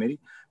this committee.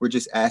 We're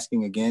just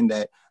asking again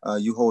that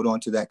you hold on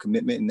to that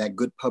commitment and that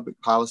good public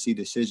policy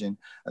decision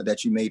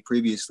that you made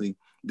previously.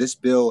 This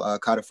bill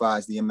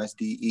codifies the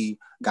MSDE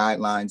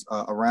guidelines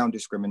around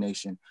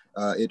discrimination.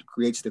 It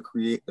creates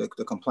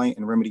the complaint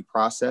and remedy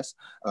process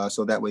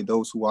so that way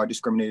those who are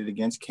discriminated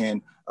against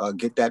can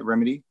get that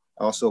remedy.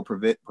 Also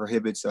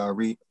prohibits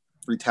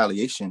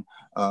retaliation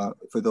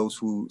for those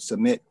who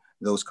submit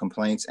those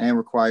complaints, and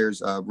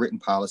requires written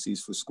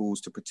policies for schools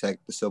to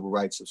protect the civil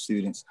rights of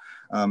students.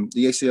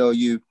 The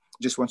ACLU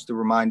just wants to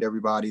remind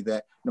everybody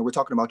that we're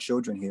talking about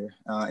children here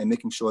and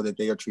making sure that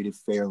they are treated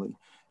fairly.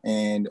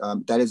 And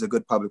that is a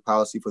good public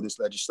policy for this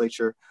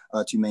legislature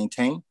to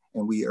maintain,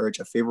 and we urge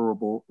a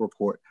favorable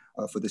report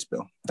for this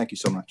bill. Thank you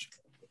so much.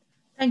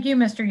 Thank you,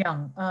 Mr.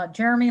 Young.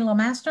 Jeremy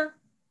Lemaster.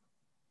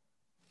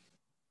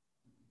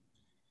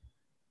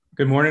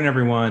 Good morning,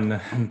 everyone.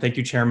 And thank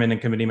you, Chairman and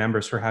committee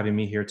members, for having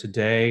me here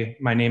today.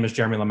 My name is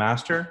Jeremy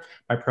Lemaster.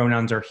 My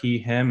pronouns are he,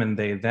 him, and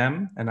they,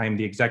 them, and I am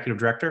the Executive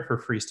Director for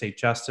Free State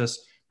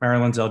Justice,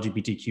 Maryland's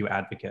LGBTQ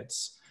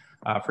Advocates.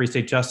 Free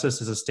State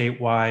Justice is a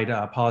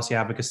statewide policy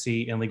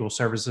advocacy and legal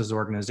services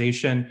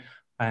organization,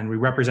 and we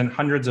represent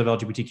hundreds of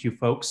LGBTQ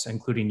folks,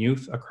 including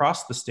youth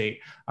across the state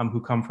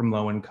who come from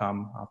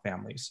low-income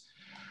families.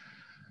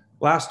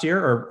 Last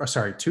year, or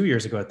sorry, 2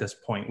 years ago at this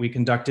point, we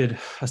conducted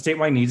a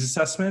statewide needs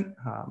assessment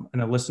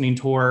and a listening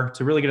tour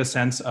to really get a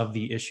sense of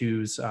the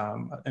issues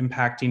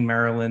impacting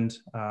Maryland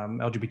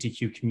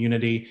LGBTQ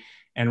community.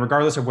 And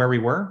regardless of where we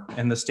were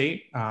in the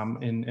state,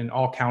 in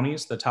all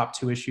counties, the top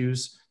 2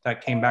 issues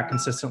that came back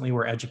consistently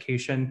were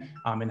education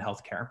and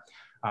healthcare.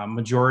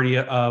 Majority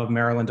of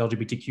Maryland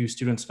LGBTQ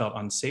students felt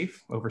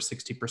unsafe, over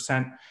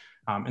 60%.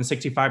 And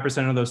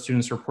 65% of those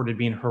students reported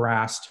being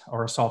harassed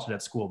or assaulted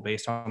at school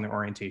based on their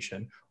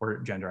orientation or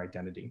gender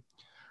identity.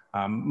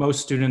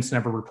 Most students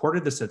never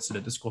reported this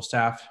incident to school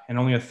staff, and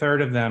only a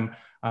third of them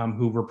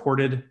who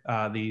reported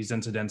these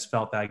incidents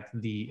felt that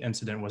the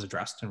incident was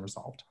addressed and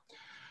resolved.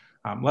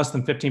 Less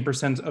than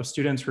 15% of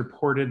students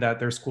reported that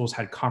their schools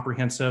had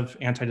comprehensive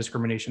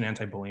anti-discrimination,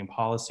 anti-bullying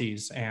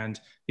policies, and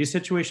these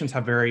situations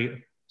have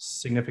very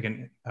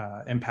significant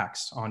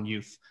impacts on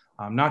youth.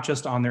 Not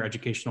just on their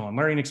educational and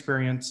learning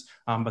experience,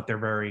 but their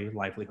very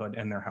livelihood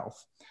and their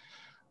health.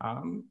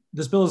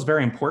 This bill is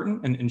very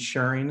important in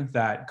ensuring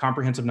that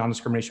comprehensive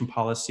non-discrimination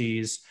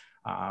policies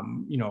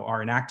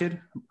are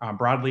enacted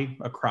broadly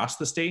across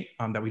the state,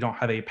 that we don't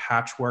have a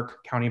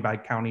patchwork county by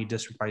county,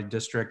 district by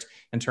district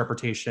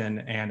interpretation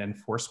and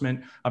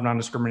enforcement of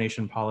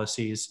non-discrimination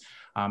policies.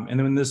 And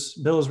then this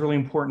bill is really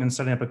important in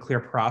setting up a clear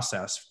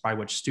process by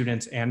which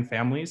students and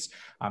families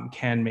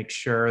can make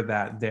sure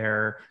that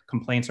their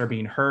complaints are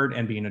being heard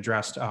and being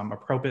addressed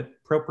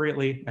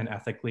appropriately and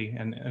ethically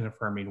and in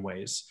affirming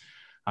ways.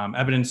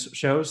 Evidence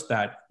shows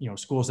that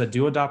schools that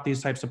do adopt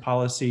these types of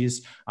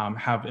policies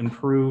have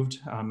improved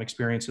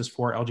experiences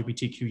for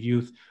LGBTQ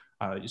youth.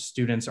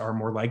 Students are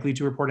more likely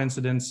to report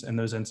incidents, and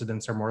those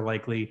incidents are more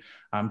likely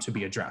to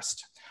be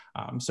addressed.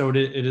 So it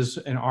is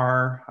in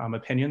our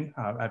opinion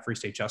at Free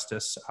State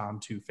Justice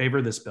to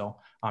favor this bill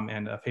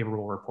and a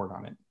favorable report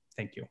on it.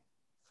 Thank you.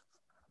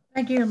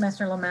 Thank you,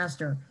 Mr.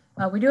 LeMaster.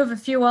 We do have a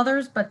few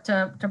others, but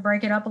to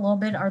break it up a little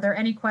bit, are there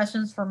any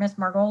questions for Ms.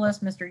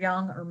 Margolis, Mr.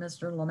 Young, or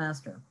Mr.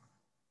 LeMaster?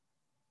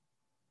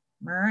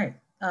 All right,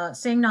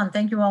 seeing none,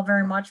 thank you all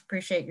very much.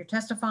 Appreciate your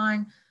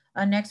testifying.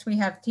 Next, we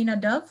have Tina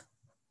Dove.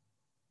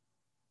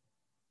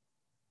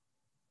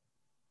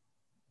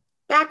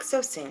 Back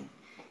so soon.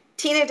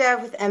 Tina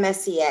Dove with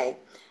MSCA.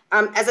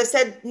 As I've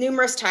said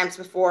numerous times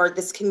before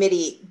this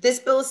committee, this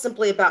bill is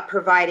simply about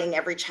providing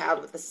every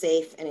child with a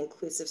safe and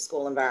inclusive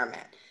school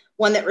environment,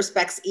 one that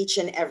respects each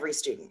and every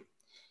student.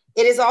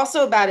 It is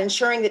also about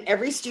ensuring that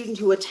every student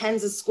who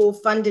attends a school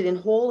funded in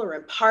whole or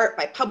in part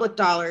by public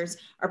dollars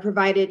are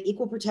provided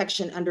equal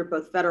protection under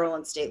both federal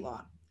and state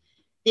law.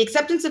 The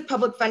acceptance of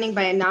public funding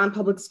by a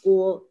non-public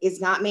school is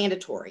not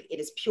mandatory.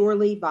 It is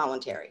purely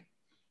voluntary.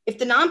 If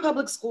the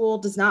non-public school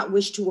does not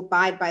wish to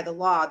abide by the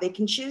law, they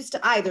can choose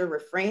to either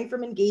refrain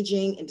from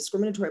engaging in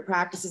discriminatory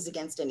practices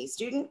against any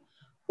student,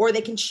 or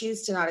they can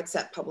choose to not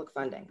accept public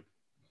funding.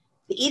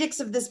 The edicts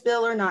of this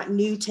bill are not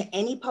new to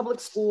any public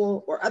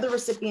school or other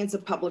recipients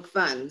of public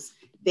funds.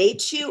 They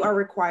too are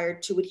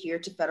required to adhere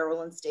to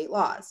federal and state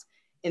laws.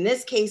 In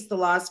this case, the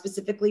laws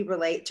specifically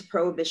relate to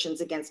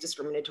prohibitions against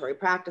discriminatory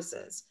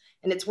practices.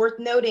 And it's worth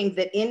noting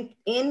that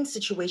in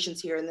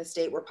situations here in the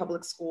state where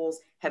public schools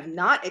have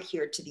not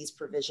adhered to these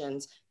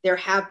provisions, there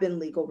have been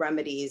legal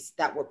remedies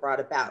that were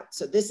brought about.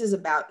 So this is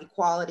about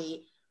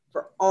equality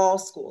for all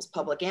schools,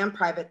 public and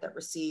private, that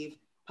receive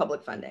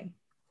public funding.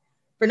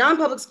 For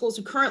non-public schools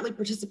who currently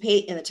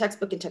participate in the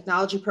textbook and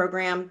technology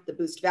program, the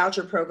Boost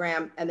Voucher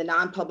program, and the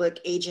non-public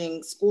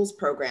aging schools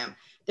program,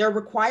 they're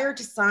required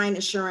to sign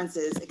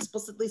assurances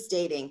explicitly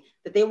stating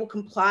that they will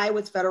comply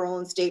with federal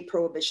and state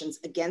prohibitions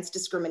against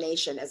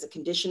discrimination as a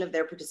condition of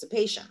their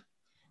participation.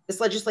 This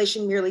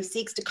legislation merely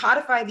seeks to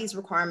codify these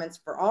requirements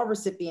for all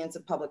recipients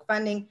of public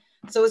funding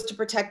so as to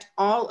protect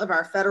all of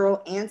our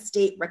federal and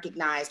state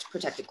recognized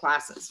protected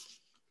classes.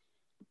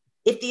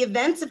 If the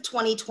events of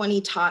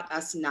 2020 taught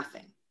us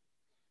nothing,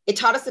 it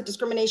taught us that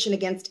discrimination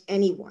against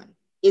anyone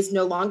is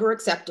no longer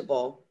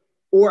acceptable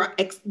or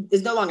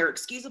is no longer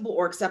excusable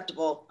or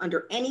acceptable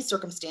under any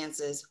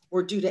circumstances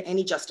or due to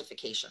any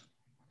justification.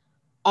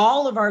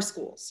 All of our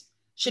schools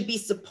should be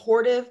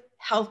supportive,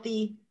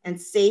 healthy, and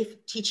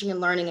safe teaching and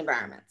learning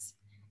environments.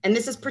 And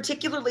this is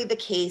particularly the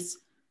case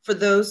for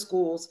those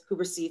schools who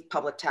receive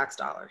public tax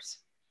dollars.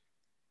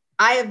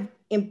 I have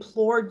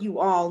implored you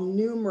all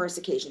numerous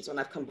occasions when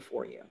I've come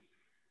before you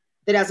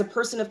that as a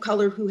person of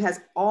color who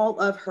has all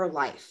of her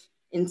life,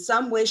 in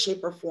some way, shape,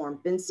 or form,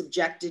 been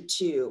subjected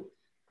to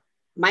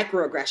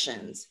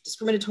microaggressions,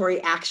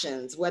 discriminatory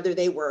actions, whether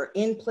they were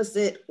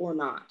implicit or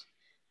not,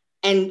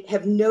 and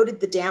have noted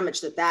the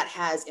damage that that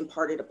has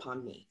imparted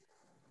upon me.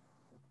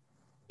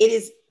 It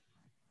is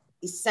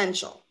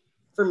essential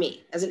for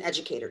me as an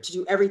educator to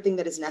do everything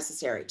that is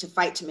necessary to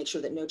fight to make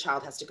sure that no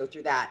child has to go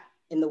through that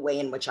in the way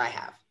in which I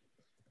have.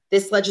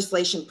 This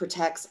legislation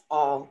protects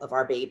all of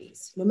our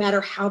babies, no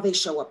matter how they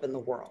show up in the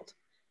world.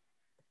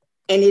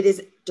 And it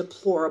is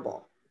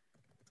deplorable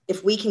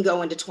if we can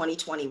go into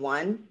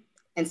 2021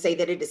 and say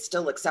that it is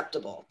still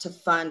acceptable to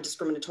fund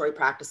discriminatory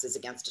practices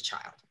against a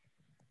child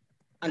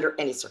under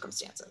any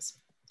circumstances.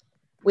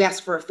 We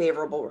ask for a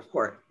favorable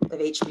report of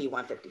HB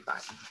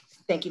 155.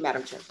 Thank you,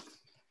 Madam Chair.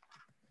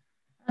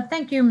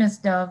 Thank you, Ms.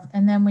 Dove.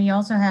 And then we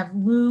also have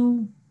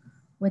Lou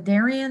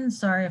Wadarian.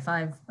 Sorry if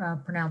I've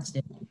pronounced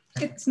it.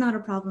 It's not a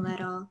problem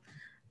at all.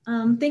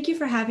 Thank you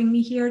for having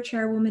me here,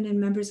 Chairwoman and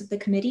members of the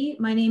committee.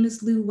 My name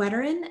is Lou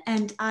Wetterin,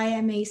 and I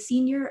am a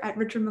senior at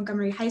Richard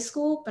Montgomery High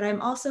School, but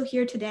I'm also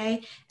here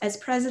today as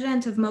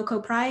president of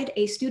MoCo Pride,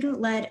 a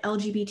student-led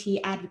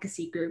LGBT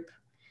advocacy group.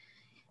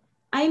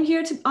 I am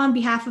here on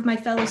behalf of my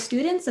fellow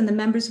students and the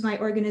members of my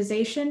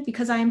organization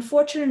because I am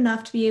fortunate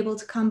enough to be able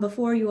to come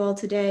before you all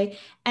today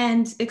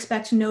and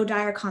expect no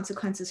dire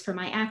consequences for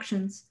my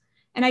actions.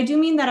 And I do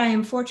mean that I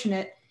am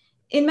fortunate.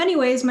 In many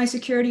ways, my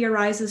security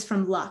arises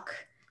from luck.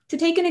 To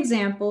take an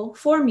example,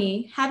 for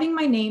me, having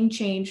my name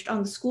changed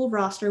on the school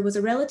roster was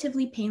a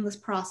relatively painless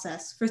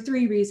process for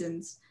 3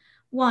 reasons.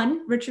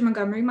 1, Richard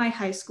Montgomery, my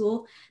high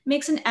school,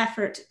 makes an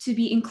effort to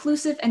be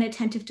inclusive and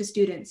attentive to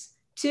students.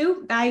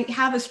 2, I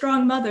have a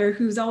strong mother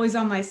who's always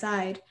on my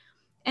side.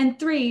 And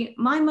 3,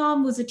 my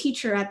mom was a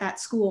teacher at that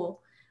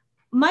school.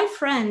 My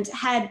friend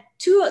had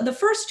the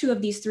first 2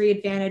 of these 3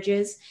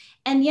 advantages,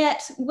 and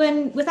yet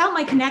without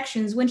my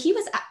connections, when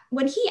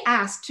he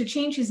asked to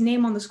change his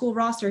name on the school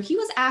roster, he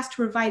was asked to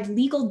provide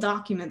legal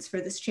documents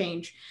for this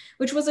change,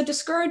 which was a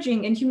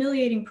discouraging and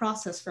humiliating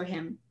process for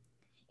him.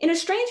 In a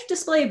strange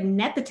display of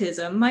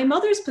nepotism, my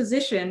mother's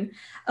position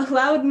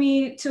allowed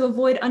me to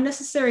avoid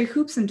unnecessary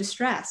hoops and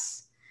distress.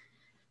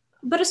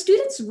 But a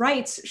student's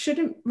rights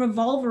shouldn't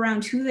revolve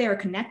around who they are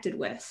connected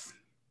with.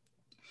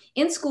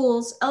 In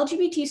schools,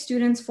 LGBT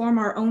students form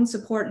our own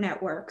support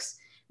networks.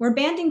 We're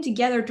banding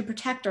together to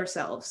protect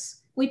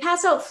ourselves. We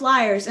pass out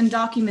flyers and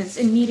documents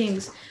in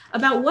meetings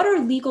about what our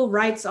legal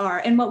rights are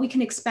and what we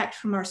can expect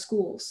from our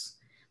schools.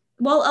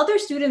 While other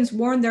students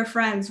warn their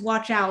friends,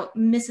 watch out,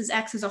 Mrs.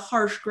 X is a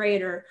harsh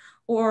grader,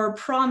 or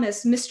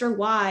promise Mr.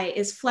 Y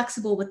is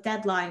flexible with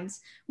deadlines,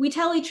 we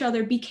tell each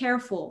other, be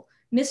careful.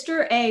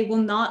 Mr. A will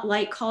not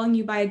like calling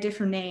you by a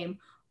different name,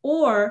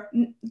 or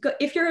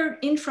if you're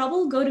in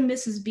trouble, go to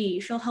Mrs. B,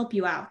 she'll help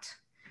you out.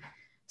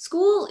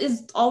 School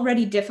is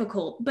already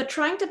difficult, but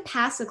trying to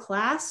pass a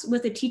class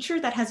with a teacher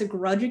that has a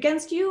grudge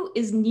against you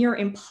is near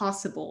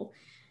impossible.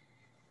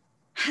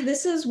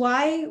 This is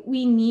why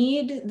we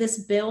need this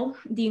bill,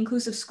 the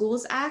Inclusive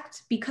Schools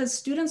Act, because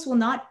students will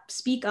not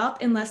speak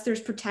up unless there's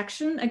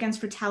protection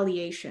against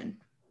retaliation.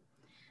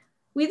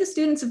 We, the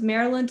students of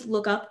Maryland,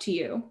 look up to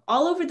you.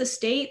 All over the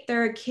state,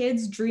 there are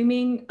kids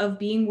dreaming of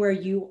being where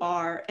you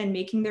are and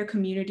making their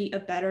community a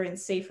better and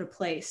safer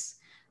place.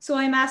 So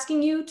I'm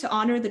asking you to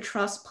honor the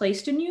trust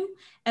placed in you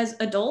as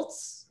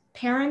adults,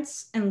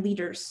 parents, and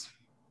leaders.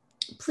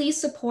 Please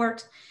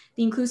support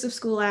the Inclusive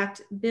School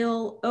Act,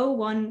 Bill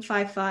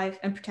 0155,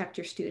 and protect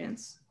your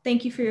students.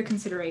 Thank you for your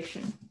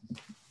consideration.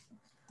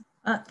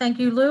 Thank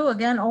you, Lou.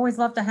 Again, always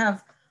love to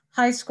have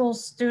high school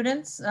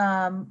students.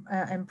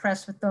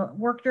 Impressed with the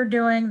work you're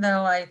doing,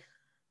 though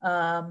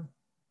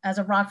as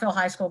a Rockville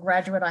High School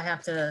graduate, I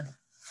have to,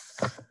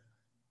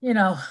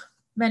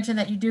 mention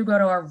that you do go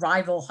to our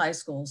rival high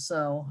school.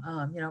 So,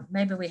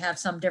 maybe we have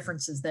some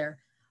differences there.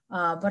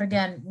 But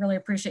again, really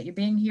appreciate you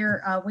being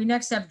here. We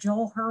next have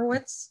Joel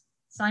Hurwitz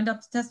signed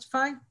up to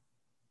testify.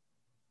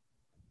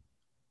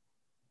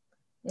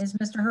 Is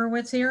Mr.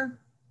 Hurwitz here?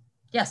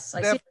 Yes,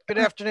 I see. Good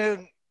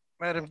afternoon,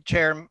 Madam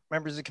Chair,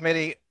 members of the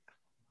committee.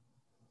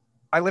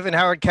 I live in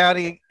Howard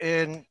County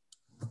in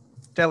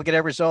Delegate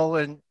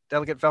Eversole and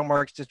Delegate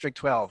Felmarks District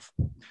 12.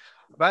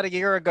 About a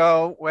year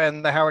ago,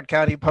 when the Howard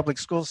County Public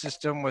School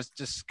System was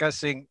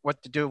discussing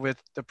what to do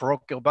with the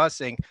parochial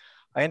busing,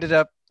 I ended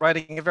up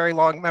writing a very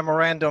long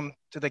memorandum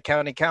to the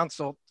County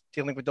Council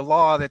dealing with the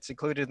law that's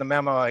included in the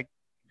memo I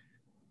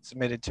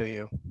submitted to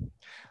you.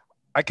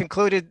 I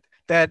concluded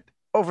that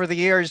over the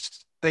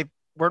years, they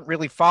weren't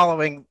really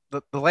following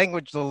the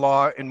language of the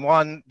law, in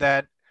one,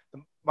 that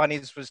the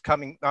monies was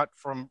coming not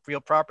from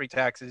real property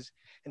taxes,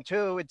 and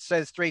 2, it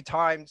says 3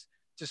 times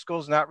to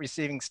schools not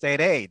receiving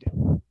state aid.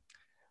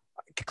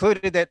 I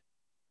concluded that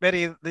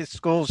many of the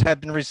schools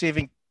had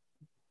been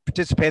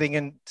participating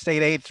in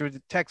state aid through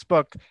the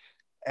textbook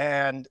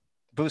and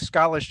boost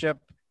scholarship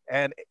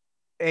and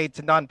aid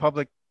to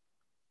non-public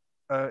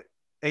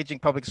aging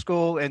public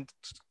school and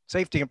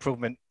safety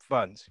improvement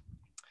funds.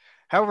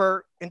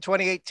 However, in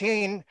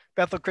 2018,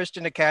 Bethel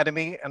Christian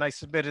Academy, and I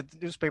submitted the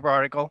newspaper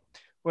article,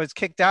 was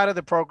kicked out of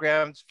the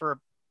programs for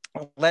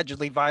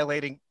allegedly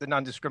violating the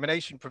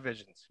non-discrimination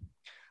provisions.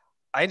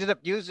 I ended up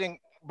using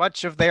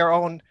much of their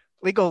own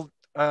legal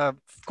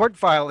court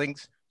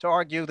filings to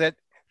argue that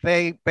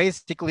they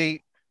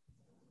basically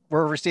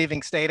were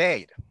receiving state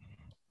aid.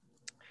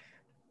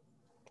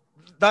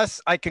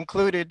 Thus, I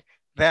concluded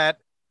that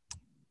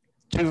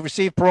to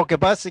receive parochial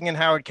busing in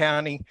Howard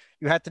County,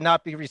 you had to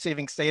not be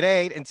receiving state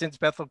aid. And since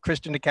Bethel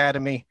Christian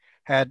Academy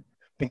had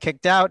been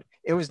kicked out,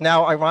 it was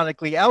now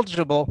ironically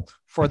eligible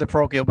for the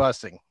parochial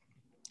busing.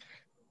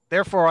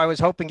 therefore, I was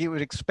hoping you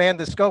would expand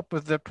the scope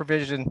of the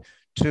provision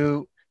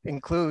to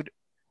include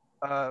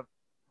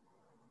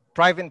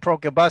private and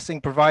parochial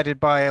busing provided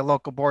by a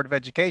local board of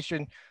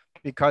education,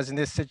 because in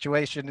this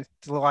situation,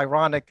 it's a little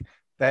ironic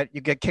that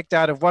you get kicked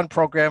out of one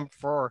program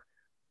for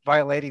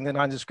violating the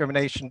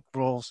non-discrimination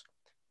rules,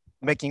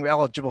 making you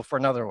eligible for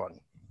another one.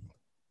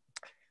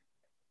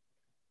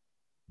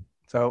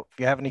 So if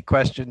you have any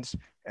questions,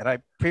 and I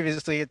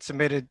previously had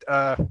submitted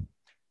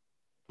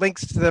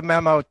links to the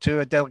memo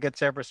to Delegates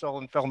Ebersol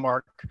and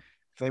Fellmark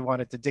if they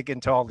wanted to dig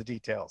into all the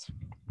details.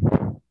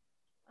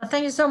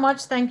 Thank you so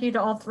much. Thank you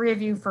to all three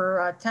of you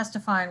for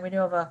testifying. We do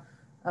have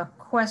a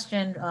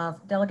question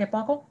of Delegate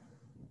Buckle.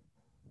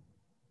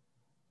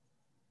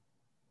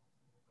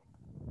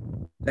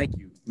 Thank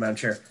you, Madam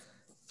Chair.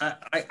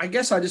 I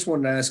guess I just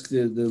wanted to ask,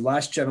 the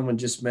last gentleman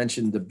just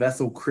mentioned the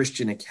Bethel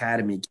Christian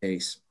Academy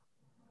case.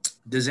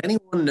 Does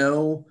anyone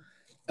know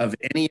of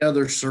any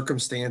other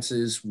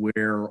circumstances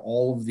where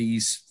all of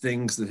these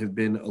things that have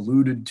been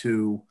alluded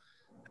to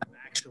have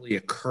actually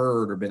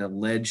occurred or been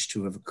alleged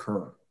to have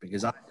occurred?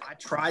 Because I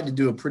tried to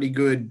do a pretty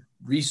good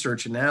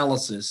research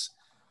analysis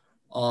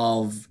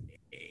of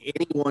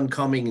anyone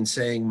coming and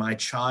saying my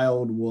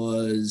child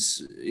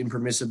was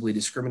impermissibly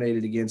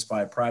discriminated against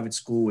by a private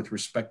school with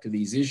respect to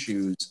these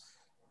issues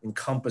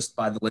encompassed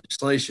by the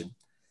legislation.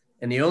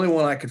 And the only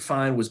one I could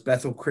find was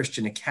Bethel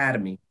Christian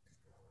Academy.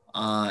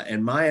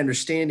 And my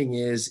understanding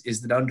is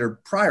that under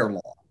prior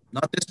law,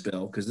 not this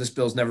bill, because this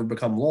bill's never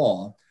become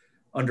law,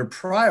 under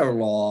prior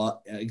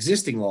law,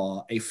 existing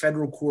law, a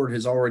federal court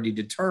has already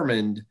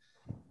determined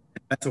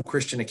that Bethel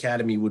Christian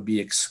Academy would be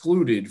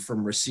excluded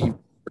from receiving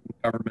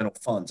governmental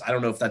funds. I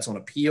don't know if that's on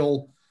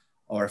appeal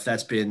or if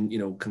that's been,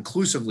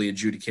 conclusively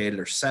adjudicated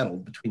or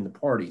settled between the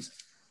parties.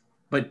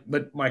 But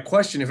my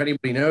question, if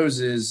anybody knows,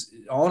 is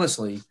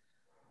honestly,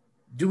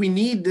 do we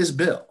need this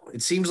bill?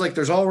 It seems like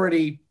there's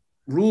already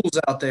rules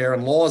out there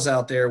and laws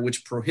out there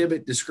which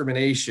prohibit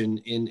discrimination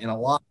in a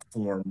lot of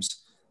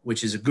forms,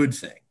 which is a good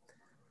thing.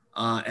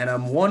 And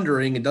I'm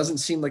wondering, it doesn't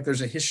seem like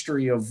there's a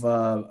history of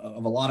a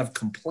lot of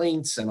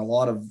complaints and a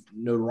lot of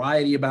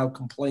notoriety about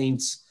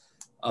complaints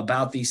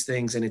about these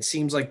things. And it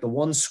seems like the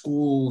one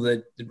school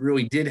that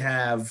really did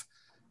have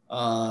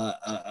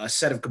a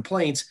set of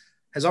complaints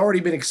has already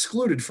been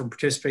excluded from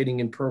participating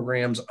in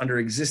programs under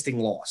existing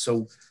law.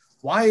 So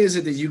why is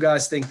it that you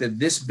guys think that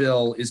this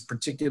bill is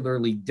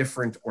particularly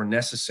different or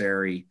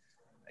necessary,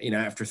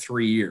 after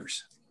 3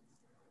 years?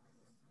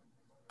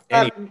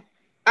 I'm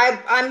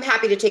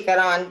happy to take that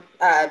on,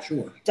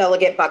 sure.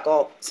 Delegate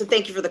Buckle. So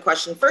thank you for the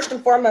question. First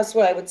and foremost,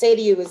 what I would say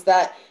to you is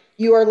that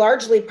you are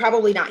largely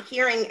probably not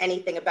hearing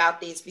anything about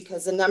these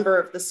because a number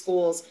of the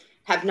schools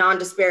have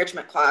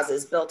non-disparagement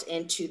clauses built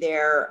into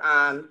their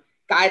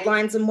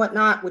guidelines and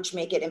whatnot, which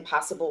make it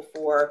impossible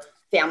for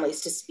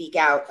families to speak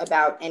out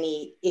about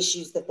any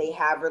issues that they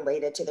have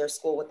related to their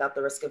school without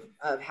the risk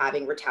of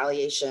having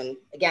retaliation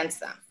against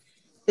them.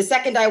 The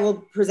second I will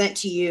present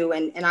to you,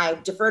 and I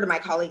defer to my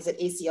colleagues at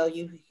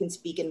ACLU who can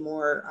speak in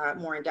more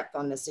in depth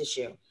on this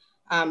issue.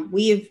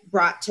 We have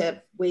brought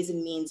to Ways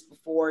and Means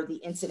before the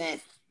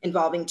incident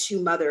involving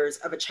two mothers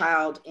of a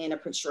child in a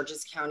Prince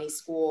George's County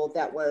school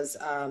that was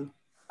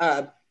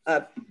a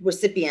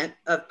recipient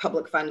of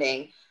public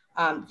funding.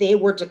 They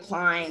were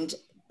declined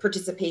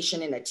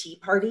participation in a tea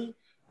party.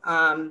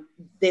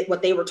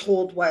 What they were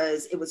told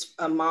was it was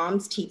a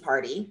mom's tea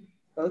party.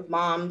 Both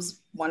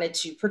moms wanted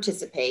to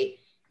participate.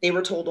 They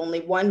were told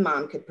only one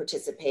mom could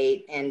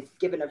participate and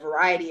given a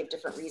variety of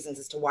different reasons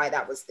as to why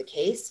that was the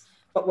case.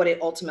 But what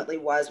it ultimately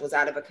was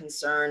out of a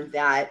concern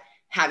that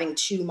having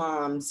two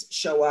moms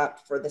show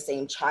up for the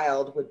same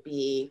child would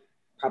be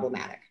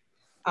problematic.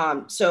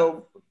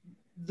 So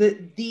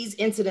these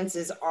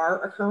incidences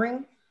are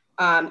occurring.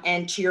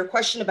 And to your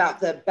question about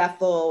the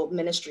Bethel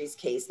Ministries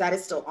case, that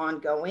is still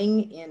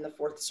ongoing in the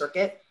Fourth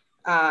Circuit.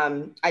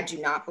 I do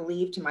not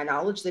believe, to my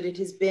knowledge, that it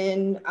has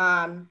been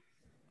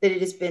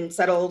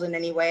settled in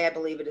any way. I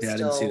believe it is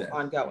still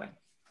ongoing.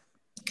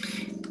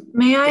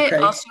 May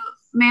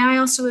I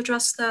also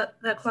address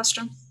that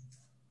question?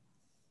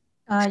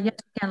 Yes, you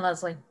can,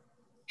 Leslie.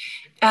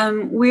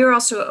 We are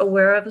also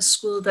aware of a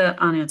school that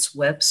on its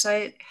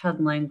website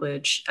had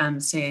language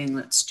saying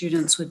that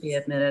students would be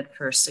admitted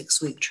for a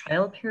 6-week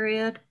trial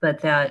period, but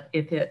that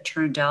if it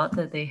turned out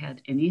that they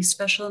had any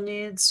special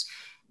needs,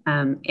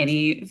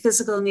 any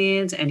physical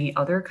needs, any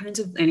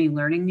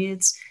learning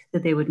needs,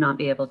 that they would not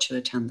be able to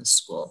attend the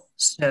school.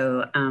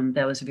 So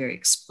that was a very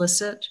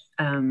explicit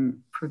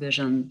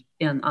provision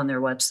on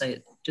their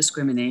website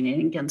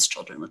discriminating against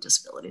children with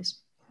disabilities.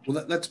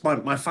 Well, that's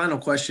my final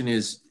question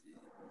is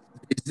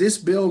this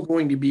bill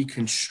going to be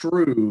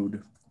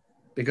construed,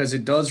 because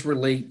it does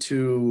relate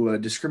to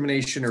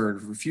discrimination or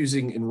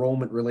refusing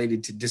enrollment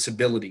related to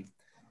disability?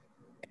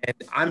 And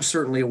I'm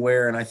certainly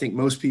aware, and I think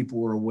most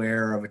people are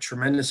aware, of a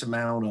tremendous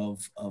amount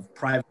of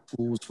private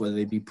schools, whether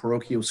they be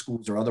parochial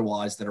schools or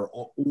otherwise, that are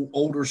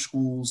older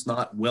schools,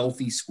 not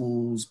wealthy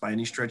schools by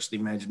any stretch of the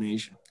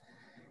imagination.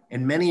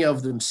 And many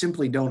of them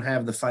simply don't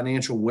have the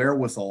financial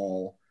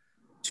wherewithal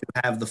to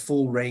have the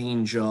full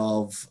range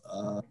of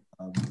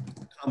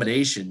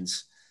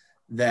accommodations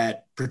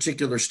that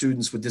particular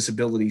students with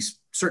disabilities,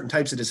 certain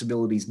types of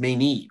disabilities may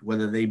need,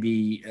 whether they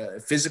be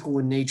physical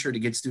in nature to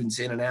get students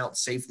in and out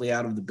safely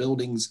out of the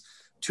buildings,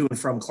 to and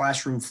from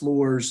classroom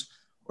floors,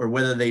 or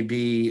whether they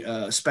be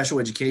special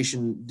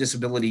education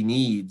disability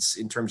needs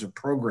in terms of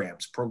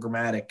programs,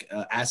 programmatic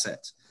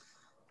assets.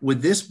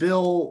 Would this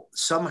bill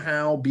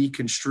somehow be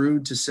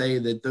construed to say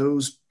that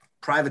those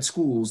private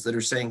schools that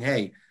are saying,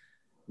 hey,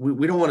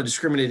 we don't want to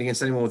discriminate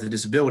against anyone with a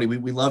disability.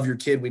 We love your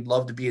kid. We'd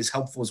love to be as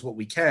helpful as what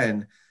we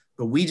can,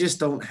 but we just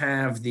don't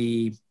have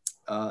the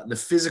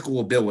physical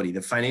ability,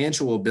 the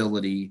financial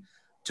ability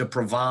to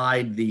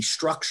provide the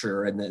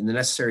structure and the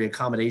necessary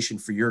accommodation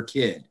for your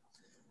kid.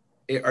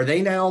 Are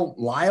they now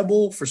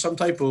liable for some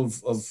type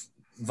of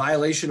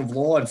violation of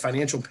law and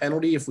financial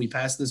penalty if we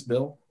pass this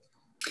bill?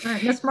 All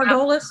right, Ms.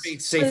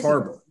 Margolis. Safe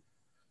harbor.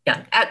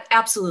 Yeah,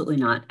 absolutely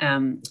not,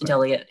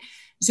 Delegate.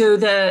 So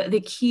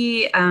the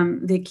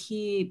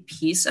key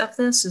piece of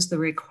this is the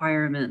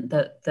requirement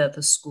that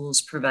the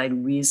schools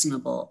provide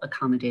reasonable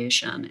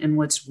accommodation, and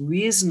what's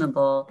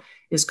reasonable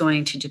is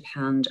going to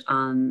depend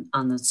on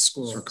the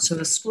school. So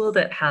the school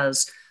that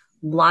has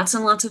lots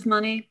and lots of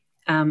money,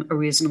 a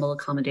reasonable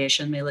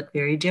accommodation may look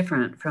very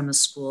different from a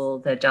school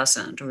that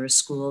doesn't, or a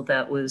school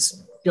that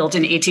was built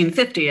in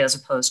 1850 as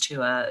opposed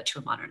to a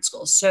modern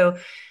school. So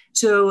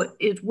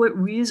what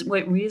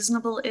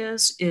reasonable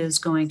is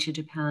going to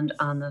depend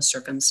on the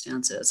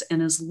circumstances.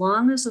 And as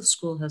long as the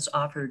school has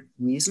offered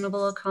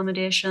reasonable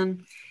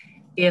accommodation,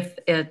 if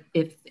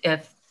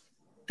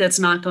that's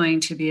not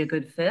going to be a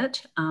good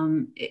fit,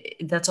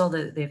 that's all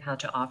that they've had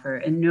to offer.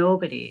 And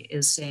nobody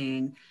is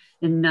saying,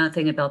 and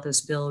nothing about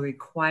this bill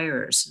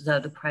requires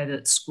that the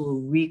private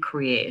school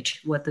recreate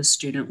what the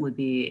student would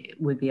be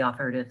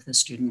offered if the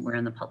student were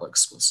in the public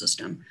school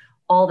system.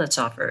 All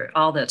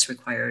that's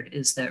required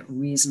is that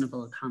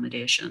reasonable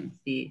accommodation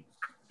be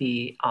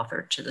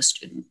offered to the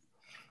student.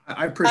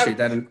 I appreciate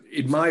that. And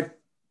in my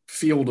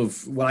field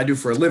of what I do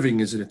for a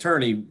living as an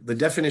attorney, the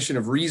definition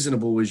of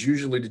reasonable is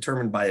usually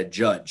determined by a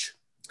judge.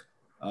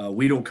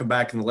 We don't come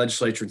back in the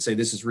legislature and say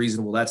this is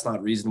reasonable, that's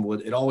not reasonable.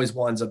 It always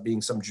winds up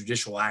being some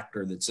judicial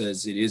actor that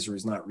says it is or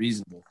is not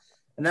reasonable.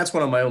 And that's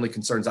one of my only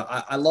concerns.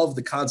 I love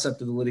the concept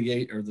of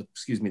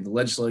the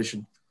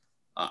legislation.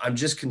 I'm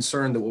just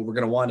concerned that what we're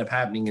going to wind up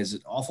happening is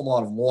an awful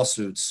lot of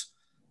lawsuits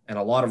and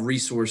a lot of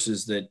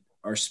resources that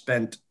are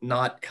spent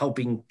not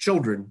helping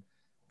children,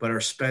 but are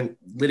spent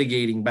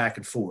litigating back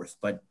and forth.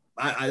 But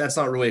that's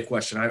not really a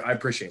question. I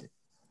appreciate it.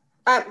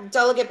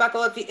 Delegate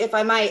Buckle, if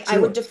I might, Sure. I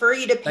would defer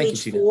you to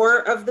page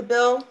 4 of the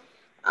bill.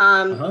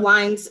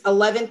 Lines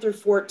 11 through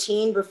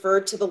 14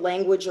 refer to the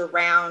language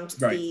around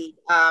the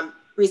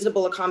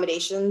reasonable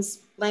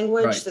accommodations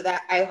language. So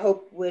that I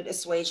hope would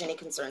assuage any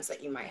concerns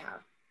that you might have.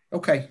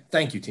 Okay,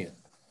 thank you, Tina.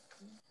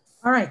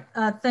 All right,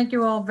 thank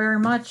you all very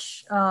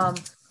much.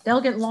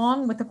 Delegate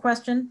Long with the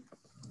question.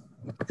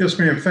 Yes,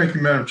 ma'am. Thank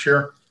you, Madam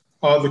Chair.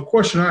 The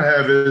question I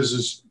have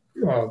is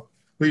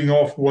leading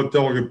off what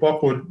Delegate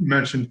Buckwood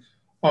mentioned.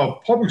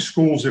 Public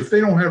schools, if they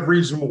don't have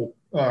reasonable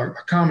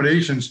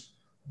accommodations,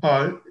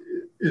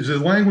 is the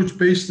language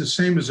based the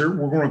same as we're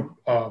going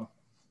to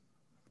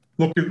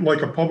look at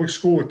like a public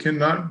school that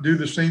cannot do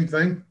the same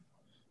thing?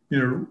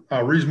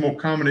 Reasonable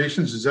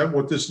accommodations, is that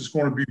what this is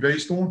going to be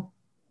based on?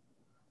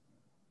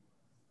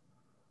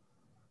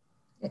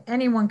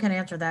 Anyone can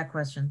answer that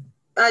question.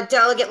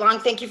 Delegate Long,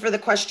 thank you for the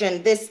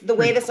question. The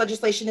way this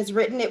legislation is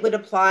written, it would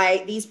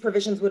apply, these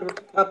provisions would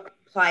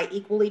apply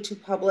equally to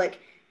public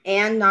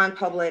and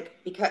non-public,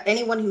 because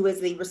anyone who is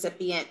the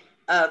recipient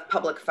of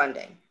public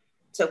funding.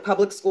 So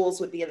public schools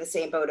would be in the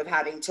same boat of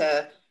having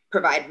to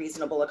provide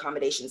reasonable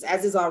accommodations,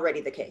 as is already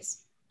the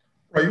case.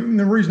 Right, and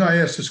the reason I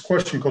asked this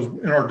question, because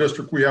in our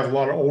district, we have a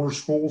lot of older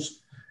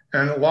schools,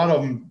 and a lot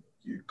of them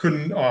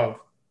couldn't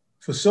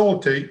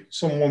facilitate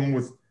someone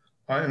with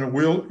in a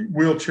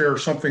wheelchair or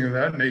something of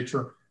that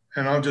nature.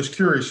 And I'm just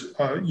curious,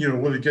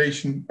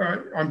 litigation,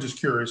 I'm just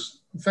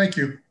curious. Thank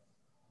you.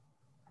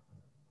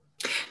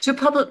 So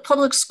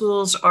public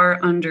schools are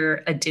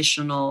under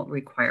additional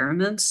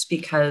requirements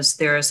because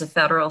there is a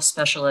federal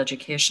special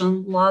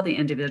education law, the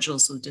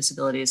Individuals with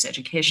Disabilities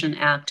Education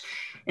Act,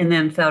 and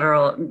then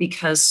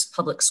because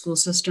public school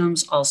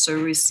systems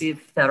also receive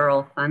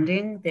federal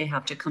funding, they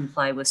have to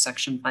comply with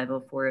Section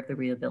 504 of the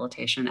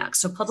Rehabilitation Act.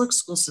 So public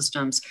school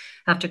systems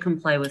have to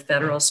comply with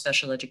federal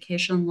special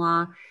education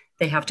law.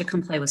 They have to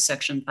comply with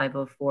Section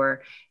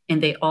 504,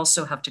 and they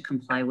also have to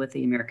comply with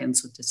the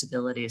Americans with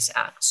Disabilities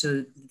Act.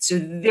 So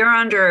they're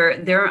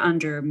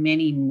under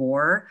many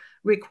more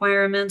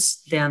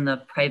requirements than the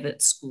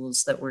private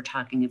schools that we're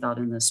talking about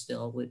in this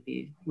bill would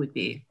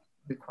be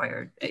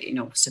required,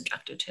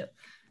 subjected to.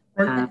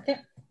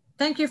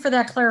 Thank you for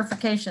that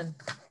clarification.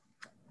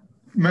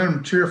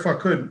 Madam Chair, if I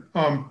could.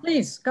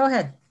 Please, go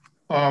ahead.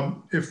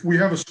 If we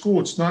have a school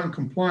that's not in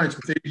compliance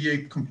with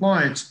ADA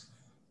compliance,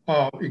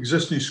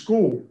 existing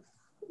school,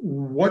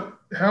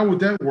 how would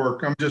that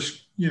work? I'm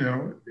just,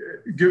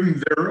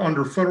 given they're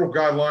under federal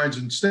guidelines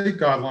and state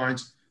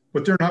guidelines,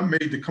 but they're not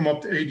made to come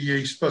up to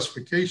ADA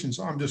specifications.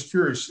 I'm just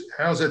curious,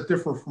 how does that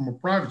differ from a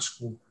private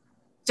school?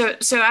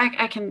 So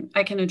I can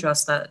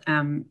address that,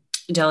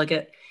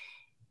 Delegate.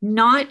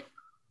 Not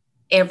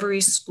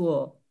every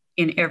school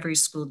in every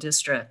school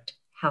district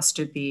has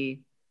to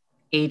be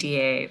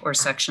ADA or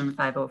Section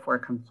 504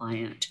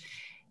 compliant.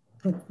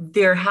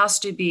 There has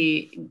to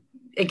be,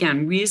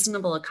 again,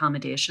 reasonable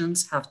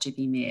accommodations have to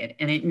be made,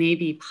 and it may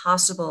be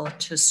possible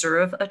to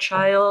serve a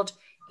child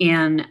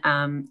in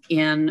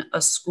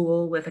a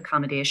school with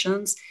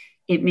accommodations.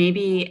 It may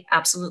be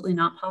absolutely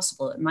not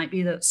possible. It might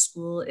be that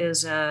school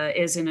is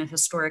in a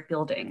historic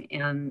building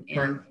and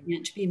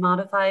can't be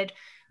modified,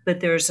 but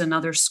there's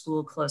another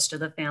school close to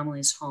the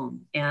family's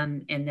home,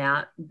 and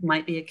that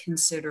might be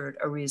considered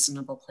a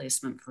reasonable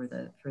placement for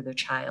the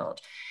child.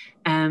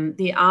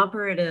 The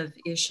operative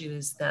issue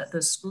is that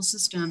the school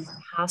system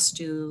has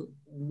to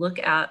look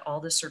at all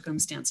the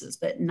circumstances,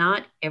 but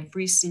not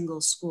every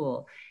single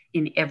school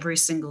in every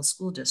single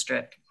school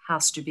district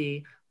has to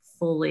be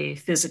fully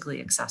physically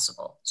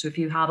accessible. So if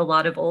you have a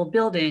lot of old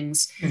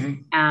buildings,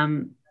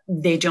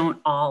 they don't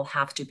all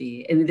have to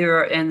be. And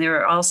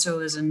there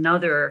also is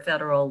another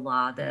federal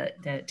law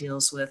that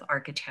deals with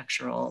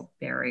architectural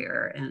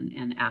barrier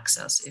and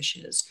access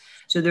issues.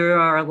 So there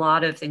are a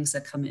lot of things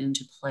that come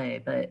into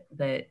play, but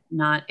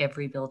not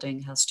every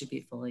building has to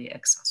be fully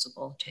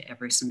accessible to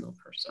every single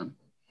person.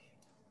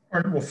 All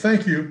right, well,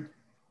 thank you.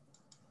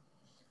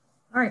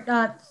 All right,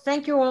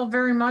 thank you all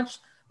very much.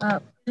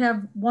 We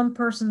have one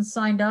person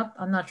signed up.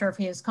 I'm not sure if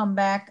he has come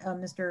back,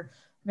 Mr.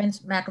 Vince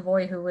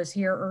McAvoy, who was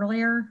here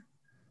earlier.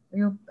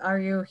 Are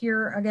you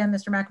here again,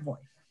 Mr. McAvoy?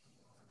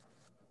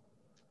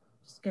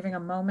 Just giving a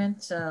moment.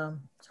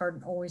 It's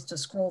hard always to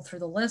scroll through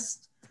the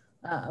list,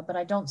 but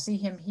I don't see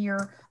him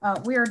here.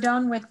 We are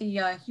done with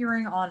the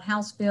hearing on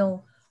House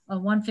Bill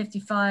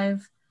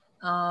 155.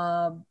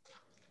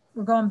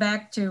 We're going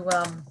back to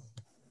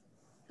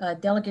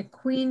Delegate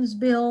Queen's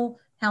bill,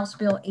 House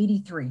Bill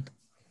 83.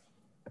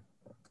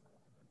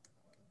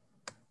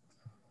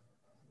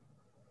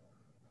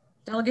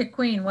 Delegate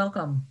Queen,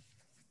 welcome.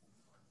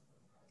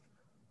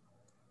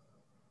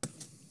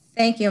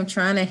 Thank you. I'm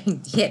trying to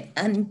get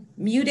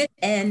unmuted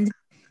and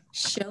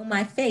show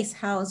my face.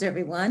 How's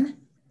everyone?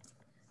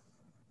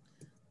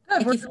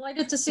 Good. We're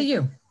delighted to see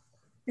you.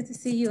 Good to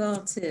see you all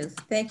too.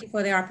 Thank you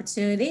for the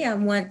opportunity. I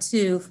want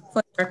to,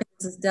 for the record,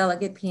 this is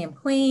Delegate PM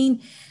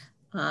Queen,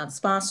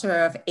 sponsor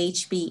of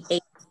HB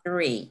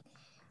 83.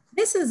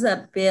 This is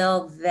a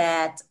bill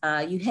that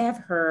you have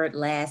heard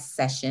last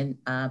session.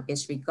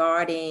 It's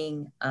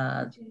regarding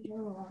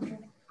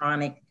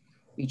electronic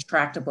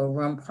retractable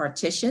room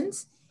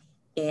partitions.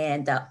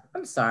 And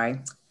I'm sorry.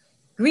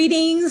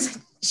 Greetings,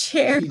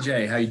 Chair.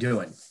 TJ, how you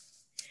doing?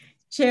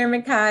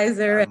 Chairman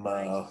Kaiser. I'm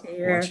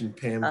watching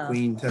Pam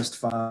Queen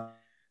testify.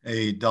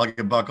 Hey,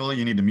 Delegate Buckle,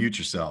 you need to mute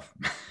yourself.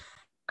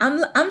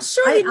 I'm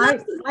sure you'd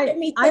love to let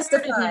me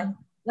testify.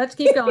 Let's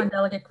keep going,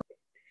 Delegate.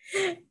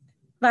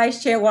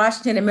 Vice Chair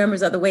Washington and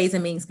members of the Ways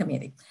and Means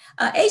Committee.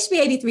 HB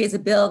 83 is a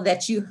bill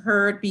that you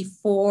heard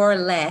before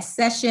last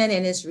session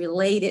and is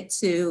related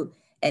to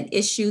an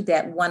issue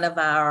that one of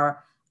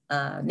our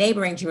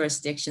neighboring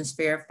jurisdictions,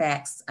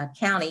 Fairfax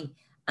County,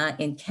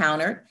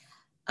 encountered.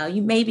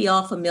 You may be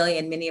all familiar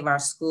in many of our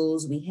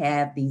schools, we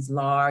have these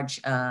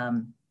large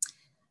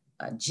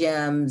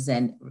gyms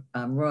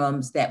and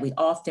rooms that we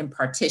often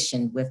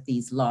partition with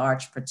these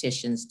large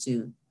partitions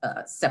to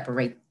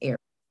separate areas.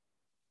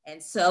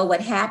 And so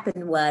what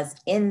happened was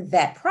in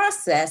that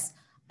process,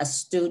 a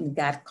student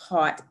got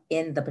caught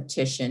in the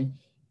partition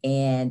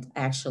and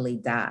actually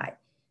died.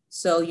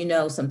 So, you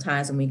know,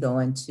 sometimes when we go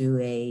into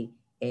a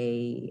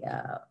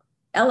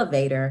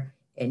elevator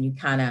and you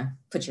kind of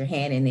put your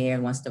hand in there,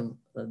 and once the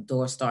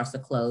door starts to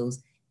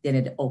close, then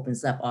it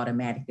opens up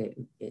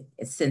automatically.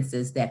 It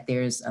senses that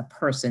there's a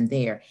person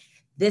there.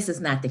 This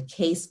is not the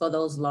case for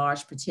those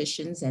large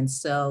partitions. And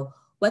so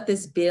what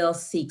this bill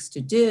seeks to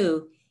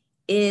do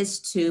is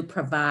to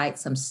provide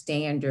some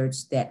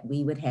standards that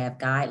we would have,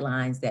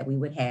 guidelines that we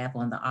would have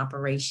on the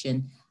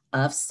operation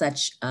of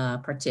such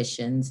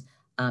partitions,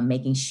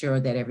 making sure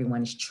that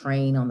everyone is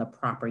trained on the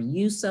proper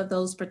use of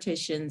those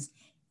partitions,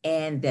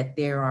 and that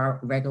there are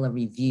regular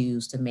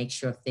reviews to make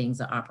sure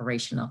things are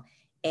operational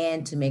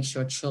and to make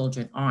sure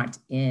children aren't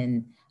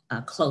in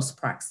close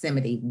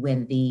proximity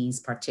when these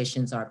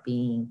partitions are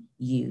being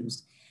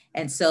used.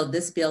 And so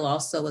this bill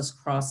also is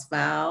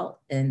cross-filed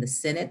in the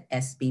Senate,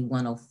 SB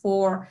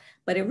 104,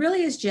 but it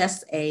really is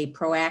just a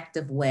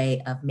proactive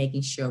way of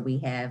making sure we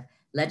have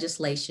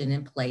legislation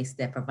in place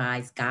that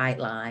provides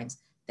guidelines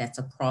that's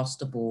across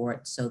the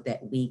board so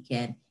that we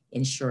can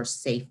ensure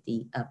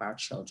safety of our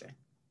children.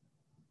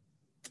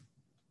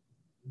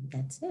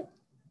 That's it.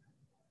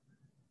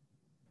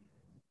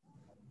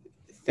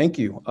 Thank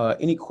you.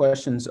 Any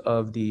questions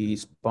of the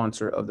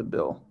sponsor of the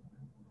bill?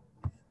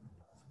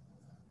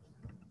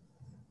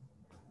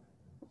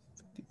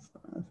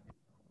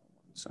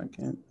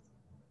 Second.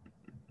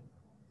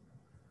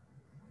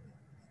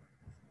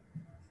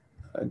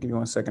 Give me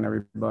 1 second,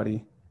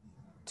 everybody,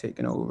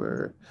 taking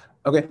over.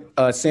 Okay,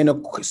 seeing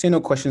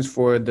no questions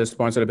for the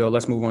sponsor of the bill,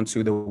 let's move on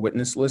to the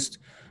witness list.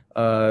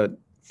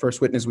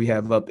 First witness we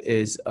have up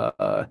is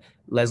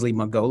Leslie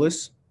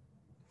Margolis.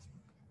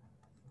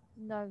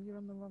 No, you're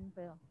on the wrong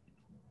bill.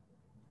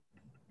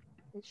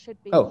 It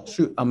should be. Oh,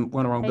 shoot, I'm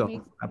on the wrong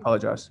bill. I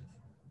apologize.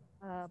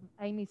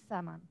 Amy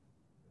Salmon.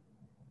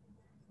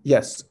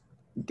 Yes,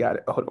 got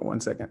it. Hold on one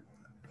second.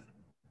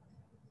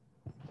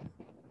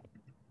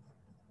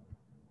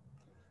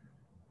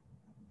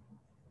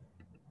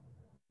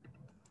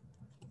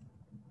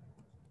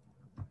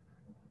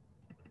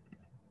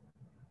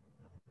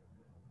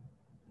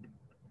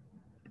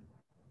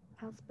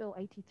 House Bill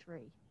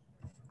 83.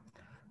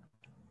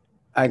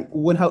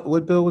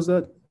 What bill was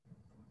that?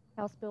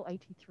 House Bill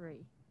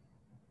 83.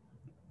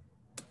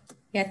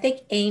 Yeah, I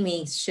think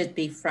Amy should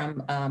be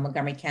from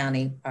Montgomery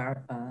County,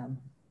 our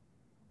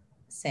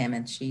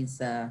Salmon. She's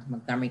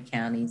Montgomery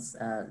County's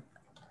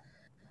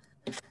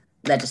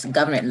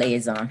government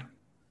liaison.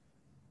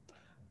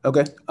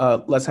 Okay,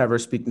 let's have her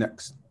speak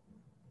next.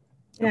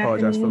 I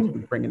apologize for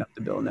afternoon. bringing up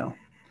the bill now.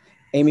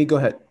 Amy, go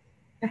ahead.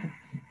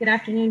 Good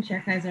afternoon,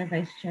 Chair Kaiser,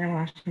 Vice Chair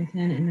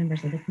Washington, and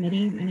members of the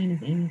committee. My name is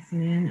Amy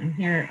Salmon. I'm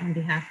here on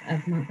behalf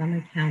of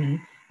Montgomery County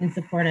in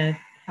support of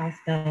House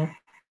Bill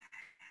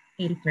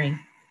 83.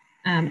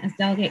 As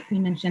Delegate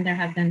Queen mentioned, there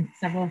have been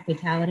several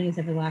fatalities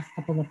over the last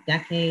couple of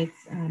decades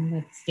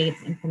with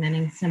states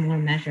implementing similar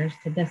measures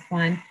to this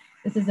one.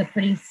 This is a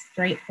pretty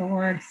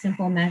straightforward,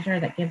 simple measure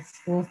that gives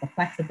schools the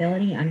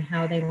flexibility on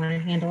how they want to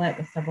handle it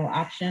with several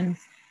options.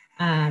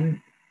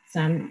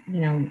 Some,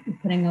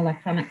 putting the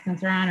electronic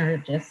sensor on, or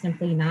just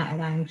simply not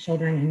allowing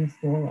children in the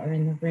school or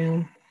in the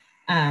room.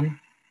 And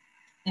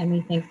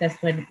we think this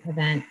would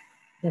prevent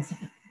this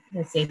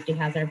safety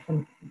hazard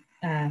from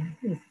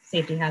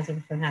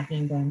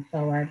happening going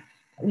forward.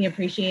 We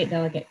appreciate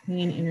Delegate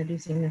Queen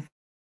introducing this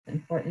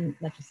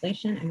important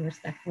legislation and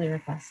respectfully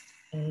request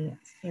a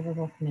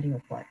favorable committee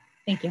report.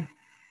 Thank you.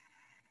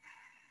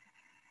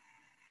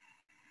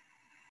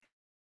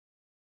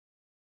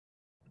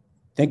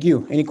 Thank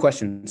you. Any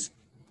questions?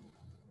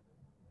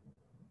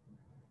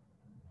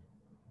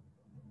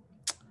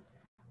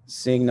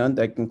 Seeing none,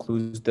 that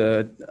concludes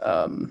the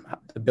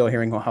bill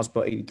hearing on House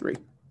Bill 83.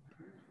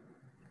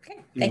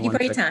 Okay, thank you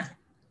for your time.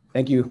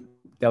 Thank you,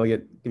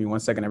 Delegate. Give me 1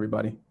 second,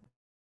 everybody.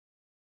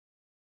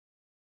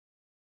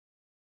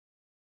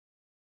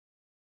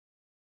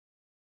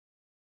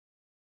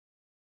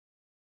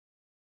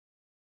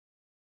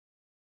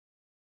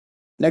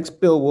 Next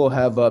bill we'll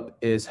have up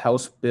is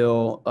House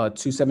Bill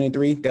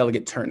 273,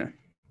 Delegate Turner.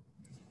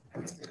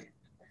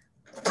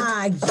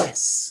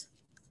 Yes.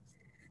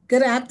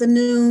 Good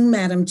afternoon,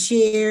 Madam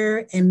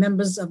Chair and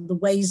members of the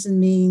Ways and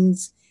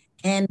Means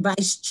and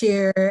Vice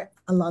Chair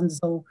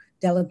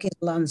Delegate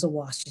Alonzo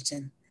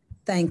Washington.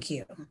 Thank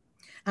you.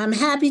 I'm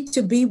happy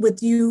to be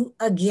with you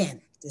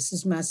again. This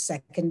is my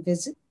second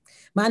visit.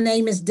 My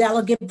name is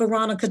Delegate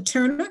Veronica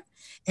Turner,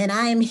 and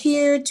I am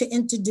here to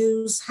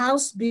introduce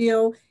House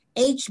Bill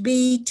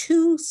HB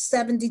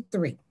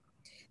 273.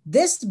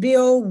 This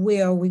bill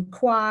will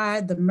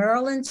require the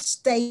Maryland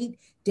State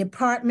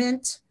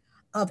Department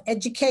of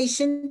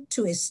Education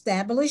to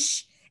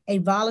establish a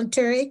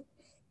voluntary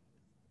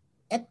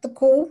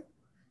ethical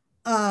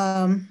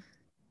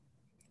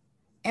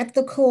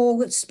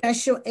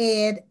special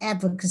ed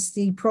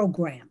advocacy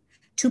program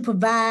to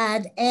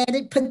provide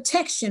added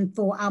protection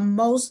for our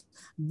most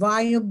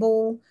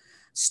vulnerable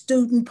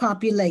student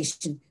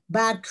population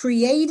by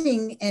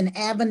creating an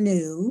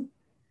avenue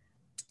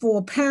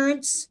for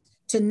parents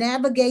to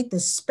navigate the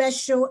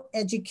special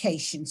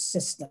education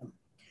system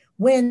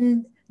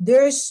when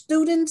their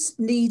students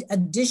need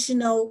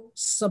additional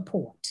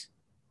support.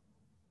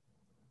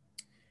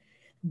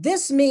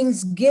 This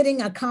means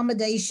getting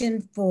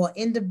accommodation for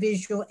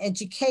individual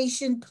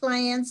education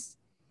plans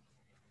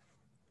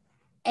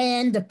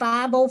and the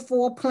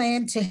 504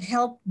 plan to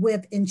help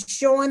with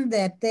ensuring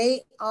that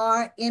they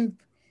are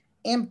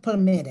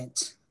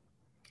implemented.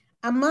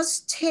 I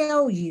must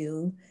tell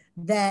you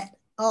that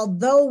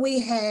although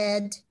we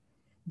had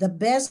the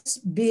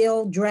best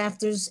bill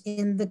drafters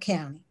in the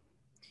county,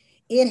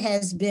 it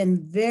has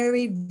been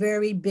very,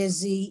 very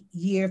busy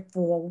year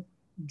for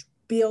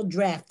bill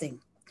drafting.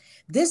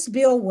 This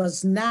bill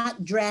was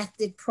not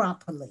drafted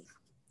properly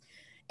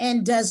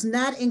and does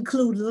not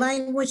include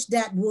language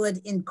that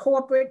would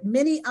incorporate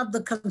many of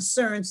the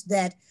concerns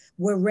that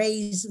were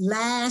raised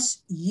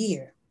last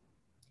year.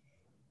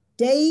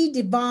 Dave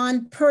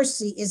Devon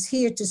Percy is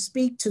here to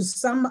speak to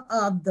some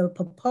of the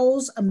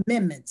proposed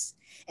amendments,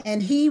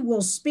 and he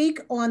will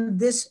speak on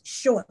this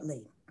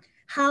shortly.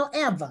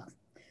 However,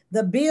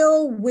 the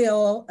bill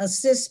will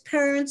assist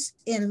parents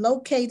in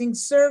locating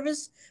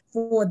service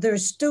for their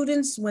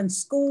students when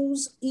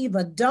schools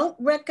either don't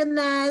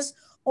recognize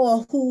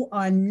or who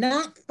are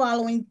not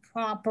following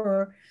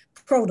proper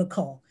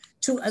protocol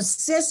to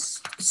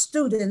assist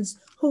students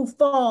who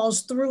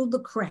falls through the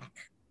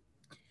crack.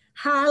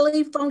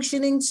 Highly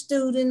functioning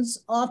students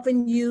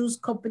often use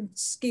coping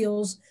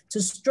skills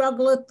to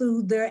struggle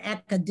through their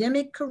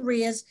academic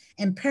careers,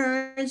 and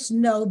parents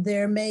know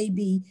there may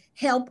be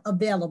help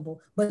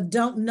available, but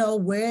don't know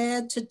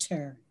where to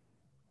turn.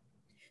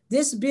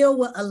 This bill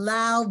will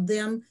allow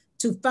them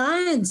to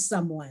find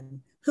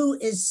someone who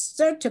is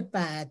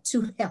certified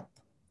to help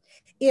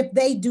if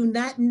they do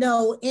not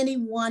know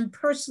anyone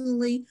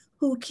personally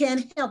who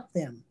can help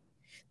them.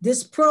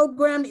 This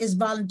program is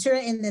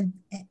voluntarily,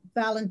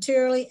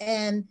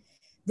 and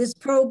this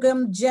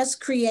program just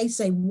creates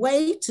a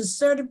way to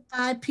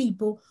certify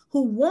people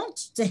who want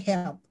to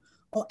help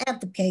or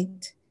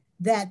advocate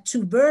that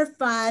to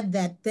verify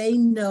that they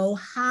know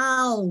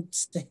how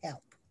to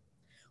help.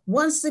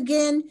 Once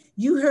again,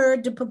 you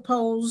heard the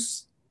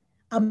proposed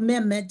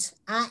amendment.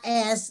 I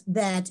ask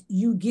that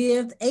you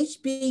give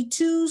HB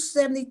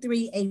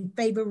 273 a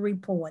favorable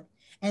report.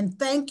 And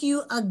thank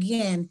you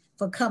again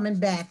for coming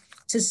back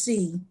to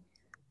see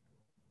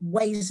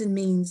Ways and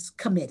Means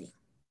Committee.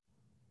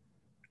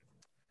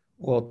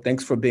 Well,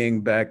 thanks for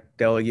being back,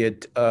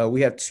 Delegate.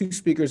 We have two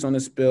speakers on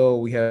this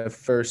bill. We have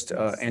first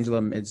Angela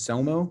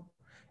Mizzomo,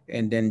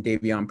 and then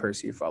Davion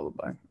Percy, followed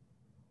by.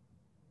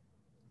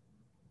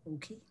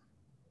 Okay.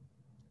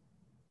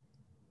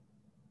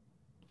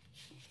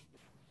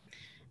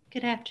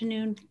 Good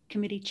afternoon,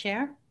 Committee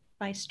Chair,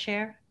 Vice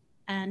Chair,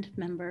 and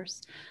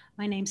members.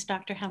 My name is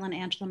Dr. Helen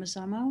Angela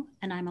Mizzomo,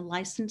 and I'm a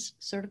licensed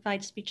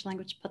certified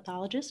speech-language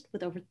pathologist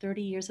with over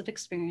 30 years of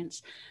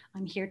experience.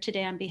 I'm here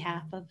today on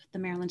behalf of the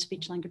Maryland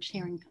Speech-Language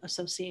Hearing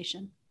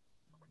Association.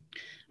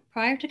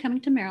 Prior to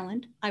coming to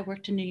Maryland, I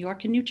worked in New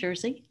York and New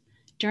Jersey.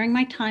 During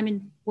my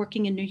time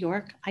working in New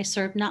York, I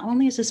served not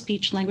only as a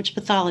speech-language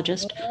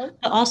pathologist,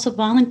 but also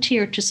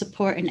volunteered to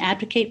support and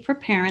advocate for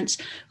parents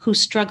who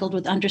struggled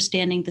with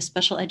understanding the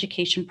special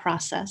education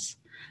process.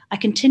 I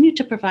continue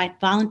to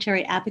provide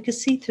voluntary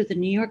advocacy through the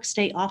New York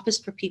State Office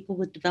for People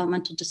with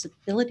Developmental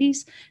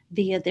Disabilities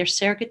via their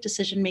Surrogate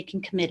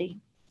Decision-Making Committee.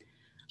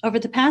 Over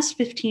the past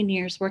 15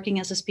 years working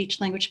as a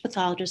speech-language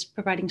pathologist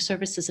providing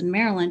services in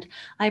Maryland,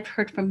 I've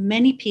heard from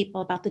many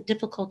people about the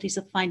difficulties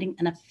of finding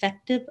an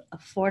effective,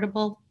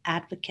 affordable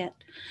advocate.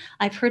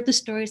 I've heard the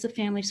stories of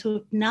families who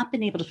have not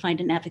been able to find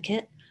an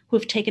advocate, who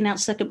have taken out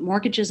second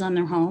mortgages on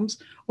their homes,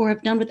 or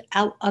have done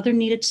without other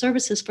needed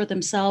services for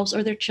themselves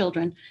or their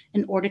children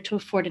in order to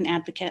afford an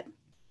advocate.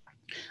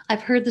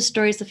 I've heard the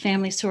stories of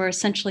families who are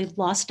essentially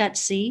lost at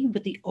sea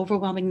with the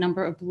overwhelming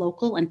number of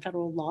local and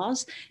federal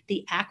laws,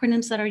 the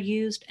acronyms that are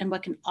used, and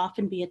what can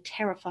often be a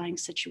terrifying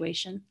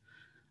situation.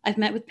 I've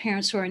met with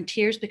parents who are in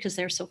tears because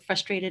they're so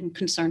frustrated and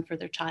concerned for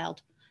their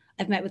child.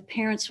 I've met with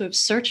parents who have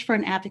searched for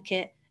an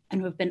advocate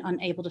and who have been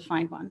unable to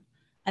find one.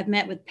 I've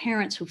met with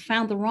parents who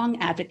found the wrong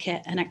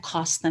advocate and it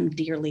cost them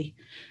dearly.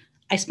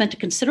 I spent a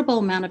considerable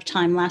amount of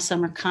time last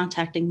summer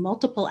contacting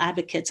multiple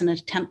advocates in an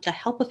attempt to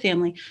help a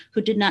family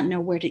who did not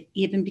know where to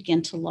even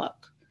begin to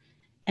look.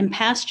 In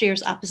past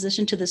years,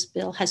 opposition to this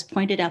bill has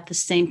pointed out the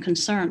same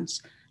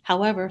concerns.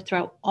 However,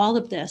 throughout all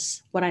of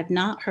this, what I've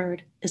not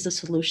heard is a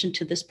solution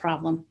to this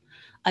problem.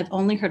 I've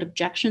only heard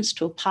objections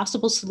to a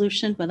possible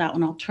solution without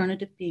an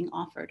alternative being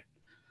offered.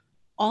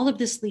 All of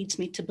this leads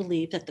me to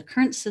believe that the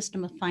current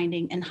system of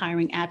finding and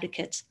hiring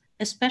advocates,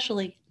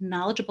 especially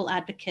knowledgeable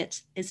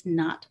advocates, is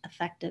not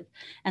effective,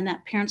 and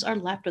that parents are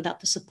left without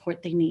the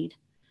support they need.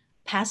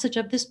 Passage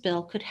of this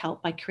bill could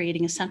help by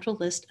creating a central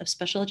list of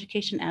special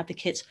education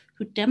advocates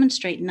who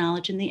demonstrate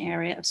knowledge in the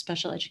area of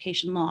special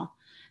education law.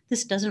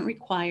 This doesn't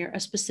require a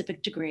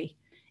specific degree.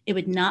 It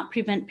would not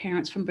prevent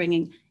parents from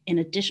bringing in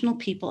additional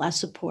people as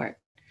support.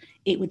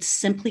 It would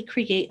simply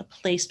create a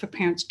place for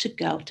parents to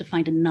go to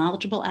find a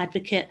knowledgeable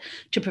advocate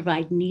to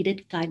provide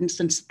needed guidance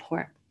and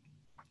support.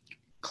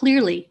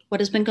 Clearly, what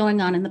has been going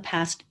on in the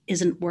past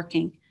isn't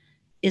working.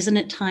 Isn't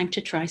it time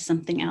to try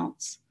something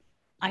else?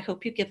 I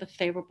hope you give a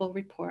favorable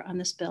report on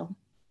this bill.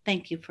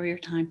 Thank you for your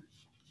time.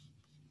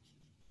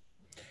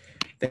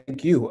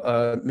 Thank you.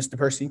 Mr.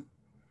 Percy.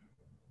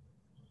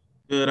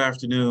 Good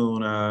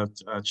afternoon,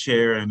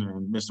 Chair and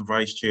Mr.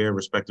 Vice Chair,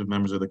 respective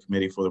members of the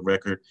committee. For the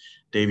record,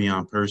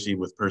 Davion Percy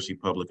with Percy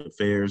Public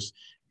Affairs,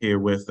 here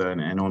with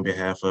and on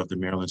behalf of the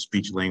Maryland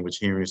Speech Language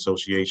Hearing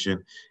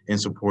Association in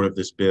support of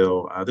this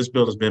bill. This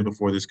bill has been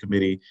before this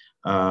committee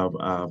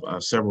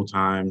several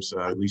times,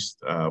 at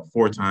least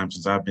 4 times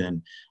since I've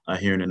been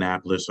here in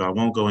Annapolis. So I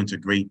won't go into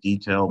great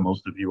detail.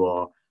 Most of you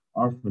all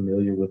are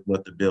familiar with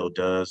what the bill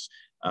does.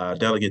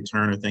 Delegate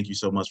Turner, thank you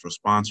so much for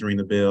sponsoring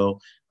the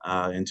bill.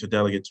 And to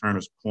Delegate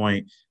Turner's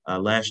point,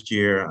 last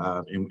year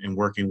in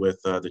working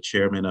with the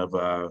chairman of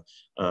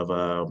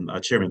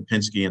Chairman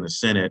Pinsky in the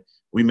Senate,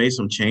 we made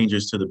some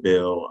changes to the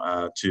bill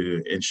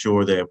to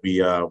ensure that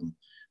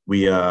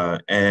we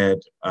add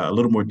a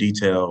little more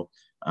detail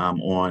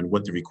on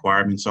what the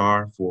requirements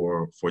are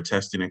for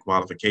testing and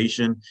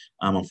qualification.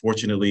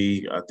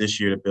 Unfortunately, this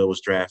year the bill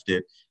was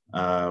drafted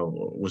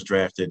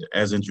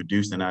as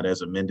introduced and not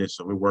as amended.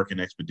 So we're working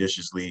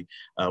expeditiously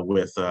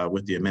with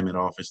the amendment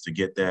office to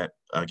get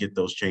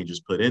those changes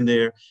put in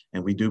there.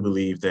 And we do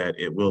believe that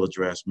it will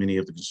address many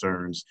of the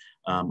concerns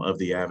of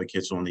the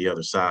advocates on the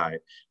other side.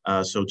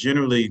 So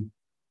generally,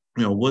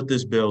 what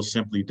this bill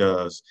simply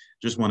does,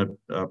 just want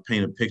to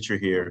paint a picture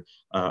here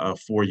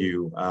for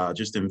you.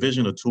 Just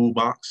envision a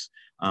toolbox.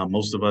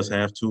 Most of us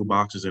have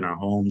toolboxes in our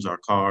homes, our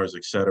cars,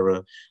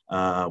 etc.,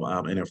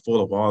 and they're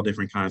full of all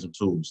different kinds of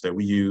tools that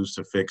we use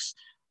to fix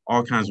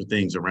all kinds of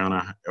things around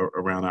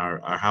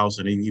our house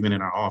and even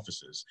in our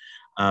offices.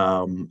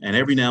 And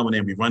every now and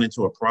then we run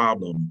into a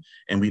problem,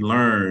 and we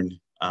learn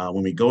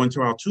when we go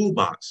into our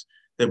toolbox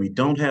that we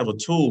don't have a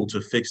tool to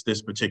fix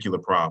this particular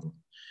problem.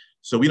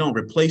 So we don't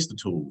replace the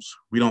tools.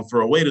 We don't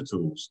throw away the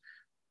tools.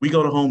 We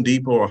go to Home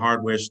Depot or a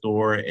hardware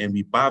store and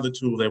we buy the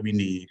tool that we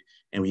need,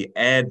 and we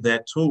add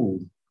that tool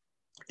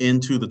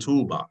into the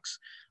toolbox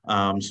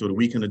so that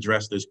we can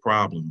address this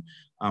problem.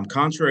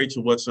 Contrary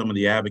to what some of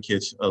the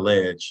advocates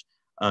allege,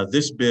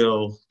 this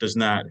bill does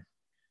not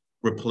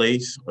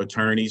replace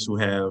attorneys who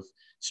have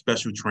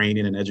special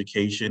training and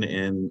education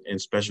in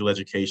special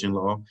education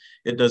law.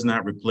 It does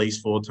not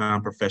replace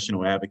full-time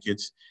professional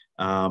advocates.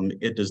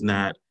 It does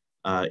not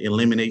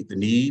eliminate the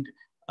need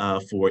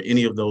for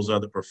any of those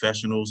other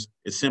professionals.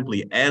 It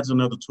simply adds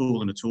another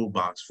tool in the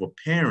toolbox for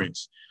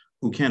parents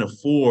who can't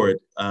afford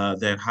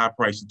that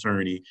high-priced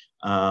attorney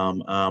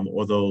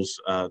or those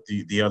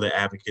the other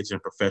advocates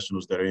and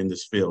professionals that are in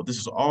this field. This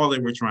is all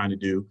that we're trying to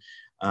do.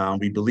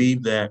 We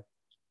believe that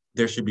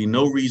there should be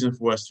no reason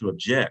for us to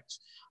object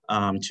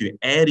to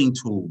adding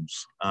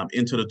tools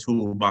into the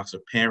toolbox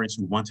of parents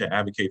who want to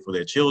advocate for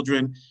their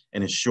children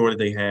and ensure that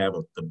they have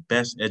the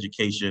best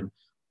education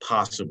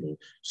possible.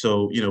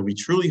 So, we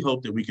truly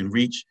hope that we can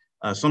reach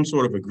some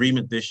sort of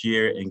agreement this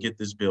year and get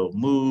this bill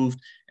moved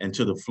and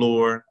to the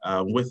floor.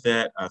 With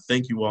that,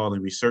 thank you all,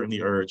 and we certainly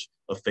urge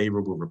a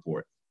favorable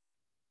report.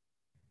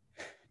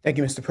 Thank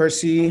you, Mr.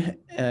 Percy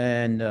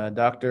and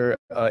Doctor.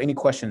 Any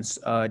questions?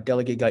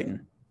 Delegate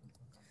Guyton.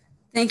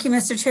 Thank you,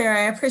 Mr. Chair.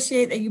 I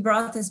appreciate that you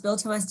brought this bill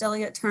to us,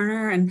 Delegate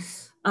Turner, and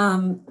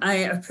I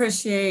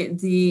appreciate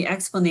the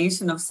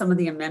explanation of some of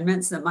the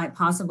amendments that might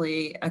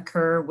possibly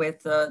occur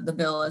with the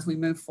bill as we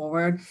move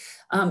forward.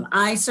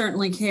 I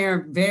certainly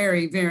care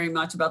very, very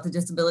much about the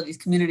disabilities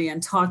community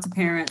and talk to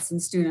parents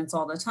and students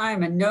all the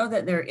time and know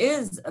that there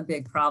is a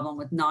big problem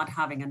with not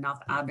having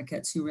enough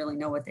advocates who really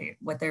know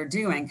what they're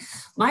doing.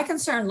 My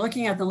concern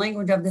looking at the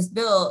language of this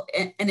bill,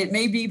 and it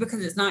may be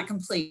because it's not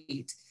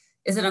complete,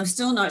 is that I'm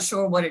still not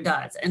sure what it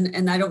does.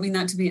 And I don't mean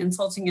that to be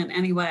insulting in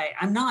any way.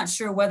 I'm not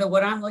sure whether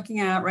what I'm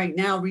looking at right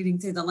now, reading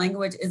through the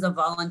language, is a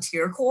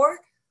volunteer corps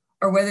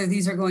or whether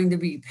these are going to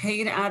be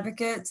paid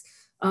advocates,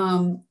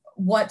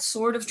 what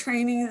sort of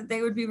training that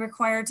they would be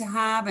required to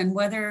have, and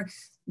whether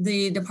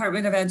the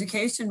Department of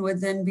Education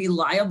would then be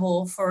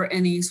liable for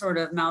any sort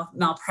of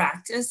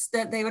malpractice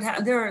that they would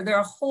have. There are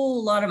a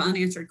whole lot of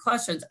unanswered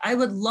questions. I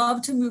would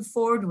love to move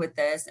forward with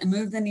this and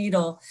move the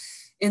needle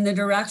in the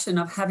direction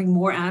of having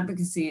more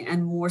advocacy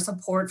and more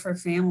support for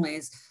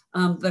families.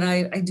 But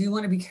I do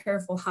want to be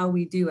careful how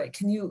we do it.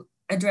 Can you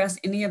address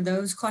any of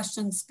those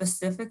questions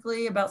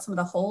specifically about some of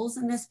the holes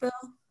in this bill?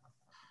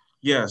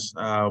 Yes,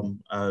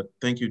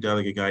 thank you,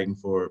 Delegate Guyton,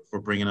 for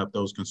bringing up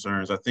those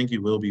concerns. I think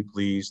you will be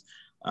pleased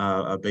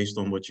based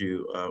on what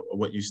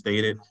you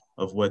stated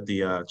of what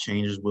the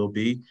changes will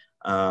be.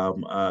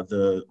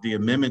 The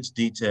amendments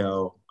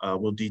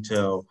will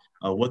detail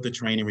what the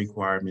training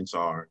requirements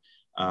are.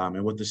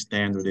 And what the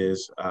standard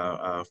is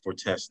for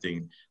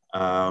testing.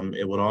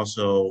 It would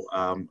also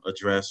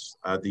address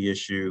the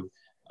issue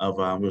of,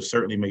 we'll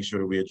certainly make sure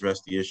that we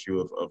address the issue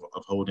of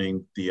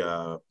holding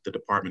the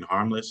department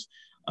harmless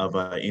of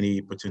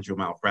any potential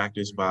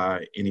malpractice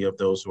by any of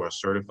those who are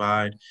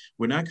certified.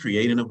 We're not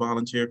creating a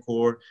volunteer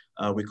corps.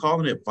 We're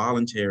calling it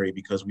voluntary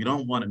because we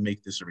don't want to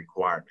make this a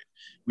requirement.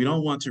 We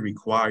don't want to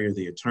require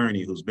the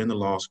attorney who's been to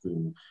law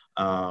school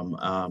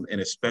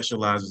and it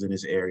specializes in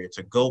this area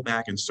to go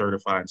back and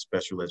certify in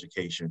special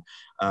education.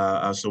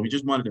 So we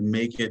just wanted to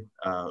make it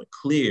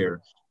clear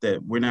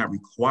that we're not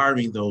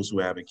requiring those who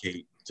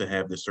advocate to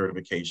have this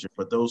certification,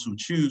 but those who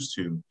choose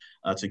to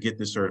get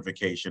this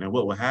certification. And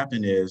what will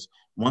happen is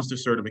once the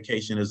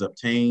certification is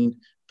obtained,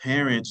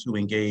 parents who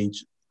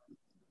engage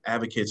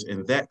advocates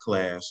in that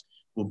class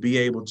will be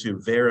able to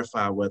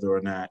verify whether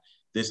or not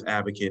this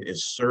advocate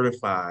is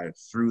certified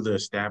through the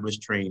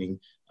established training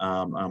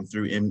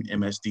through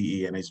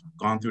MSDE and has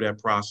gone through that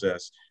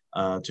process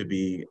to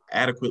be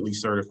adequately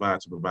certified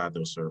to provide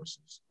those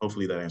services.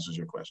 Hopefully that answers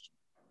your question.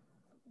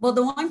 Well,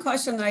 the one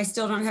question that I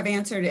still don't have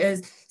answered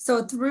is,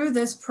 so through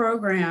this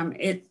program,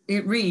 it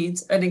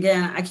reads, and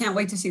again, I can't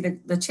wait to see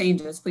the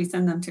changes, please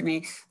send them to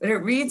me, but it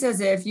reads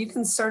as if you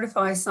can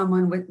certify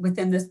someone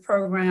within this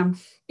program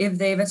if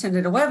they've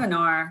attended a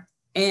webinar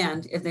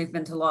and if they've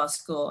been to law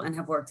school and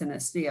have worked in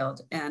this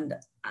field. And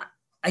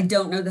I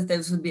don't know that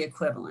those would be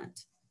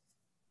equivalent.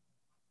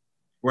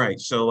 Right.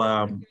 So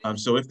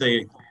if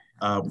they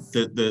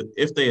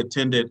if they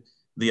attended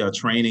the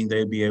training,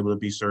 they'd be able to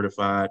be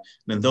certified.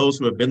 Then those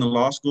who have been to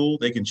law school,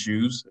 they can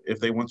choose if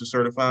they want to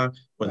certify,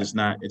 but it's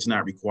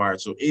not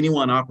required. So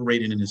anyone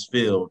operating in this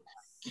field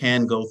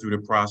can go through the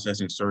process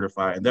and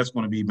certify, and that's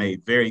going to be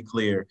made very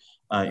clear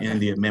in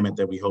the amendment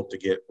that we hope to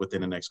get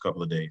within the next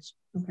couple of days.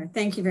 Okay,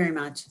 thank you very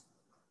much.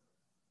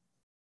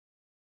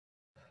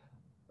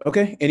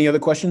 Okay, any other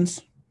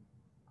questions?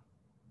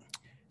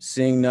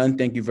 Seeing none,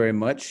 thank you very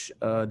much.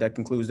 That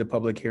concludes the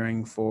public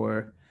hearing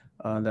for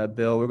that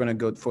bill. We're going to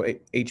go for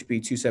HB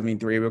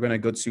 273. We're going to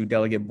go to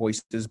Delegate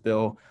Boyce's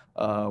bill,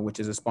 which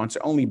is a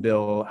sponsor-only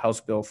bill, House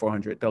Bill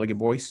 400. Delegate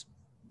Boyce.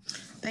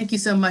 Thank you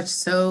so much.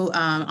 So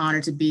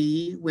honored to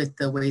be with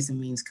the Ways and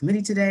Means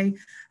Committee today.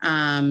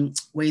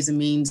 Ways and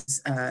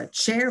Means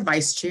Chair,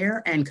 Vice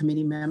Chair, and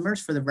committee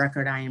members. For the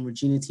record, I am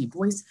Regina T.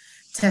 Boyce,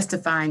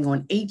 testifying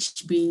on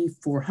HB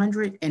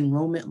 400,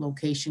 enrollment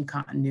location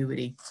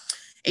continuity.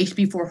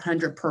 HB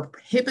 400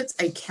 prohibits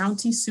a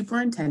county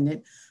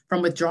superintendent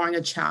from withdrawing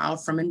a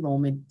child from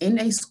enrollment in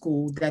a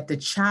school that the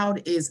child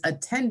is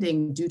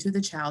attending due to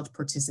the child's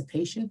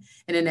participation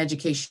in an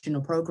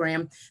educational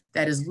program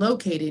that is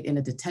located in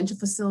a detention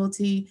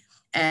facility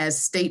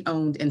as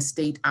state-owned and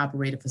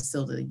state-operated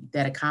facility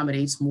that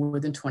accommodates more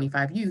than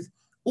 25 youth,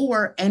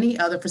 or any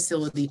other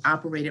facility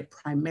operated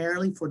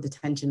primarily for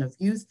detention of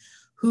youth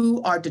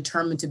who are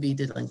determined to be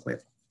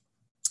delinquent.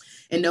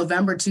 In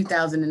November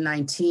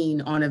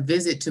 2019, on a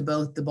visit to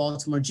both the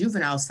Baltimore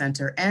Juvenile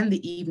Center and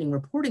the Evening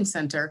Reporting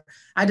Center,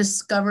 I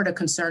discovered a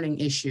concerning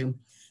issue.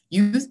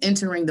 Youth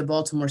entering the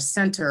Baltimore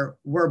Center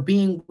were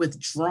being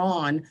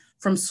withdrawn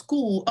from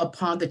school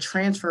upon the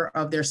transfer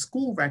of their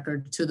school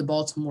record to the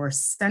Baltimore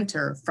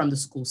Center from the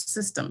school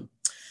system.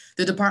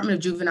 The Department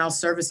of Juvenile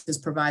Services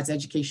provides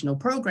educational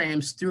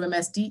programs through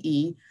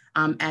MSDE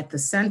at the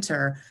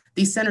center.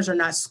 These centers are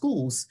not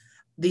schools.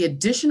 The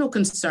additional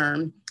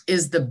concern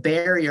is the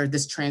barrier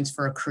this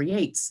transfer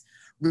creates.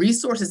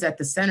 Resources at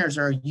the centers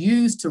are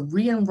used to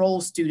re-enroll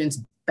students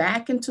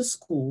back into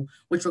school,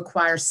 which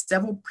requires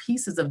several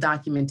pieces of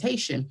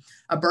documentation,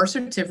 a birth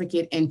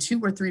certificate, and 2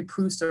 or 3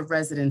 proofs of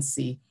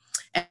residency.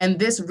 And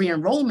this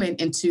re-enrollment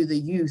into the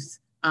youth,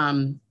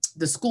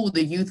 the school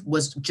the youth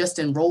was just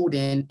enrolled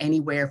in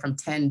anywhere from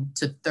 10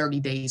 to 30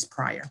 days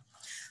prior.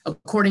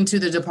 According to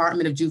the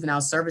Department of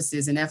Juvenile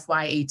Services in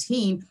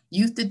FY18,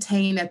 youth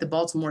detained at the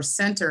Baltimore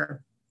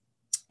Center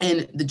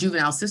and the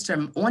juvenile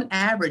system on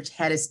average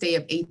had a stay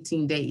of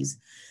 18 days.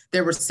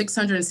 There were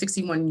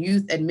 661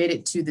 youth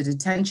admitted to the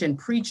detention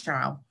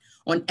pre-trial.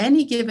 On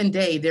any given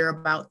day, there are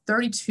about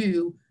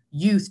 32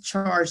 youth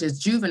charged as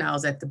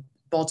juveniles at the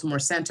Baltimore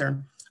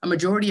Center. A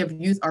majority of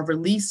youth are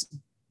released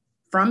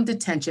from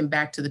detention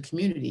back to the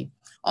community.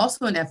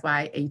 Also in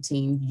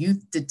FY18,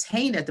 youth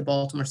detained at the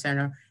Baltimore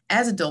Center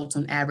as adults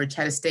on average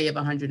had a stay of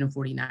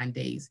 149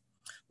 days.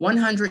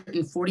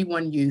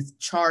 141 youth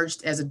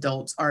charged as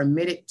adults are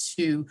admitted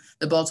to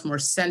the Baltimore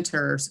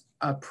Center's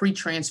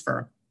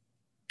pre-transfer.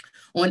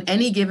 On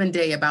any given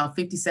day, about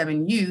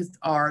 57 youth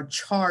are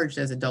charged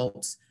as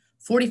adults.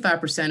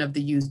 45% of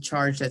the youth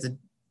charged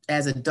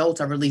as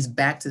adults are released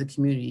back to the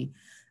community.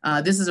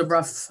 This is a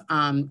rough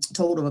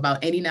total of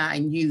about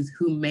 89 youth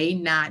who may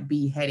not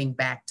be heading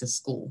back to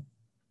school.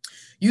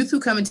 Youth who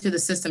come into the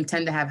system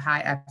tend to have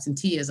high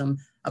absenteeism.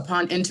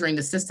 Upon entering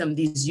the system,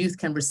 these youth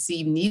can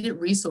receive needed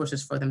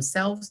resources for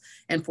themselves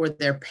and for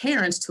their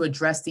parents to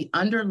address the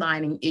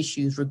underlying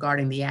issues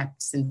regarding the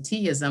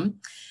absenteeism,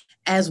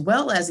 as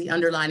well as the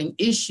underlying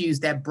issues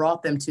that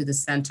brought them to the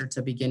center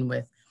to begin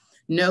with.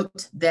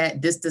 Note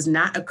that this does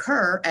not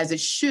occur as it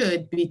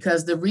should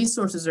because the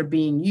resources are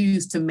being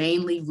used to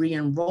mainly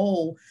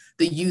re-enroll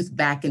the youth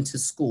back into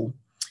school.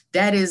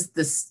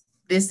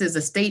 This is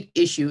a state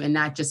issue and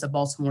not just a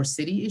Baltimore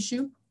City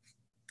issue.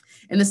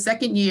 In the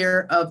second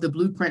year of the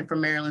Blueprint for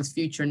Maryland's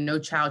Future, no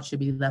child should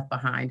be left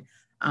behind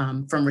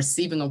from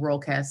receiving a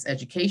world-class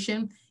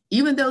education,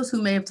 even those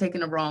who may have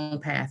taken a wrong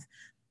path.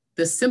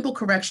 The simple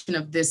correction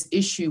of this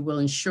issue will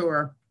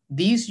ensure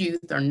these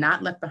youth are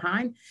not left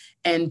behind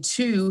and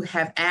 2,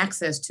 have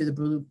access to the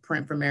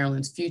Blueprint for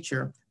Maryland's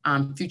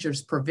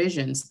Future's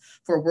provisions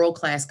for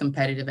world-class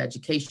competitive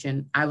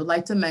education. I would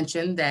like to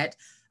mention that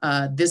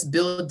this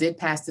bill did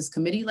pass this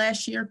committee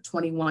last year,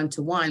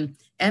 21-1,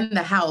 and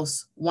the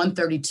House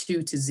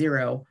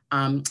 132-0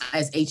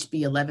 as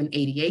HB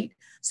 1188.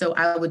 So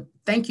I would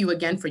thank you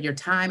again for your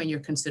time and your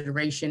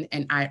consideration,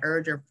 and I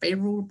urge your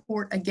favorable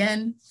report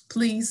again,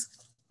 please.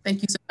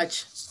 Thank you so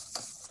much.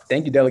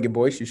 Thank you, Delegate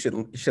Boyce. You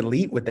should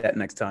lead with that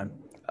next time.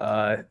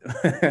 I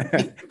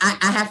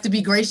have to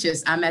be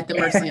gracious. I'm at the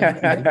mercy of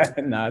the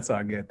committee. No, it's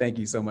all good. Thank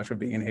you so much for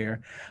being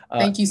here.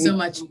 Thank you so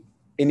much.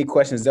 Any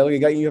questions?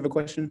 Delegate Guyton, you have a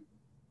question?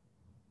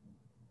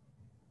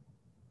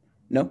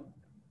 No?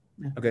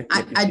 Okay.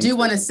 I do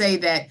want to say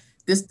that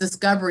this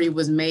discovery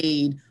was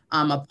made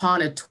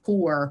upon a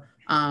tour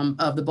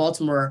of the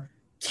Baltimore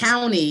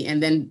County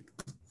and then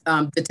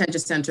detention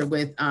center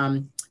with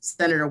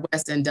Senator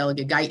West and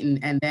Delegate Guyton,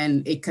 and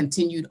then it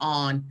continued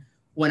on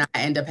when I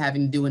end up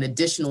having to do an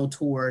additional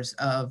tours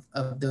of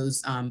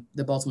those,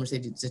 the Baltimore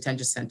City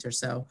Detention Center.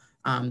 So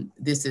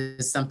this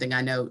is something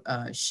I know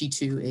she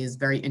too is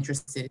very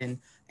interested in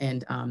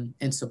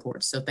and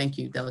supports. So thank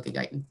you, Delegate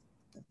Guyton.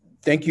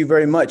 Thank you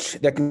very much.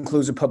 That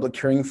concludes the public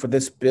hearing for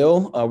this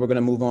bill. We're going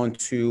to move on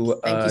to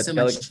thank you so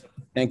much.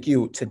 Thank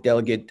you to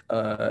Delegate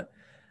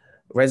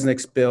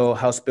Resnick's bill,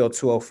 House Bill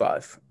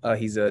 205.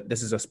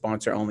 This is a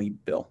sponsor-only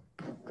bill.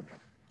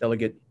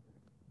 Delegate.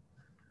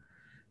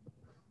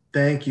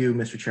 Thank you,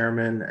 Mr.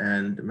 Chairman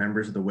and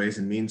members of the Ways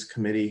and Means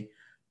Committee.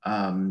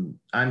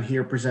 I'm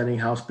here presenting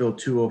House Bill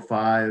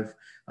 205,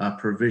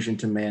 provision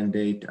to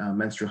mandate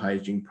menstrual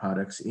hygiene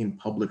products in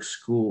public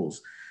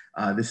schools.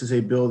 This is a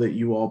bill that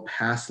you all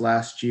passed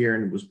last year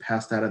and it was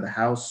passed out of the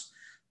House.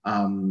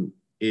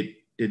 It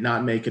did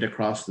not make it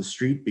across the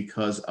street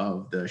because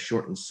of the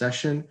shortened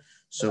session.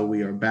 So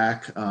we are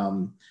back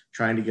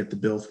trying to get the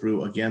bill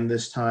through again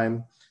this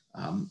time.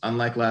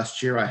 Unlike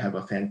last year, I have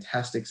a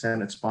fantastic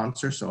Senate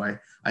sponsor, so I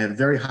have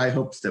very high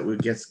hopes that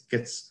it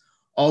gets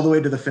all the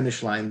way to the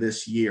finish line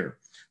this year.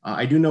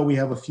 I do know we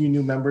have a few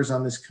new members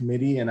on this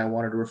committee, and I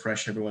wanted to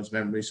refresh everyone's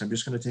memory, so I'm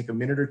just going to take a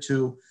minute or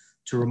two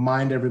to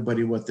remind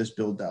everybody what this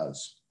bill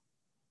does.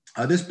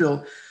 This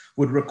bill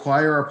would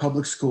require our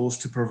public schools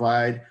to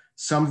provide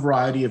some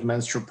variety of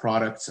menstrual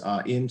products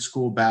in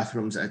school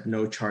bathrooms at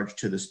no charge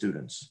to the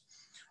students.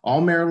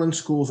 All Maryland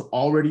schools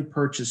already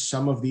purchase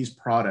some of these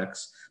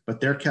products, but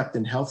they're kept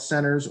in health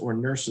centers or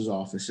nurses'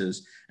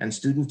 offices, and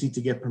students need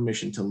to get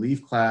permission to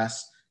leave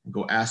class and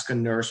go ask a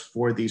nurse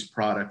for these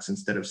products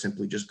instead of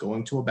simply just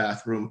going to a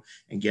bathroom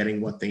and getting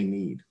what they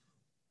need.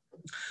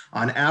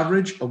 On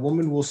average, a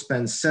woman will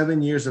spend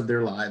 7 years of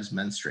their lives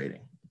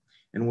menstruating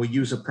and will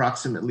use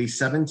approximately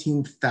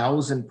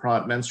 17,000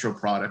 menstrual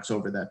products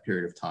over that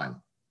period of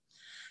time.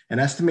 An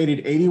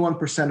estimated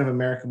 81% of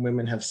American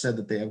women have said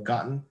that they have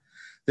gotten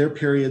their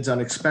periods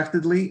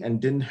unexpectedly and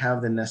didn't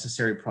have the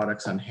necessary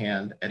products on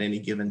hand at any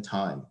given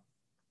time.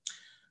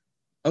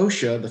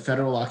 OSHA, the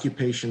Federal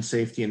Occupation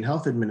Safety and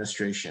Health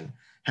Administration,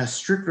 has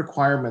strict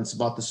requirements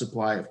about the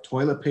supply of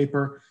toilet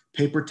paper,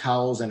 paper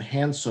towels, and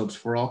hand soaps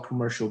for all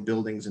commercial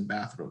buildings and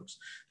bathrooms.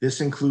 This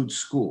includes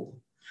school.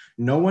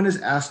 No one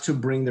is asked to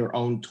bring their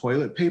own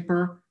toilet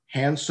paper,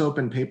 hand soap,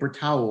 and paper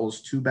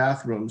towels to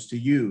bathrooms to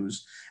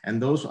use,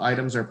 and those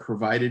items are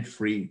provided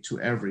free to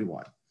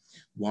everyone.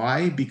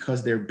 Why?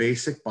 Because they're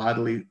basic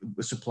bodily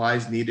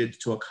supplies needed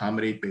to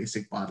accommodate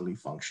basic bodily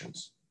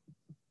functions.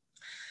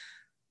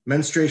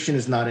 Menstruation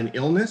is not an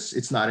illness,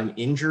 it's not an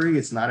injury,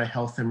 it's not a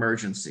health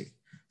emergency.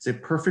 It's a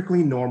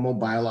perfectly normal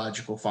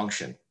biological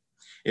function.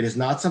 It is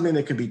not something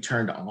that can be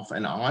turned off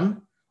and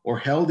on or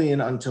held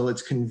in until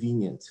it's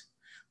convenient.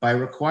 By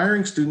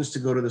requiring students to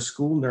go to the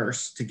school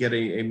nurse to get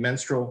a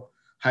menstrual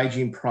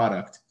hygiene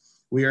product,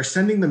 we are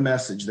sending the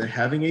message that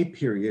having a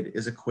period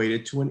is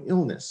equated to an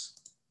illness.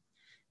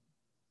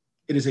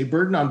 It is a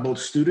burden on both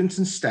students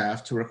and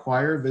staff to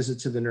require a visit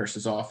to the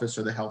nurse's office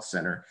or the health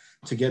center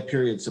to get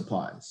period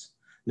supplies.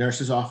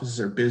 Nurses' offices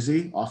are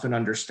busy, often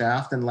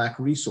understaffed, and lack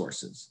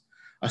resources.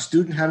 A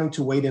student having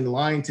to wait in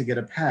line to get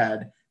a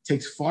pad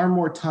takes far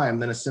more time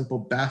than a simple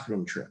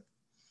bathroom trip.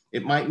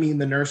 It might mean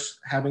the nurse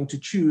having to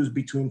choose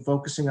between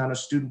focusing on a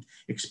student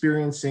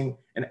experiencing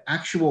an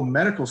actual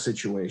medical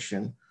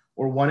situation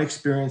or one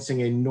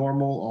experiencing a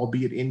normal,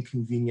 albeit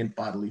inconvenient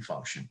bodily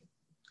function.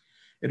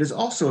 It is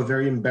also a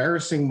very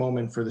embarrassing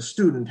moment for the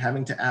student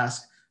having to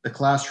ask the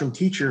classroom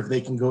teacher if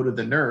they can go to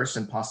the nurse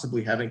and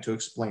possibly having to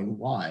explain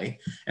why,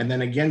 and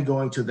then again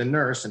going to the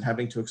nurse and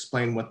having to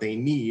explain what they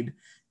need,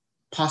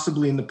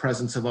 possibly in the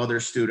presence of other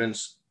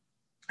students,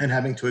 and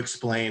having to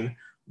explain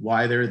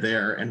why they're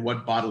there and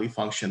what bodily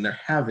function they're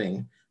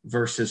having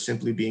versus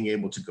simply being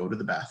able to go to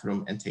the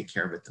bathroom and take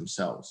care of it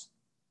themselves.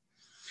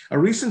 A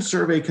recent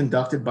survey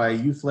conducted by a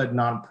youth-led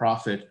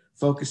nonprofit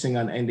focusing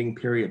on ending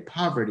period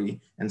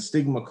poverty and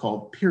stigma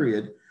called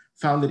Period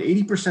found that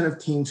 80% of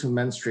teens who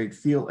menstruate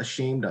feel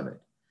ashamed of it.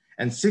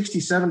 And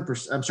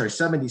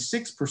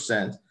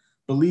 76%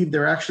 believe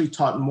they're actually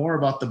taught more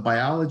about the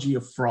biology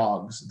of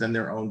frogs than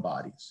their own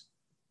bodies.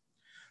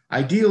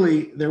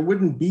 Ideally, there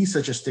wouldn't be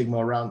such a stigma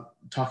around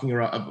talking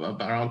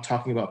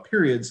about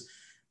periods,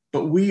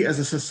 but we as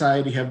a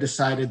society have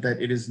decided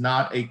that it is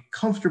not a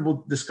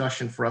comfortable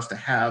discussion for us to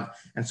have.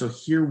 And so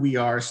here we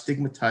are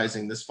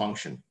stigmatizing this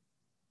function.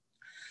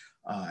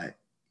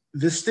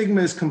 This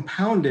stigma is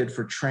compounded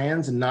for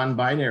trans and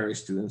non-binary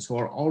students who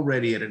are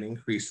already at an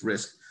increased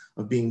risk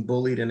of being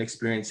bullied and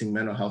experiencing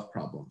mental health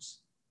problems.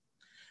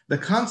 The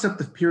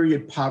concept of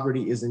period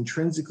poverty is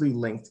intrinsically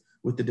linked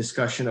with the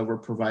discussion over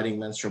providing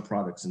menstrual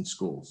products in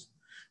schools.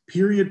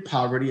 Period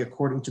poverty,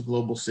 according to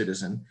Global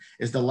Citizen,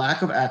 is the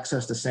lack of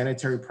access to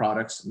sanitary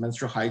products,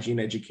 menstrual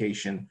hygiene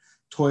education,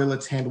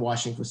 toilets, hand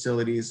washing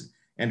facilities,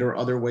 and or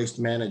other waste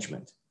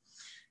management.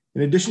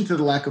 In addition to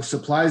the lack of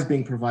supplies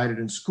being provided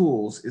in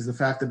schools is the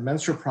fact that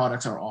menstrual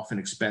products are often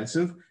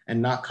expensive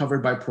and not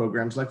covered by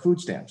programs like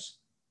food stamps.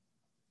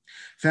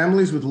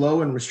 Families with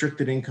low and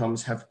restricted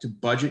incomes have to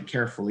budget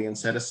carefully and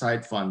set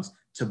aside funds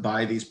to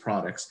buy these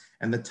products,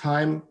 and the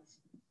time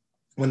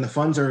when the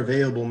funds are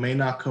available may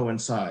not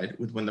coincide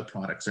with when the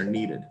products are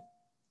needed.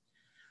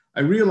 I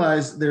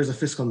realize there's a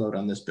fiscal note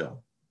on this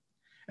bill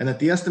and that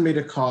the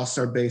estimated costs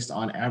are based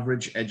on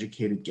average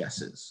educated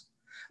guesses.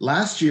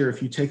 Last year,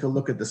 if you take a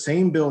look at the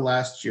same bill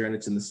last year, and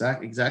it's in the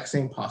exact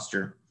same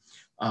posture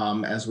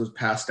as was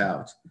passed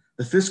out,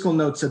 the fiscal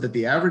note said that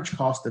the average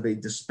cost of a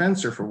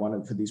dispenser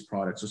for these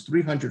products was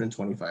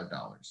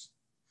 $325.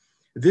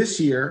 This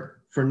year,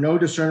 for no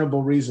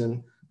discernible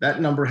reason, that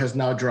number has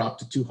now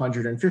dropped to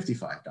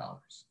 $255.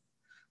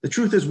 The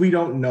truth is we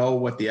don't know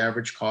what the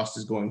average cost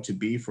is going to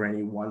be for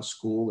any one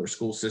school or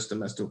school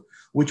system as to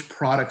which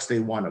products they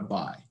want to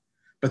buy.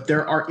 But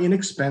there are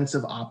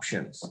inexpensive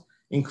options,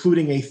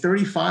 including a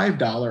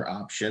 $35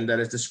 option that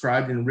is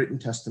described in written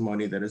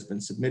testimony that has been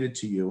submitted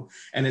to you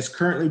and is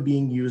currently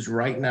being used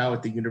right now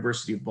at the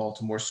University of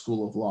Baltimore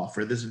School of Law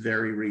for this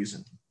very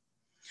reason.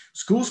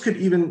 Schools could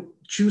even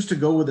choose to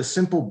go with a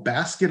simple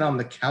basket on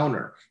the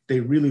counter if they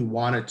really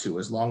wanted to,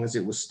 as long as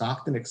it was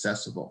stocked and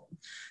accessible.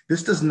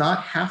 This does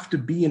not have to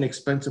be an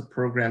expensive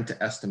program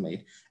to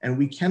estimate, and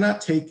we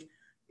cannot take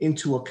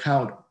into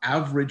account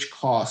average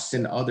costs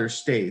in other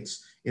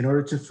states in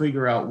order to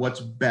figure out what's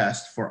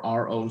best for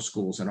our own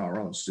schools and our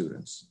own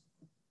students.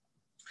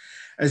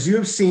 As you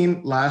have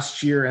seen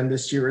last year and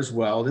this year as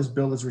well, this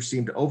bill has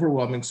received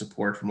overwhelming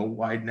support from a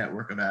wide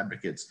network of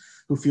advocates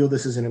who feel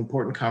this is an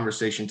important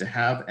conversation to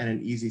have and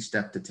an easy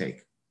step to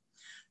take.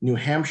 New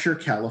Hampshire,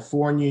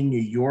 California,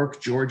 New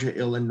York, Georgia,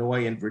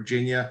 Illinois, and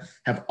Virginia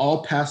have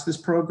all passed this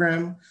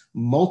program.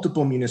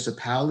 Multiple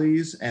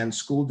municipalities and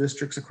school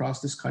districts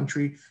across this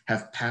country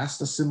have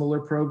passed a similar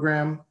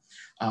program.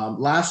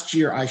 Last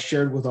year, I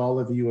shared with all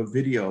of you a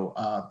video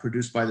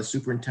produced by the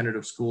superintendent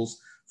of schools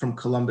from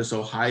Columbus,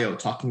 Ohio,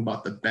 talking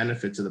about the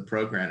benefits of the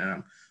program. And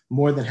I'm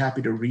more than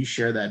happy to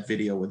reshare that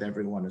video with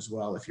everyone as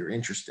well, if you're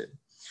interested.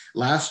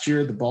 Last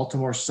year, the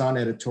Baltimore Sun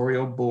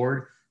editorial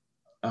board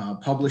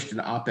published an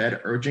op-ed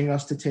urging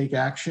us to take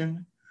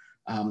action.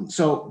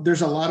 So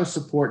there's a lot of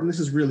support, and this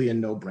is really a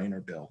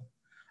no-brainer bill.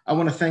 I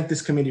want to thank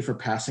this committee for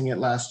passing it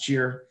last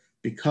year.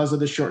 Because of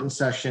the shortened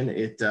session,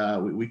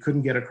 we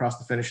couldn't get across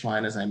the finish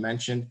line, as I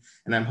mentioned,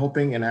 and I'm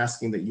hoping and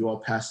asking that you all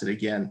pass it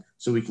again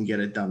so we can get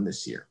it done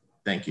this year.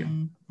 Thank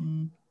you.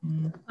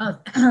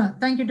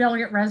 Thank you,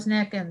 Delegate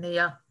Resnick, and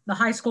the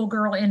high school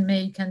girl in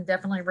me can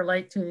definitely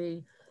relate to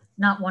the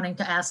not wanting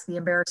to ask the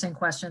embarrassing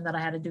question that I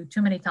had to do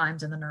too many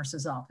times in the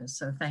nurse's office,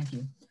 so thank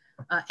you.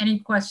 Any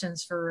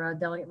questions for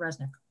Delegate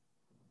Resnick?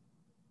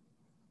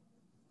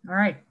 All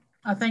right,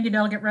 thank you,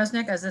 Delegate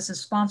Resnick. As this is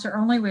sponsor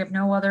only, we have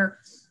no other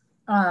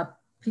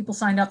people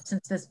signed up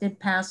since this did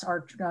pass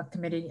our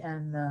committee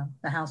and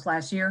the House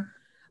last year.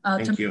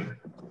 Thank you.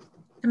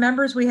 To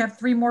members, we have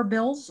 3 more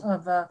bills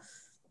of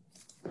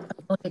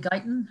Delegate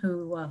Guyton,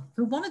 who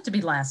wanted to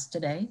be last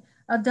today.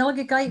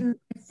 Delegate Guyton,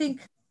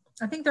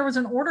 I think there was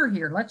an order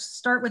here. Let's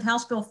start with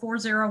House Bill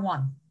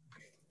 401.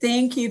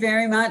 Thank you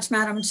very much,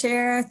 Madam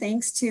Chair.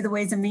 Thanks to the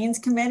Ways and Means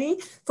Committee.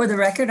 For the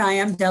record, I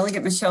am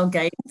Delegate Michelle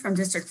Guyton from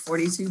District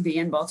 42B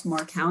in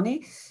Baltimore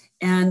County.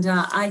 And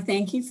I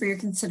thank you for your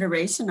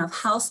consideration of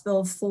House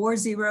Bill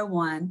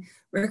 401,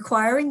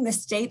 requiring the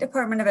State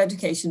Department of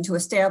Education to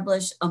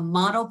establish a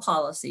model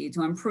policy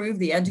to improve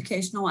the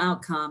educational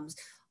outcomes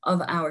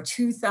of our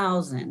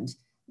 2,000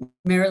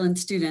 Maryland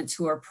students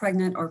who are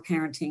pregnant or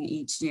parenting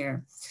each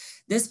year.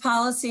 This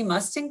policy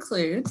must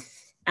include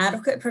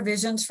adequate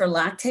provisions for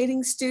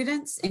lactating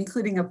students,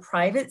 including a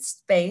private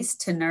space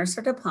to nurse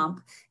or to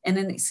pump, and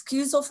an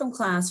excusal from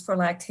class for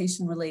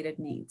lactation-related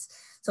needs.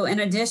 So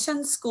in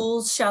addition,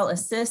 schools shall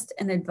assist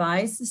and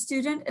advise the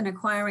student in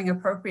acquiring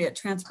appropriate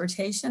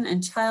transportation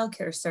and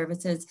childcare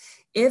services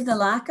if the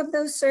lack of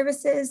those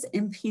services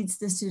impedes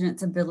the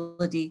student's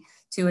ability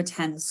to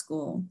attend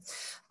school.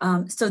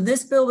 So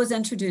this bill was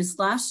introduced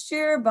last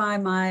year by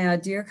my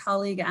dear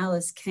colleague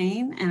Alice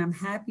Kane, and I'm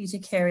happy to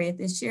carry it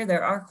this year.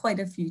 There are quite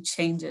a few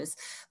changes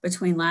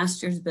between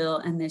last year's bill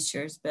and this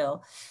year's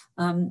bill.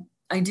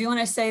 I do want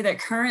to say that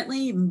currently,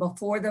 even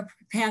before the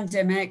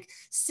pandemic,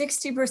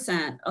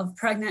 60% of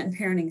pregnant and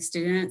parenting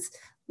students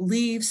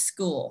leave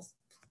school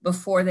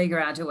before they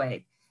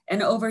graduate.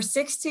 And over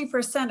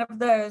 60% of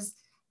those,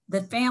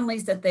 the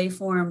families that they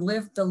form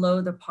live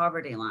below the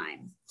poverty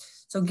line.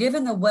 So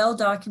given the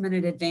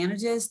well-documented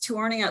advantages to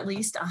earning at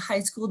least a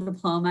high school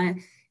diploma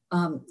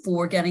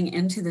for getting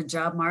into the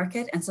job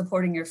market and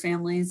supporting your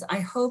families, I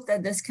hope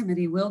that this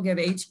committee will give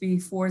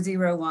HB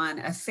 401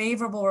 a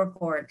favorable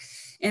report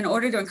in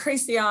order to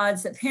increase the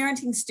odds that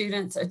parenting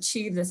students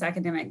achieve this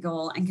academic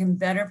goal and can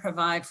better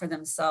provide for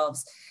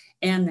themselves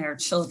and their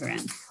children.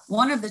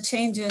 One of the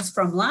changes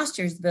from last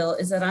year's bill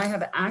is that I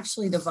have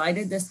actually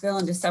divided this bill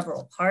into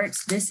several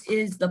parts. This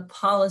is the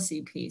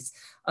policy piece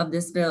of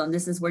this bill, and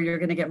this is where you're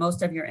going to get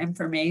most of your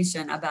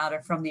information about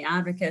it from the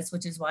advocates,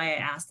 which is why I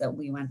asked that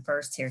we went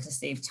first here to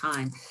save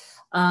time.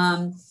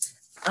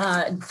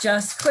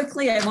 Just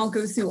quickly, I won't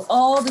go through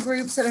all the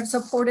groups that have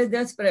supported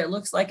this, but it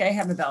looks like I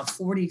have about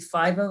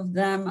 45 of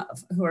them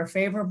who are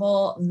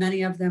favorable,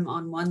 many of them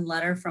on one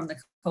letter from the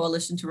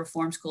Coalition to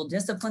Reform School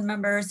Discipline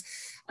members,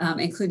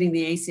 including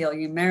the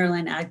ACLU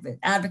Maryland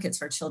Advocates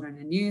for Children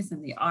and Youth,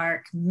 and the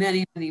ARC,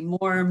 many, many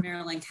more,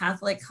 Maryland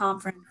Catholic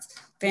Conference,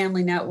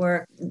 Family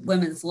Network,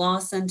 Women's Law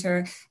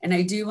Center. And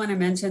I do want to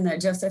mention that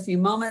just a few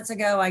moments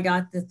ago, I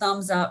got the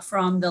thumbs up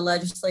from the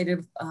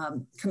Legislative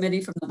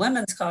Committee from the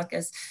Women's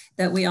Caucus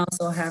that we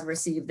also have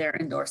received their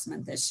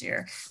endorsement this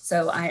year.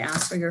 So I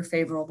ask for your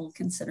favorable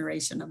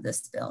consideration of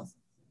this bill.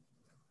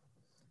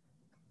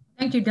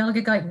 Thank you,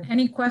 Delegate Guyton.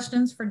 Any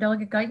questions for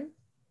Delegate Guyton?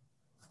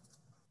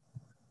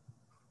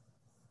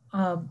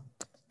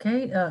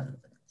 Okay,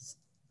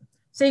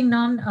 seeing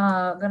none,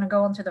 going to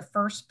go on to the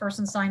first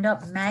person signed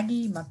up,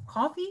 Maggie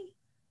McCoffey.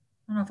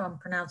 I don't know if I'm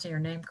pronouncing your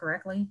name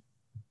correctly.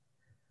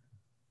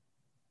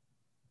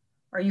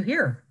 Are you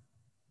here?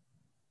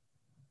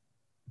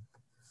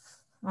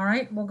 All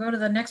right, we'll go to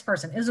the next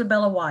person,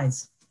 Isabella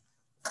Wise.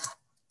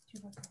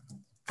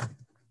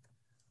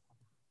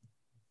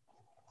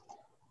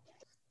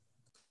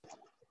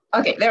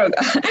 Okay, there we go.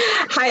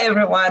 Hi,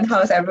 everyone.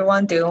 How's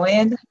everyone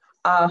doing?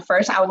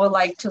 First, I would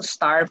like to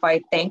start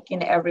by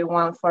thanking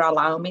everyone for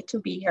allowing me to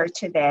be here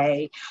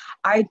today.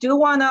 I don't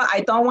want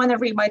to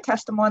read my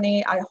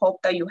testimony. I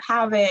hope that you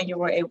have it and you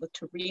were able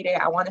to read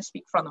it. I want to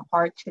speak from the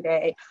heart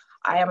today.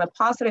 I am a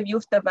positive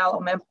youth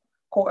development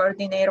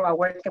coordinator. I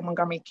work in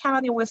Montgomery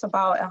County with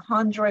about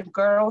 100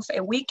 girls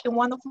a week in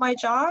one of my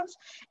jobs.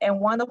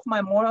 And one of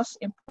my most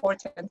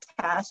important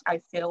tasks, I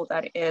feel,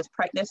 that is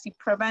pregnancy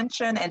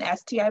prevention and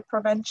STI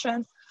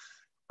prevention.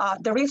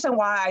 The reason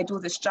why I do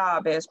this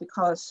job is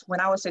because when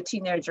I was a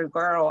teenager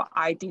girl,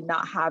 I did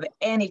not have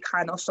any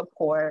kind of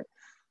support.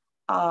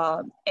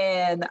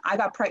 And I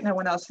got pregnant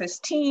when I was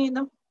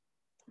 15.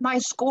 My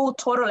school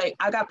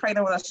I got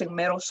pregnant when I was in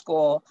middle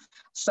school.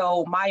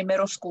 So my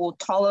middle school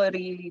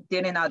totally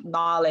didn't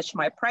acknowledge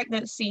my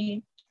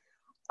pregnancy.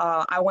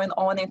 I went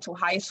on into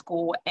high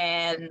school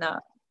and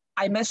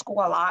I missed school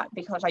a lot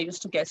because I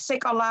used to get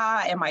sick a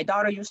lot and my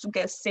daughter used to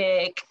get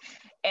sick.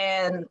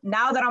 And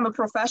now that I'm a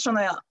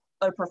professional,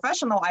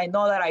 I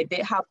know that I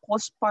did have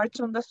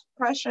postpartum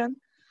depression,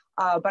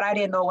 but I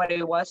didn't know what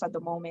it was at the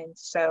moment.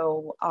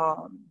 So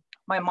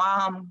my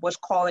mom was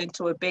calling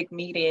to a big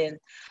meeting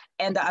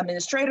and the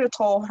administrator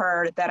told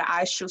her that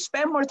I should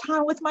spend more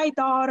time with my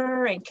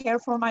daughter and care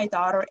for my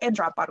daughter and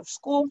drop out of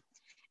school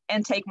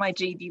and take my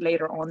GED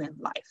later on in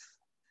life.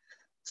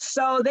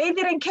 So they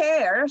didn't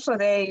care. So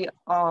they,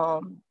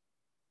 nor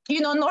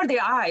did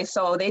I.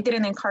 So they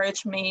didn't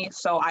encourage me.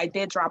 So I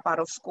did drop out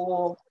of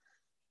school.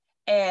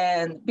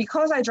 And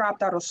because I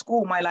dropped out of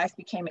school, my life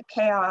became a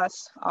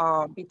chaos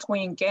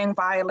between gang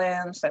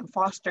violence and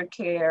foster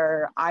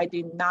care. I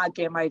did not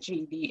get my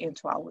GED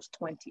until I was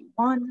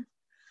 21.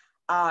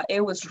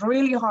 It was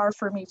really hard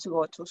for me to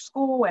go to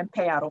school and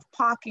pay out of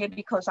pocket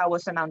because I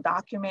was an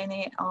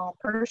undocumented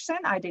person.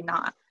 I did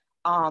not,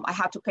 I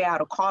had to pay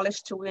out of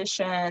college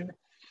tuition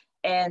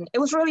and it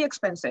was really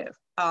expensive.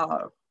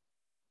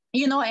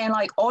 And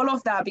like all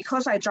of that,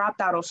 because I dropped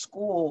out of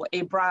school,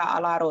 it brought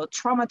a lot of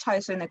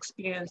traumatizing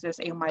experiences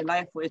in my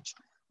life, which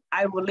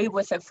I will live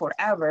with it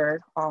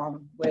forever,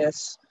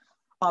 with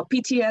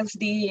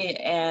PTSD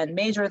and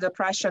major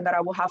depression that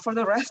I will have for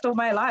the rest of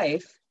my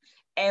life.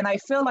 And I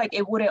feel like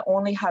it wouldn't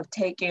only have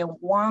taken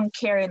one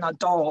caring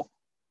adult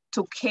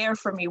to care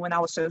for me when I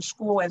was in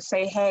school and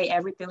say, hey,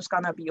 everything's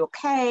gonna be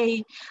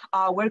okay.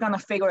 We're gonna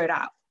figure it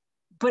out.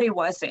 But it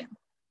wasn't.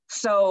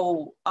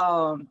 So,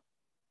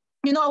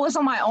 I was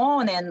on my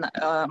own and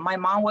my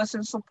mom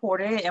wasn't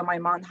supported and my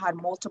mom had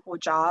multiple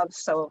jobs.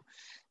 So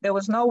there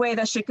was no way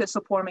that she could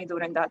support me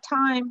during that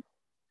time.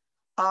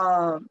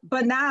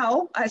 But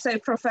now, as a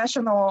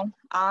professional,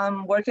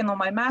 I'm working on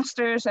my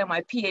master's and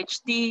my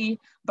PhD,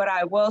 but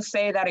I will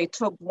say that it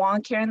took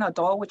one caring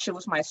adult, which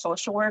was my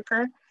social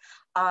worker,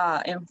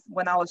 and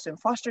when I was in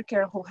foster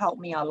care, who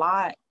helped me a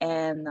lot.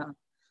 And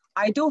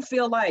I do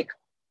feel like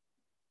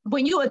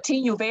when you're a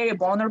teen, you're very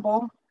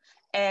vulnerable.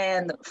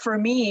 And for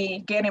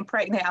me, getting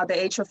pregnant at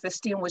the age of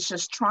 15 was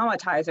just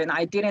traumatizing.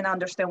 I didn't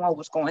understand what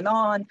was going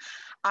on.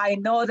 I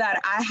know that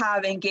I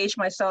have engaged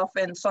myself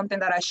in something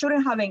that I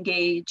shouldn't have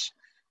engaged.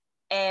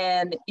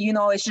 And,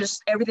 it's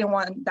just everything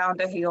went down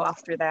the hill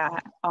after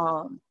that.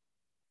 But,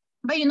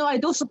 I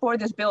do support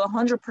this bill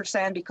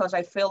 100% because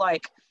I feel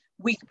like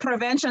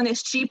prevention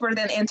is cheaper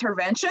than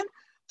intervention.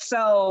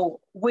 So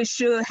we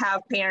should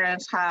have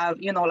parents have,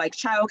 like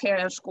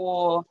childcare in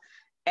school.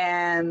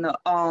 And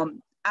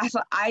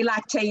I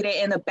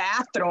lactated in the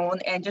bathroom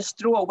and just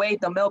threw away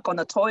the milk on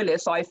the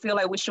toilet. So I feel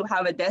like we should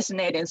have a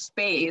designated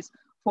space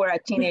for our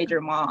teenager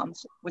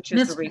moms, which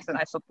is the reason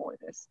I support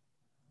this.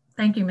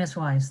 Thank you, Ms.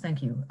 Wise.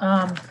 Thank you.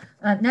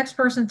 Next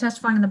person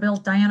testifying in the bill,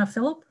 Diana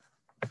Phillip.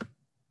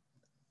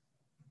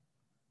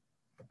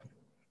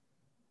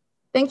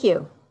 Thank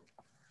you.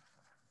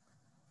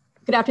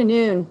 Good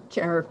afternoon,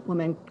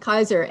 Chairwoman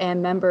Kaiser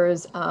and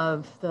members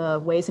of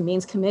the Ways and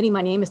Means Committee.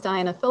 My name is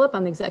Diana Phillip.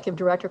 I'm the Executive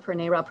Director for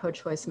NARAD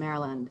Pro-Choice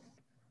Maryland.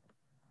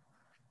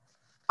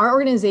 Our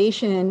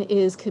organization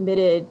is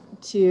committed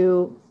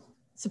to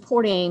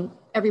supporting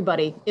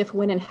everybody if,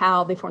 when, and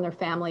how they form their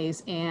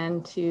families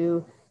and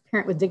to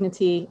parent with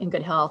dignity and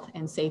good health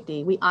and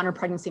safety. We honor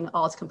pregnancy in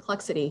all its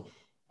complexity,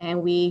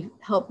 and we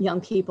help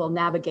young people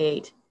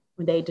navigate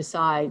when they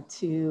decide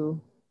to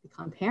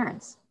become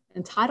parents.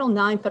 And Title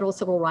IX federal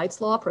civil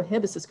rights law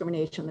prohibits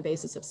discrimination on the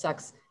basis of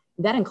sex.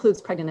 That includes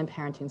pregnant and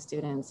parenting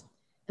students.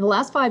 In the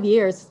last 5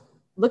 years,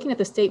 looking at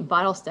the state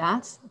vital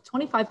stats,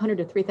 2,500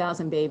 to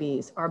 3,000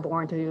 babies are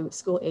born to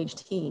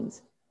school-aged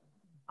teens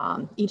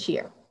each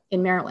year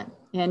in Maryland.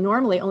 And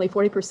normally only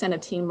 40%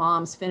 of teen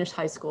moms finish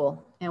high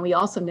school. And we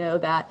also know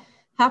that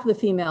half of the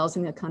females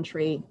in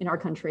our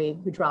country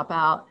who drop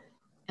out,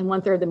 and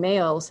 1/3 of the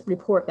males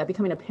report that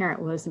becoming a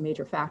parent was a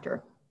major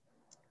factor.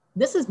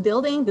 This is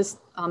building, this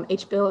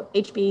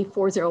HB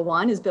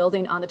 401 is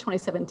building on the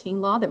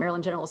 2017 law that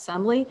Maryland General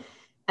Assembly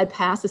had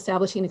passed,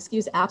 establishing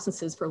excused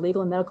absences for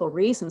legal and medical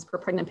reasons for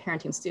pregnant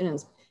parenting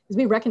students, because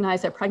we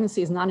recognize that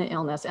pregnancy is not an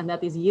illness and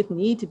that these youth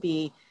need to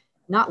be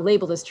not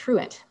labeled as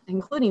truant,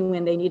 including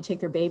when they need to take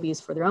their babies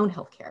for their own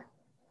health care.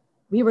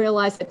 We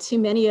realize that too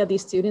many of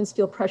these students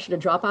feel pressure to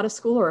drop out of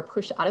school or are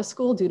pushed out of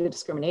school due to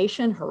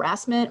discrimination,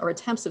 harassment, or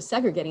attempts of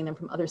segregating them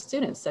from other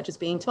students, such as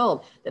being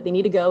told that they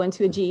need to go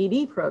into a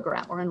GED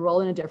program or enroll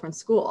in a different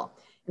school.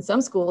 In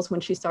some schools, when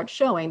she starts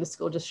showing, the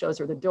school just shows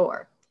her the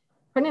door.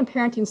 Pregnant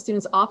parenting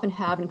students often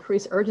have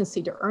increased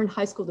urgency to earn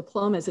high school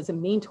diplomas as a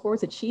means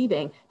towards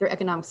achieving their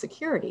economic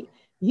security.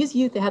 These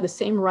youth, they have the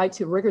same right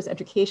to rigorous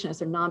education as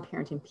their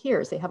non-parenting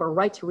peers. They have a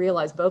right to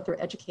realize both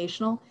their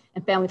educational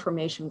and family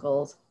formation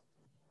goals.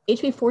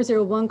 HB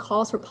 401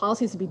 calls for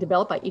policies to be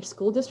developed by each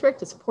school district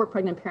to support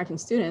pregnant parenting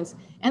students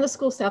and the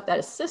school staff that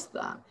assist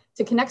them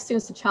to connect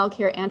students to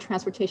childcare and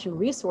transportation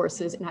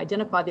resources and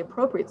identify the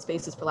appropriate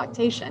spaces for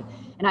lactation.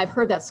 And I've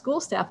heard that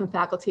school staff and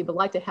faculty would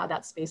like to have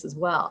that space as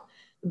well.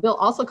 The bill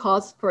also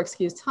calls for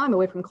excused time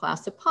away from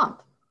class to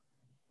pump.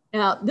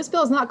 Now, this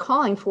bill is not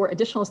calling for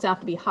additional staff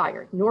to be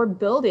hired, nor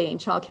building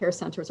childcare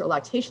centers or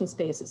lactation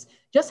spaces,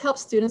 just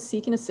helps students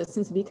seeking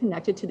assistance be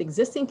connected to the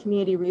existing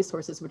community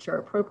resources which are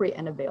appropriate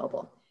and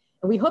available.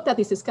 And we hope that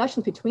these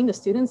discussions between the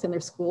students and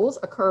their schools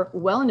occur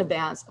well in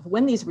advance of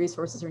when these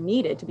resources are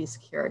needed to be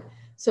secured,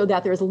 so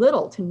that there's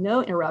little to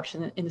no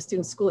interruption in the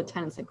students' school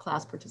attendance and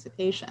class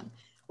participation.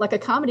 Like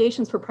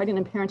accommodations for pregnant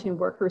and parenting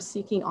workers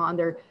seeking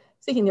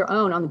their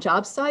own on the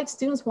job site,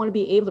 students want to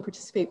be able to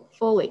participate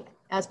fully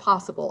as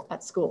possible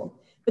at school.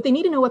 But they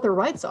need to know what their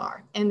rights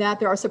are and that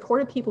there are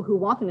supportive people who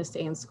want them to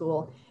stay in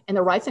school, and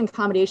the rights and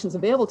accommodations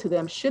available to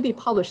them should be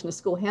published in the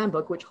school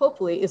handbook, which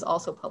hopefully is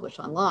also published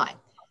online.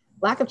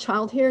 Lack of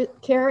child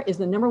care is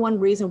the #1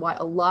 reason why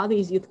a lot of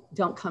these youth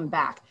don't come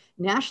back.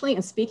 Nationally,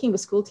 and speaking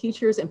with school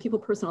teachers and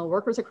personnel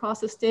workers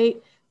across the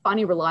state,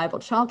 finding reliable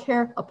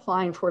childcare,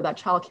 applying for that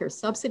childcare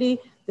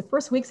subsidy. The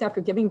first weeks after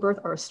giving birth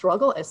are a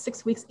struggle, as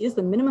 6 weeks is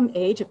the minimum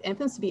age of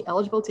infants to be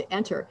eligible to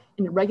enter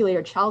into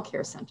regulated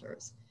childcare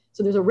centers.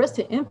 So there's a risk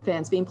to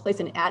infants being placed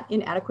in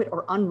inadequate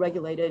or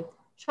unregulated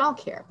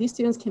childcare. These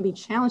students can be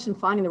challenged in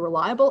finding the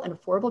reliable and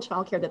affordable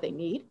childcare that they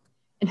need,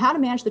 and how to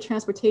manage the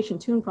transportation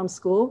to and from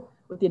school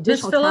with the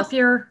additional. Ms.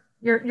 Phillip,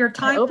 your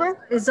time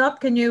is up.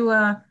 Can you,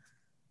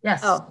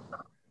 yes. Oh,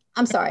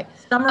 I'm sorry.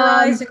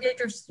 Summarize and get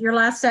your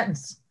last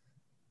sentence.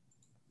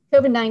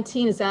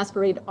 COVID-19 has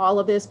exacerbated all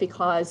of this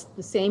because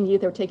the same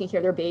youth are taking care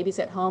of their babies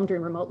at home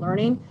during remote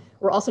learning.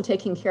 We're also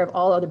taking care of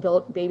all other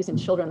babies and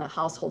children in the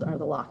household under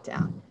the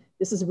lockdown.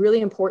 This is really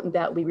important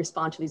that we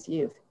respond to these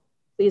youth.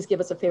 Please give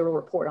us a favorable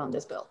report on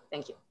this bill.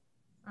 Thank you.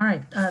 All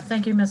right,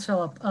 thank you, Ms.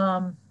 Phillip.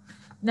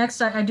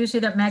 Next, I do see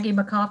that Maggie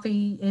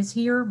McCoffey is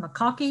here.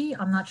 McCockey,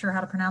 I'm not sure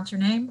how to pronounce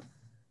your name.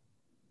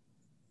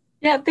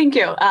 Yeah, thank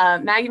you.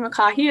 Maggie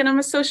McCaughey, and I'm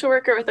a social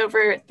worker with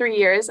over 3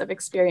 years of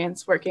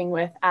experience working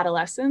with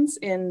adolescents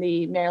in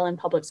the Maryland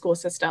public school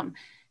system.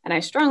 And I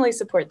strongly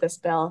support this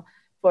bill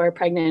for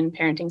pregnant and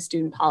parenting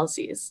student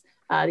policies.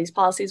 These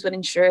policies would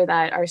ensure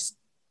that our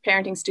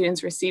parenting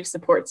students receive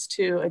supports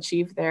to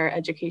achieve their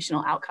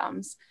educational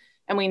outcomes.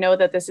 And we know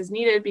that this is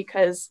needed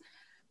because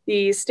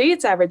the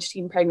state's average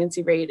teen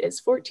pregnancy rate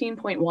is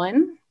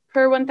 14.1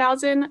 per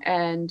 1,000.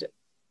 And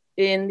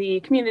in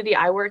the community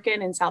I work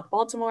in South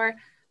Baltimore,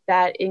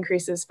 that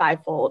increases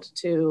fivefold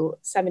to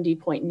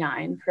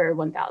 70.9 per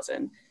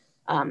 1,000.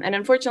 And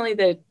unfortunately,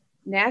 the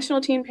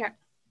national teen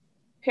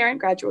parent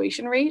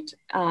graduation rate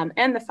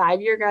and the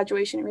 5-year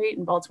graduation rate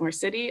in Baltimore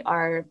City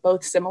are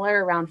both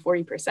similar, around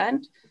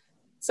 40%.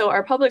 So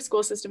our public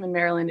school system in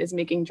Maryland is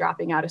making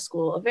dropping out of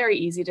school a very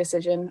easy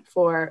decision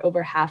for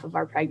over half of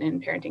our pregnant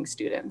and parenting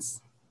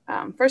students.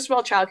 First of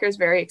all, childcare is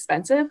very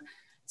expensive.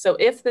 So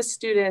if the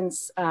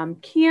students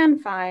can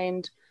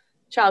find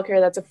childcare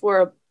that's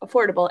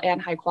affordable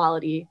and high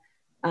quality,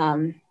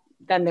 then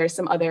there's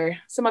some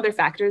other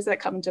factors that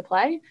come into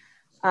play.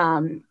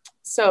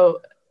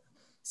 So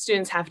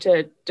students have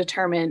to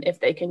determine if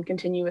they can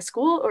continue with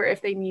school or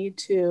if they need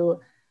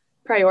to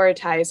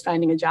prioritize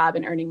finding a job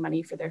and earning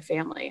money for their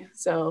family.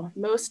 So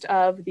most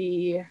of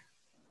the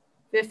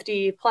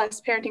 50+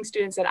 parenting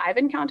students that I've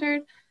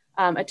encountered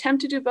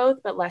attempt to do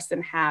both, but less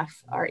than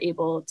half are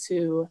able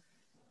to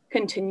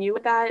continue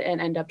with that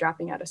and end up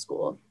dropping out of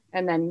school.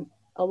 And then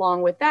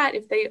along with that,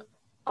 if they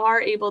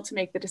are able to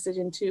make the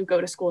decision to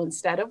go to school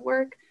instead of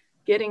work,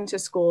 getting to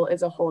school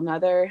is a whole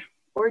nother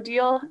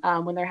ordeal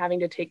when they're having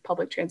to take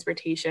public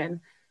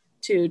transportation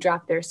to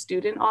drop their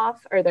student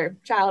off or their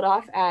child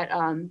off at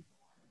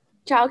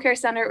childcare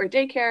center or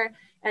daycare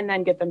and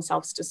then get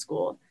themselves to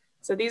school.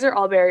 So these are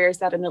all barriers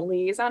that a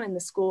liaison in the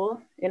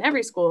school, in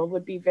every school,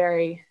 would be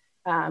very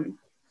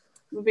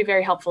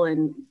helpful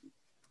in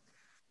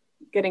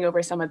getting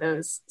over some of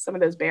those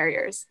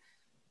barriers.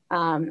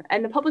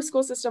 And the public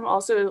school system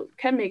also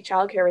can make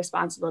childcare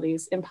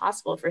responsibilities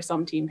impossible for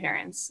some teen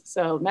parents.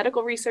 So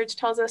medical research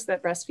tells us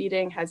that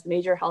breastfeeding has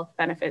major health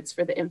benefits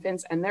for the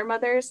infants and their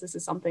mothers. This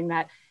is something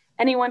that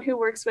anyone who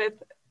works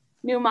with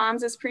new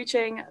moms is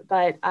preaching,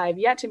 but I've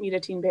yet to meet a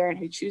teen parent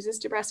who chooses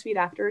to breastfeed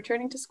after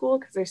returning to school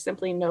because there's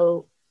simply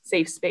no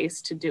safe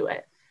space to do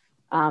it,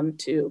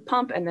 to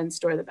pump and then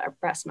store the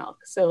breast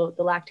milk. So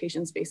the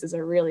lactation spaces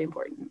are really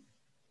important.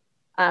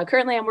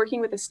 Currently, I'm working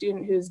with a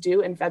student who's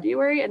due in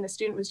February, and the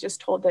student was just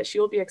told that she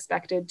will be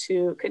expected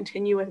to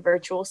continue with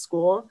virtual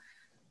school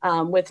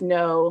with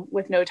no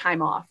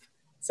time off.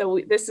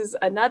 So this is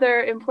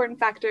another important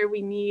factor.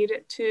 We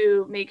need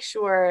to make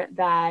sure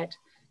that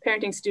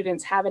parenting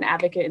students have an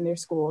advocate in their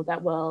school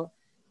that will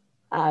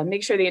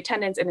make sure the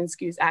attendance and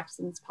excused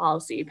absence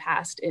policy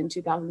passed in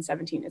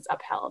 2017 is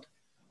upheld.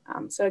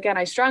 So again,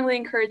 I strongly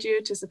encourage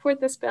you to support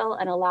this bill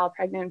and allow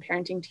pregnant and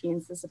parenting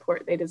teens the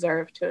support they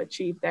deserve to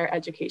achieve their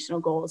educational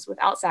goals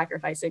without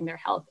sacrificing their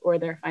health or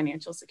their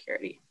financial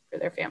security for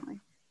their family.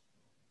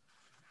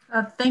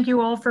 Thank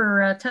you all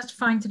for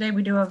testifying today.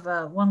 We do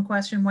have one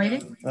question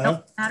waiting.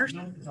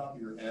 Patterson.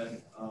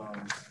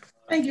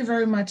 Thank you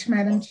very much,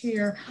 Madam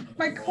Chair.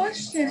 My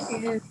question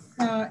is,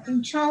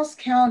 in Charles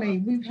County,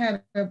 we've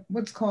had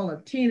what's called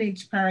a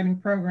teenage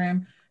parenting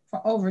program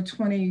for over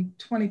 20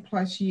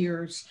 plus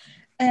years.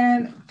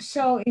 And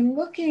so in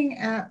looking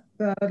at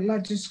the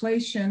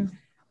legislation,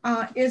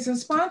 is a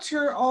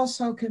sponsor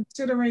also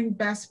considering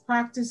best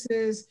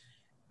practices?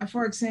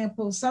 For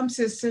example, some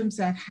systems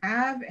that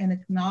have and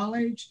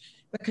acknowledge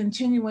the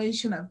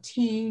continuation of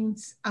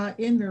teens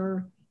in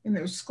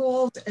their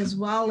schools, as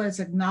well as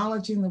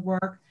acknowledging the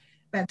work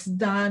that's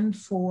done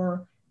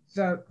for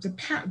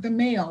the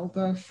male,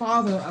 the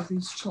father of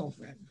these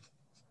children.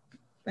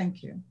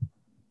 Thank you.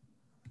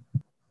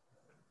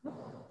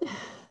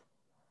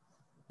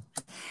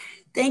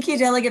 Thank you,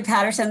 Delegate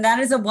Patterson. That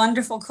is a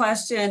wonderful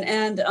question.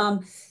 And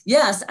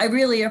yes, I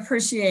really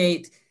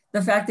appreciate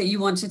the fact that you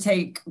want to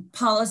take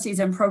policies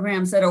and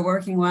programs that are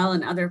working well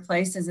in other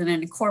places and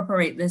then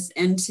incorporate this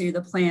into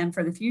the plan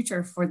for the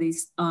future for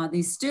these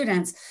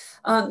students.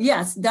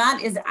 Yes, that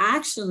is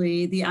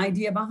actually the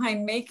idea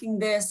behind making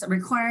this,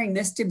 requiring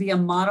this to be a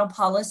model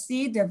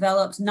policy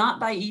developed not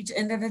by each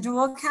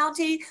individual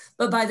county,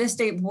 but by the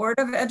State Board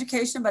of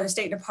Education, by the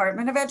State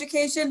Department of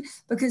Education,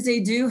 because they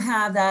do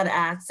have that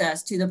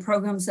access to the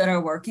programs that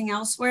are working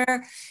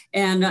elsewhere.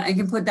 And I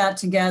can put that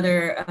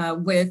together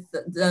with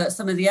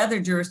some of the other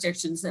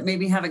jurisdictions that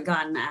maybe haven't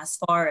gotten as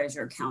far as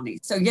your county.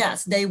 So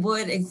yes, they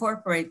would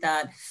incorporate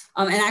that.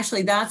 And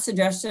actually that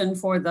suggestion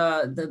for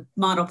the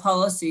model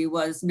policy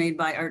was made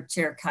by our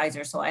Chair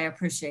Kaiser. So I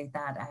appreciate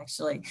that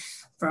actually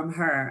from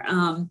her.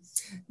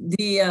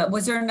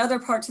 Was there another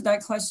part to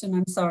that question?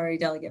 I'm sorry,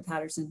 Delegate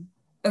Patterson.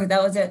 Oh,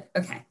 that was it?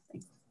 Okay.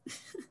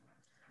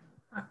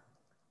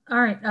 All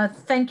right,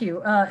 thank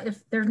you. If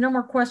there's no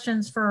more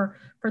questions for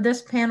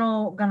this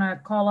panel, gonna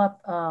call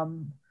up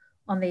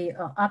on the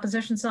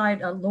opposition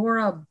side,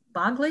 Laura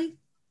Bogley,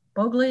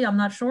 I'm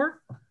not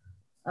sure.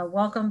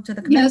 Welcome to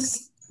the committee.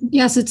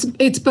 Yes,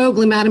 it's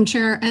Bogley, Madam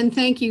Chair, and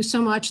thank you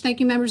so much. Thank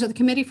you, members of the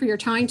committee, for your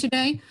time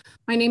today.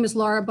 My name is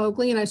Laura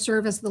Bogley, and I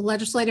serve as the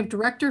Legislative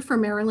Director for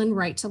Maryland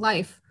Right to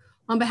Life.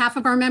 On behalf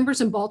of our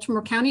members in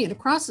Baltimore County and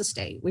across the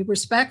state, we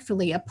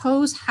respectfully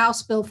oppose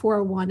House Bill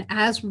 401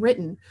 as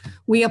written.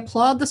 We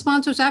applaud the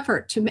sponsor's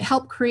effort to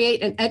help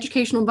create an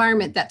educational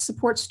environment that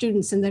supports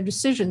students in their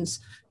decisions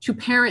to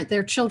parent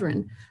their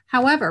children.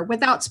 However,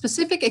 without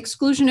specific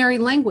exclusionary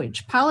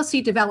language,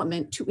 policy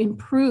development to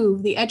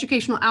improve the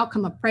educational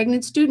outcome of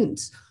pregnant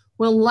students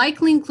will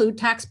likely include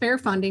taxpayer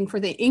funding for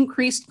the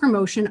increased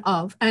promotion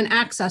of and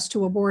access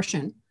to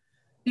abortion.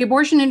 The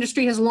abortion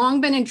industry has long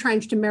been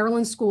entrenched in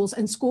Maryland schools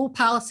and school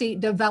policy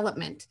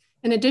development.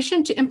 In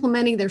addition to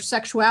implementing their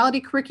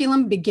sexuality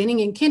curriculum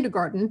beginning in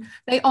kindergarten,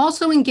 they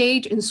also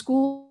engage in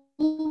school-based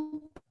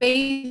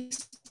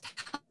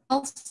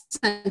health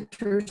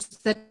centers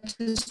that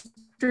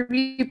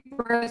distribute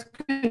birth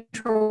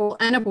control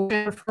and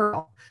abortion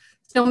referral.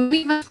 So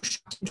many of us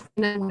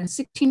when a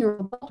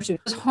 16-year-old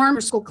was harmed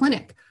at a school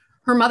clinic.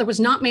 Her mother was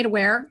not made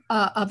aware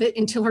of it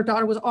until her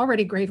daughter was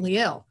already gravely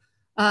ill.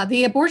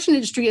 The abortion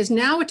industry is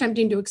now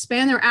attempting to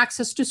expand their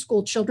access to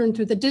school children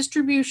through the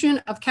distribution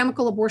of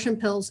chemical abortion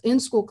pills in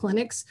school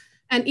clinics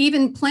and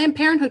even Planned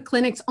Parenthood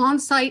clinics on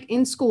site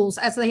in schools,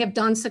 as they have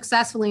done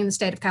successfully in the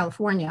state of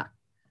California.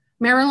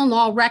 Maryland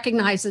law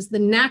recognizes the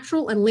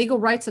natural and legal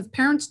rights of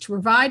parents to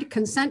provide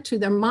consent to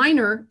their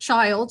minor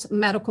child's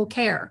medical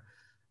care.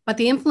 but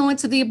the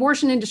influence of the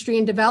abortion industry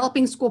in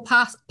developing school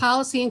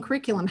policy and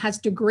curriculum has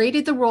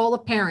degraded the role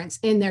of parents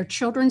in their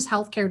children's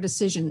healthcare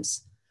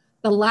decisions.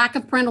 The lack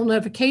of parental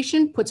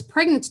notification puts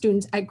pregnant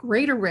students at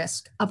greater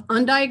risk of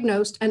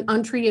undiagnosed and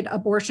untreated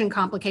abortion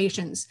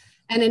complications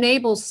and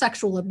enables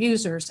sexual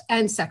abusers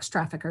and sex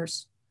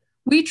traffickers.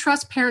 We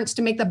trust parents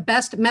to make the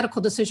best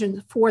medical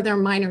decisions for their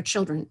minor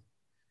children.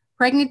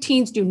 Pregnant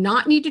teens do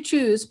not need to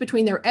choose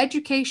between their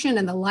education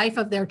and the life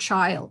of their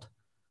child.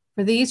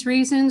 For these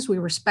reasons, we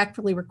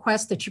respectfully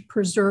request that you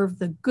preserve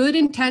the good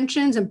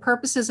intentions and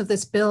purposes of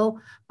this bill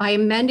by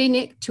amending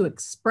it to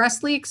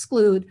expressly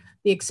exclude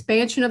the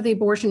expansion of the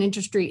abortion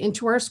industry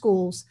into our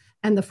schools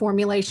and the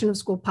formulation of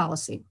school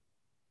policy.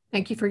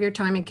 Thank you for your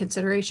time and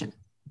consideration.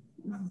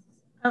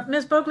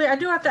 Ms. Bogley, I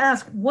do have to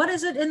ask, what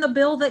is it in the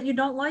bill that you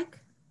don't like?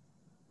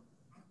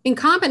 In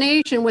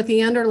combination with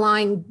the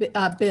underlying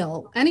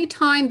bill,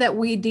 anytime that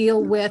we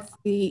deal with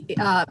the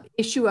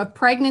issue of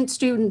pregnant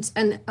students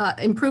and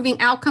improving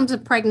outcomes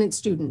of pregnant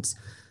students,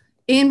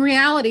 in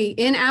reality,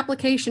 in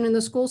application in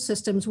the school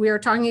systems, we are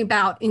talking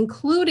about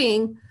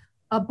including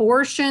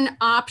abortion,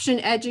 option,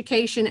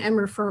 education, and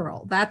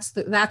referral.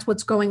 That's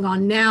what's going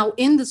on now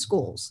in the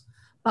schools.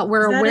 But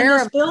we're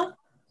aware of. Bill?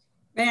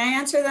 May I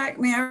answer that?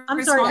 May I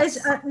I'm sorry.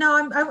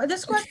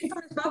 This question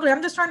from Ms. Bogley,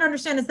 I'm just trying to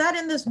understand, is that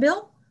in this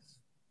bill?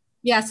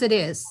 Yes, it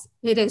is.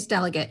 It is,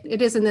 Delegate.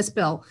 It is in this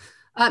bill.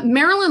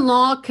 Maryland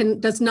law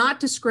does not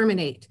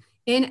discriminate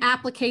in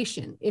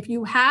application. If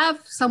you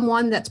have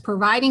someone that's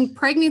providing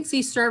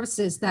pregnancy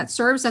services that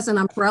serves as an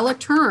umbrella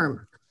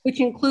term, which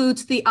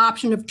includes the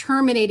option of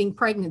terminating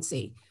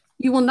pregnancy,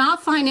 you will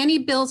not find any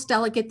bills,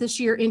 Delegate, this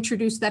year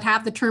introduced that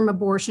have the term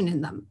abortion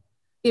in them.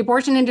 The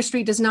abortion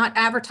industry does not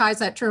advertise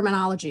that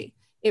terminology.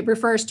 It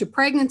refers to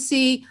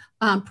pregnancy,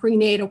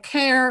 prenatal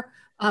care,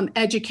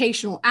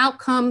 educational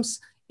outcomes.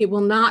 It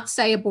will not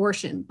say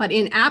abortion, but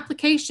in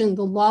application,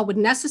 the law would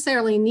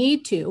necessarily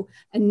need to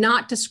and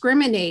not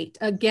discriminate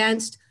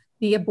against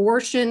the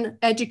abortion,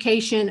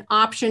 education,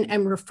 option,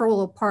 and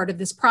referral part of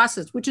this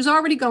process, which is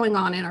already going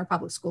on in our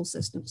public school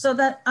system. So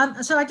that, I'm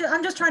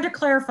just trying to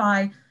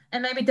clarify,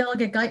 and maybe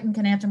Delegate Guyton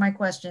can answer my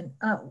question.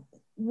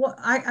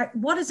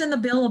 What is in the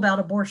bill about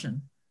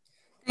abortion?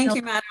 Thank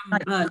you,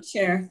 Madam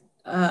Chair.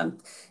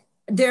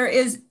 There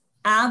is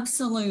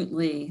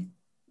absolutely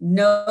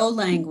no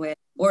language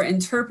or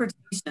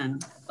interpretation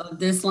of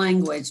this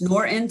language,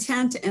 nor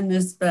intent in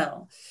this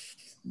bill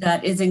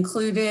that is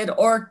included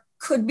or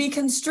could be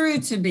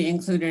construed to be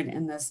included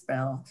in this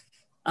bill,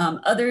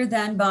 other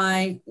than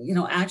by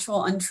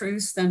actual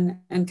untruths and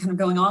kind of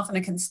going off on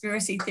a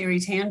conspiracy theory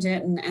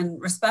tangent.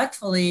 And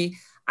respectfully,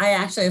 I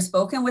actually have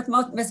spoken with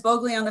Ms.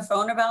 Bogley on the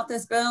phone about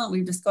this bill, and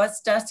we've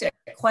discussed it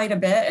quite a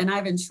bit, and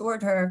I've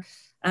assured her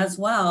as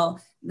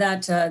well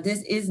that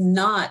this is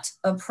not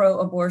a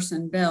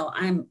pro-abortion bill.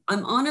 I'm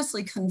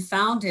honestly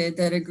confounded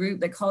that a group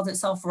that calls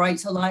itself Right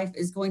to Life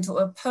is going to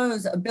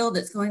oppose a bill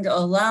that's going to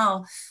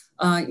allow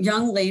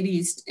young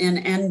ladies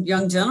and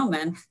young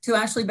gentlemen to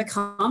actually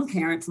become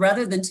parents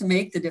rather than to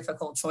make the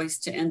difficult choice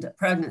to end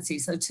pregnancy.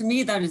 So to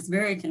me, that is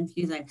very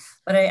confusing,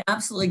 but I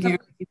absolutely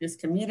guarantee this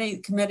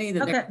committee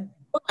that there's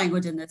no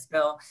language in this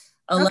bill.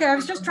 Okay, I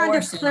was just trying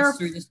to clarify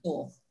through the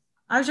school.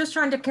 I was just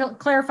trying to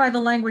clarify the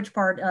language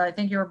part. I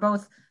think you were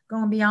both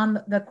going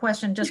beyond the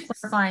question, just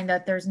clarifying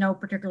that there's no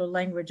particular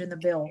language in the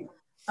bill.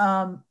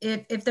 Are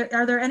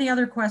there any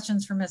other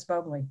questions for Ms.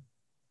 Bogley?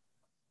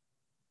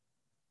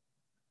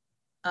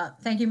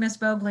 Thank you, Ms.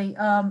 Bogley.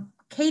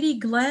 Katie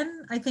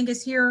Glenn, I think,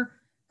 is here.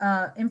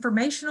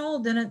 Informational,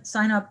 didn't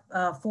sign up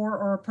for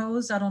or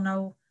oppose. I don't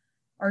know.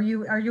 Are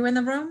you in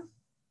the room,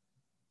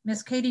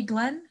 Ms. Katie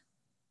Glenn?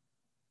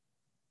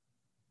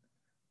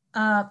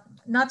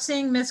 Not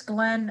seeing Ms.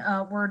 Glenn,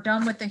 we're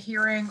done with the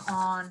hearing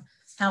on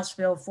House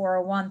Bill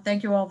 401.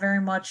 Thank you all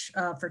very much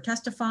for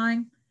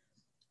testifying.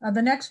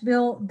 The next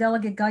bill,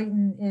 Delegate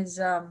Guyton, is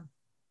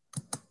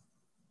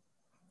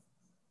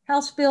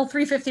House Bill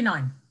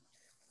 359.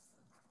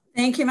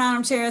 Thank you,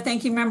 Madam Chair.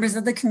 Thank you, members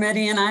of the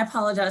committee. And I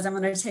apologize, I'm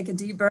going to take a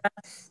deep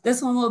breath.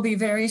 This one will be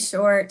very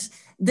short.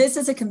 This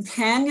is a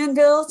companion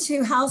bill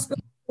to House Bill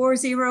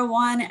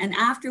 401. And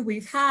after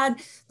we've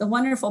had the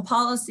wonderful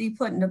policy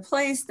put into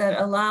place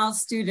that allows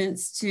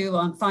students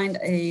to find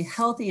a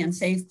healthy and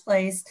safe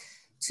place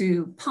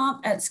to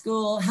pump at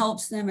school,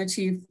 helps them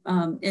achieve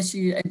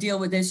deal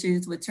with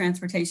issues with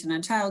transportation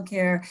and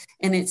childcare,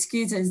 and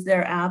excuses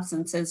their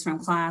absences from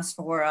class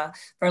for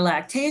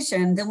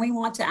lactation, then we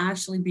want to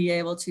actually be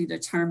able to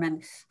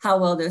determine how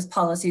well those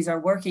policies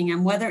are working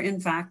and whether in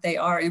fact they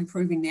are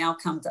improving the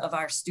outcomes of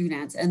our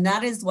students. And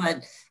that is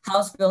what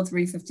House Bill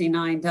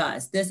 359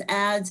 does. This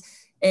adds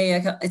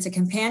it's a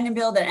companion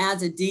bill that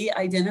adds a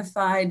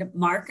de-identified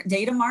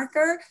data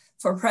marker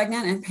for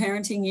pregnant and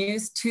parenting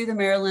use to the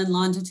Maryland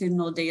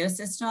longitudinal data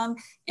system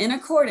in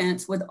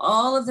accordance with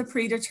all of the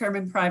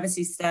predetermined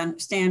privacy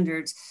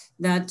standards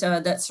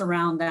that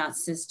surround that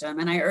system.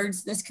 And I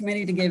urge this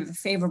committee to give a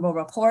favorable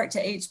report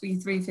to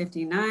HB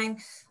 359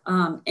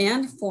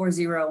 and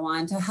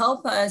 401 to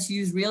help us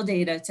use real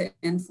data to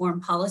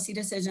inform policy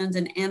decisions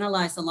and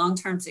analyze the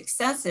long-term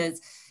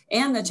successes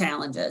and the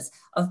challenges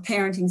of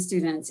parenting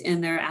students in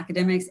their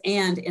academics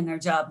and in their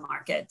job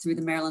market through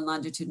the Maryland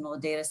Longitudinal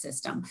Data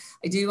System.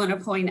 I do want to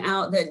point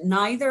out that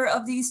neither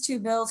of these two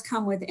bills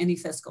come with any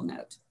fiscal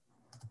note.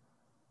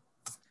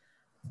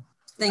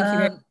 Thank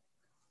you.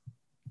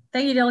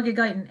 Thank you, Delegate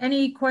Guyton.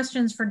 Any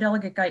questions for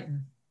Delegate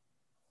Guyton?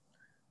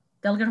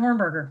 Delegate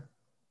Hornberger.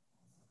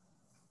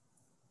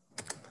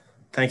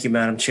 Thank you,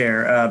 Madam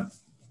Chair.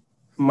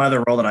 My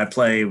other role that I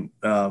play,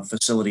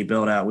 facility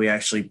build out, we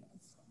actually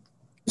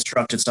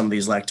constructed some of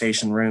these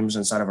lactation rooms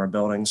inside of our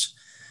buildings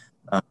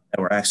that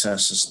were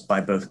accessed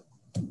by both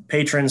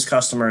patrons,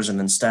 customers, and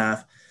then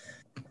staff.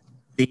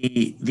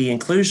 The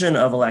inclusion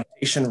of a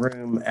lactation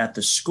room at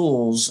the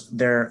schools,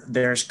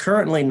 there's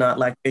currently not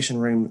lactation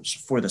rooms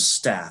for the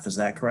staff. Is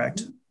that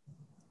correct?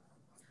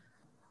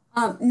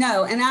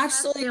 No, and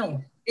actually,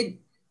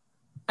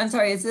 I'm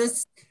sorry, is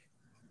this,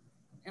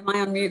 am I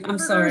on mute? I'm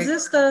sorry. Is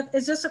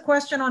this a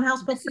question on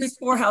House Bill 3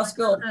 House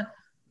Bill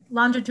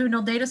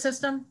Longitudinal Data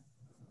System?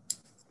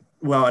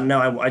 Well,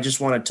 no, I just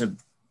wanted the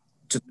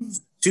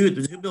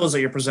two bills that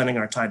you're presenting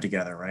are tied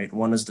together, right?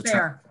 One is the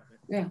fair.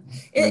 Yeah,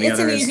 it's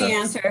an easy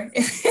answer.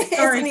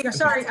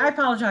 Sorry, I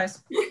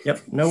apologize.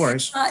 Yep, no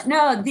worries.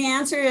 No, the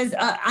answer is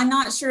I'm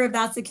not sure if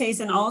that's the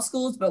case in all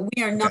schools, but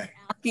we are not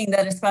asking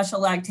that a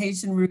special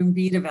lactation room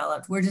be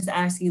developed. We're just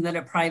asking that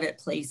a private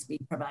place be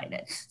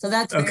provided. So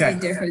that's very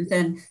different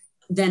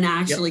than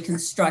actually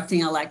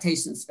constructing a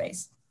lactation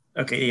space.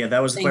 Okay, yeah,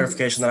 that was the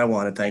clarification that I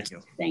wanted. Thank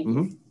you. Thank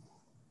you.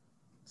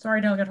 Sorry,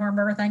 Delegate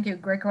Hornberger. Thank you.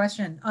 Great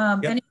question.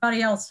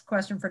 Anybody else?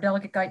 Question for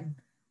Delegate Guyton?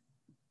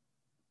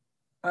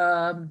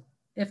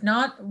 If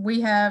not, we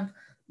have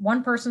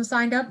one person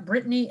signed up,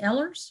 Brittany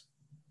Ellers.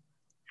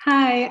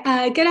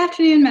 Hi, good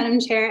afternoon, Madam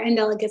Chair and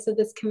delegates of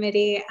this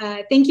committee.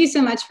 Thank you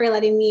so much for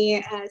letting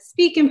me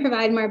speak and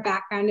provide more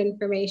background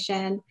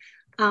information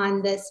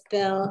on this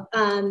bill.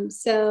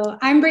 So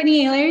I'm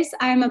Brittany Ehlers.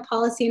 I'm a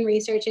policy and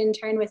research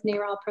intern with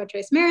NARAL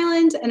Pro-Choice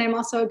Maryland, and I'm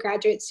also a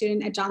graduate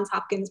student at Johns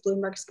Hopkins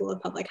Bloomberg School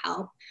of Public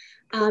Health.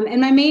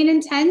 And my main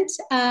intent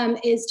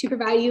is to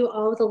provide you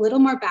all with a little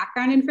more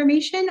background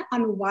information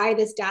on why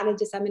this data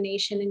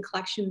dissemination and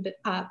collection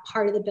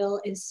part of the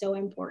bill is so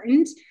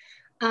important,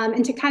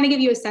 and to kind of give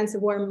you a sense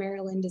of where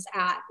Maryland is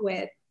at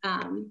with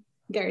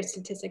their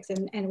statistics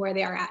and where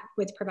they are at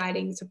with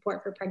providing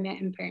support for pregnant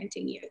and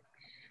parenting youth.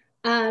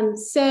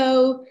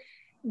 So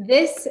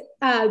this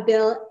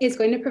bill is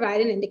going to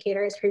provide an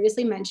indicator, as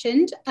previously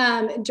mentioned.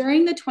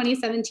 During the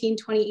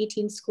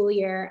 2017-2018 school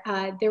year,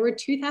 there were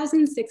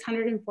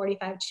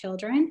 2,645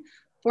 children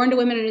born to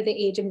women under the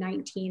age of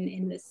 19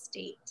 in the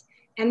state.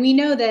 And we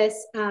know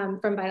this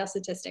from vital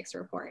statistics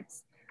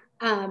reports.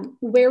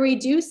 Where we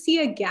do see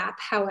a gap,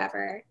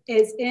 however,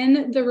 is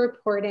in the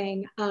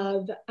reporting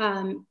of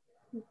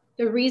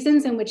the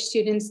reasons in which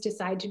students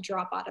decide to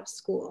drop out of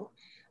school.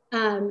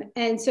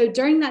 And so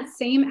during that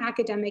same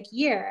academic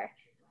year,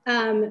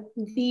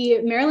 the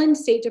Maryland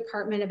State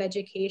Department of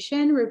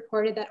Education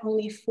reported that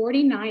only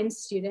 49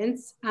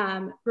 students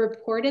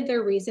reported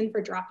their reason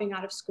for dropping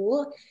out of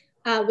school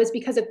was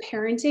because of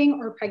parenting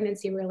or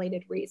pregnancy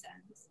related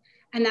reasons.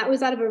 And that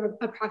was out of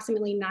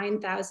approximately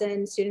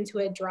 9,000 students who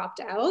had dropped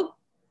out.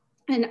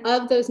 And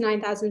of those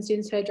 9,000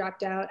 students who had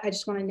dropped out, I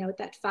just want to note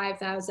that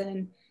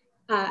 5,000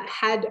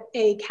 had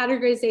a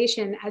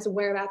categorization as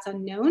whereabouts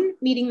unknown,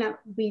 meaning that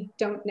we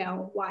don't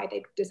know why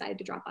they decided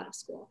to drop out of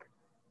school.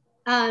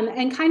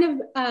 And kind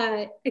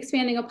of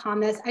expanding upon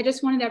this, I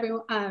just wanted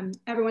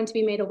everyone to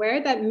be made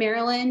aware that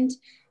Maryland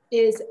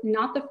is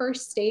not the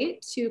first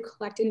state to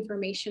collect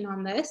information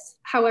on this.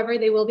 However,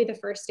 they will be the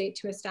first state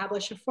to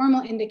establish a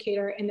formal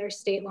indicator in their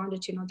state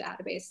longitudinal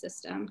database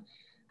system.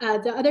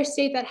 The other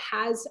state that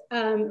has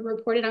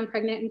reported on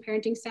pregnant and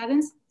parenting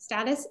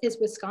status is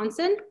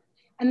Wisconsin.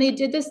 And they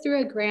did this through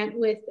a grant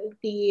with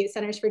the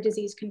Centers for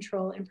Disease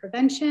Control and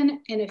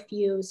Prevention in a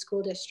few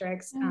school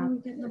districts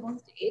in the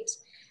state.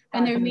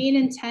 And their main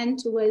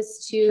intent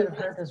was to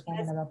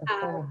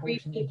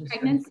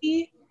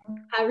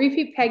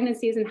repeat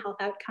pregnancies and health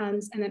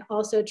outcomes, and then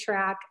also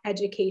track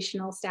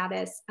educational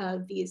status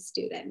of these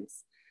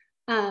students.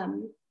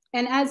 And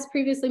as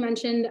previously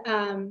mentioned,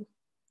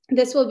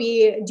 this will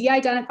be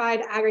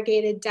de-identified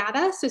aggregated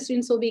data. So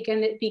students will be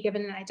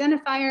given an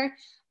identifier.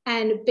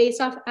 And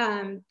based off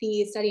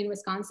the study in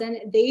Wisconsin,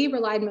 they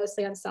relied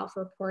mostly on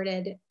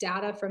self-reported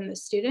data from the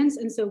students.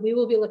 And so we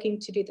will be looking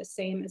to do the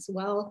same as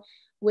well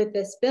with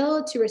this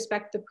bill to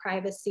respect the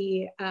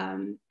privacy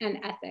and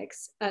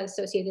ethics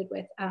associated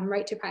with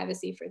right to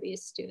privacy for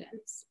these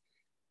students.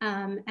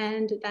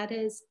 And that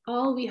is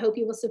all. We hope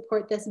you will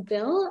support this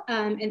bill.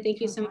 And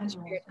thank you so much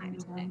for your time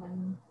today.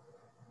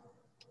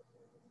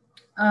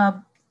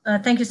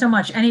 Thank you so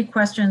much. Any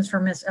questions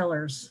for Ms.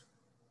 Ellers?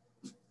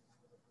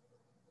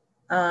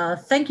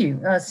 Thank you.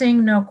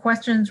 Seeing no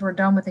questions, we're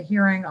done with the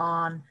hearing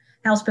on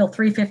House Bill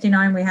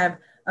 359. We have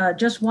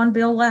just one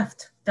bill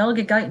left.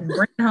 Delegate Guyton,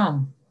 bring it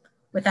home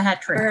with a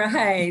hat trick. All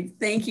right.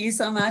 Thank you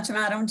so much,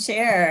 Madam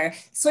Chair.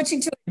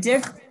 Switching to a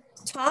different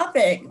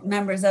topic,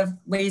 members of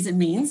Ways and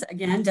Means.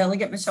 Again,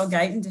 Delegate Michelle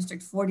Guyton,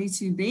 District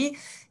 42B.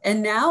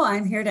 And now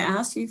I'm here to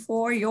ask you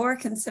for your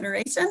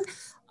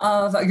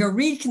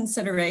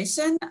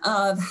reconsideration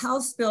of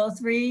House Bill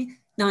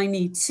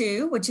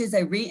 392, which is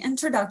a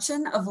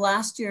reintroduction of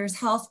last year's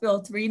House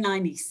Bill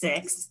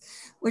 396,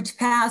 which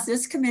passed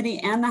this committee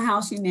and the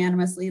House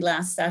unanimously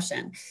last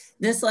session.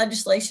 This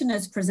legislation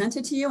is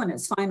presented to you in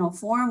its final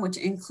form, which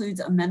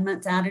includes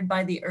amendments added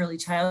by the Early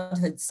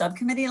Childhood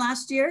Subcommittee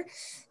last year.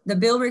 The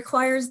bill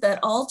requires that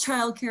all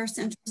child care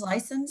centers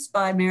licensed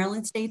by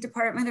Maryland State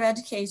Department of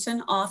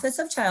Education Office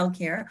of Child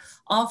Care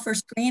offer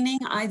screening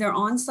either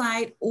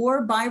on-site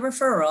or by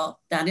referral,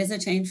 that is a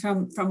change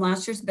from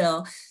last year's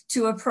bill,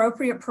 to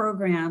appropriate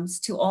programs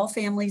to all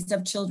families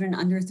of children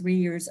under 3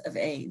 years of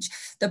age.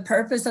 The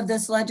purpose of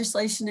this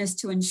legislation is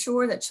to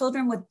ensure that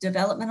children with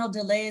developmental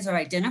delays are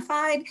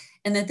identified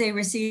and that they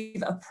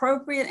receive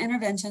appropriate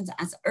interventions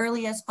as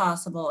early as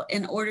possible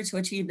in order to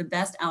achieve the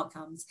best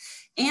outcomes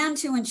and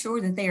to ensure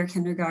that they are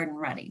kindergarten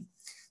ready.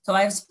 So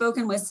I've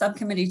spoken with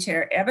Subcommittee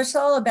Chair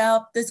Ebersol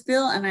about this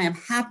bill, and I am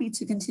happy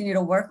to continue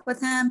to work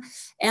with him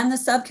and the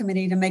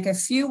subcommittee to make a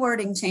few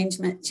wording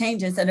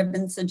changes that have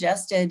been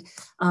suggested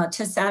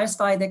to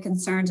satisfy the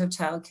concerns of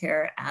child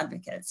care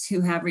advocates who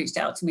have reached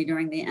out to me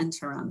during the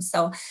interim.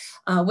 So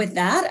with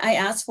that, I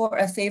ask for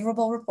a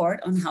favorable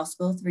report on House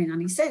Bill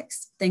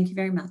 396. Thank you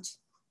very much.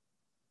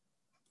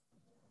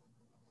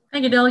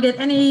 Thank you, Delegate.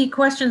 Any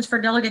questions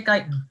for Delegate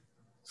Guyton?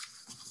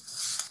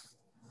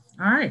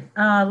 All right,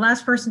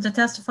 last person to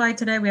testify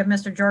today, we have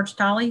Mr. George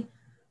Tolley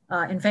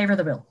in favor of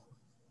the bill.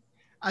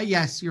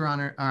 Yes, Your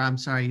Honor, I'm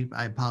sorry,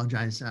 I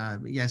apologize.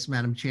 Yes,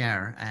 Madam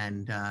Chair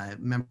and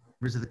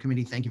members of the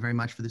committee, thank you very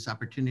much for this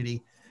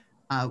opportunity.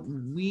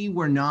 We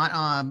were not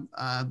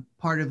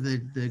part of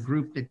the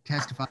group that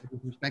testified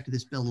with respect to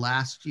this bill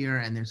last year,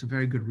 and there's a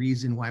very good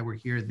reason why we're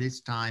here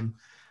this time.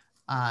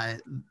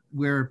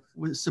 We're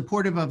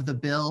supportive of the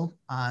bill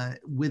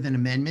with an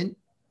amendment,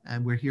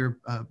 and we're here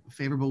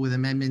favorable with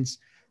amendments.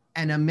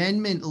 An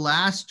amendment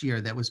last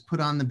year that was put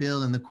on the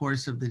bill in the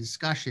course of the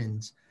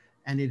discussions,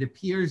 and it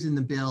appears in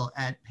the bill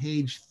at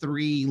page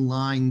 3,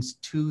 lines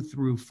 2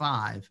 through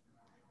 5,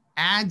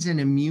 adds an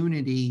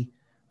immunity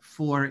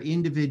for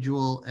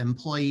individual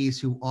employees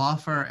who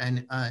offer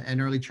an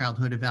early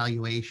childhood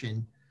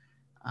evaluation.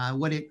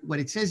 What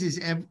it says is,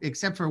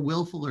 except for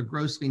willful or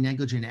grossly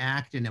negligent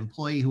act, an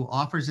employee who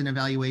offers an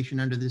evaluation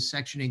under this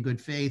section in good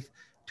faith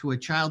to a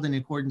child in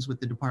accordance with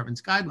the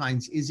department's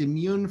guidelines is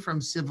immune from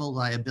civil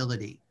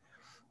liability.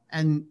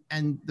 And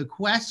the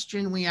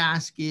question we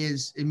ask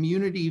is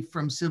immunity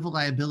from civil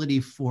liability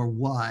for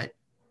what?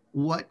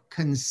 What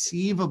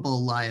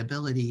conceivable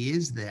liability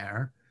is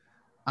there?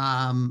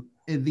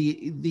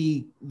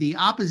 The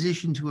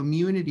opposition to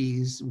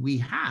immunities we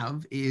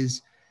have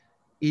is,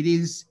 it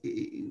is,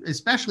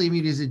 especially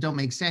immunities that don't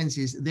make sense,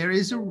 is there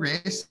is a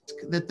risk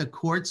that the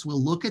courts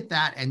will look at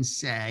that and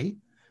say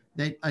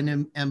that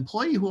an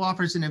employee who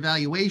offers an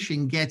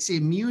evaluation gets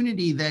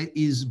immunity that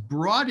is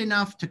broad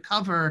enough to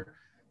cover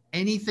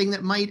anything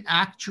that might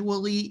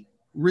actually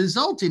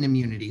result in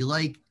immunity,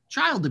 like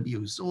child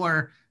abuse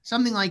or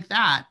something like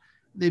that,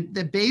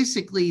 that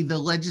basically the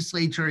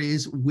legislature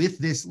is, with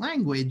this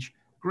language,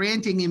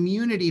 granting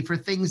immunity for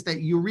things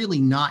that you're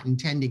really not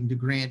intending to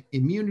grant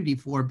immunity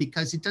for,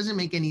 because it doesn't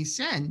make any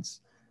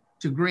sense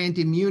to grant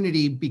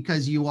immunity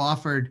because you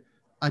offered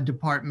a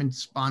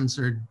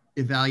department-sponsored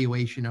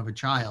evaluation of a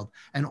child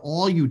and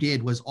all you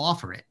did was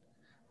offer it.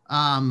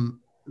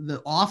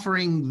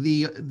 Offering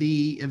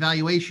the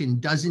evaluation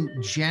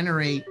doesn't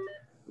generate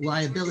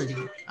liability.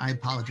 I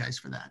apologize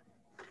for that.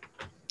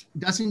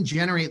 Doesn't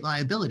generate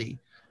liability.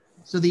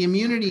 So the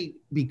immunity,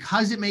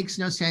 because it makes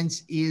no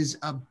sense, is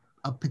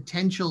a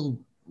potential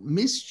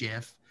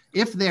mischief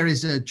if there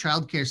is a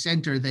child care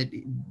center that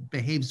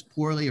behaves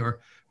poorly or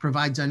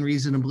provides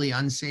unreasonably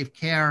unsafe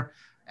care,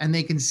 and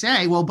they can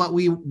say, well, but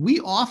we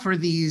offer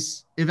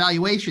these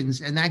evaluations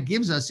and that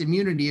gives us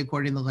immunity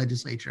according to the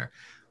legislature.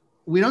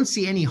 We don't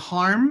see any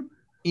harm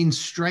in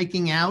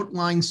striking out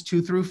lines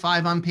 2 through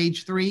 5 on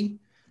page 3.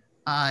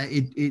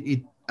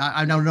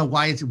 I don't know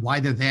why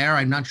they're there.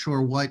 I'm not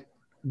sure what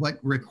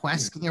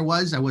request there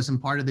was. I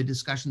wasn't part of the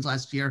discussions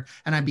last year,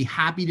 and I'd be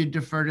happy to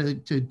defer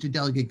to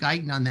Delegate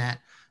Guyton on that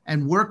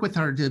and work with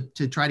her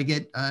to try to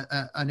get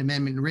an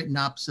amendment written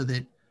up so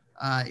that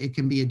it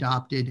can be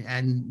adopted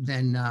and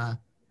then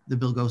the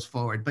bill goes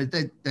forward. But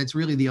that's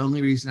really the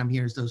only reason I'm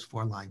here, is those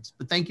 4 lines.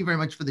 But thank you very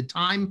much for the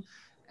time,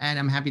 and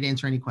I'm happy to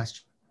answer any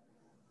questions.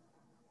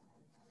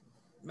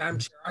 Madam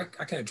Chair,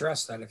 I can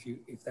address that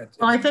if that's.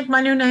 Well, I think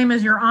my new name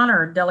is Your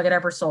Honor, Delegate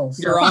Ebersol.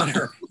 So. Your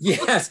Honor,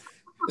 yes.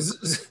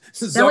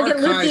 Delegate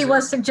Lukey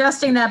was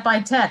suggesting that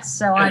by text,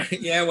 so I.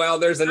 Yeah, well,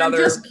 there's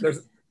another.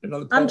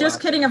 I'm just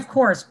kidding, of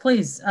course.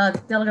 Please,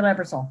 Delegate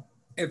Ebersol.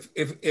 If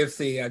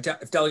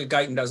Delegate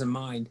Guyton doesn't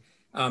mind,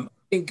 I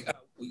think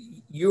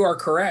you are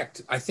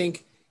correct. I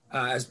think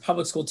as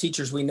public school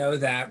teachers, we know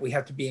that we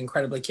have to be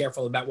incredibly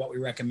careful about what we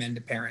recommend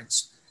to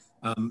parents,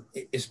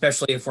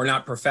 especially if we're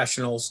not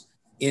professionals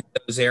in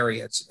those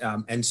areas.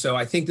 And so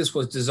I think this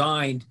was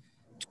designed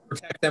to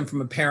protect them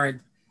from a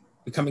parent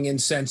becoming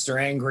incensed or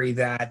angry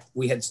that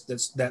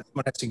that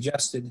someone had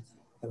suggested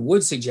and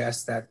would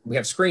suggest that we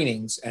have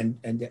screenings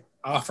and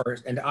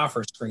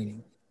offer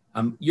screening.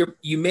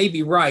 You may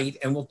be right,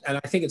 and I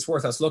think it's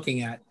worth us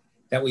looking at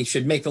that we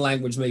should make the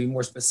language maybe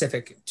more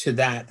specific to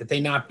that they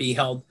not be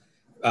held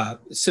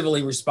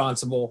civilly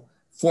responsible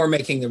for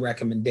making the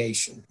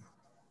recommendation.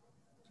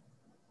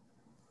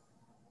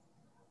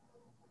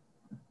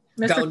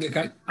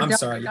 I'm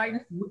sorry.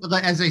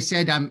 As I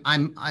said,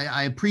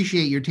 I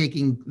appreciate your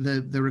taking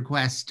the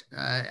request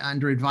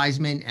under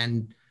advisement,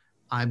 and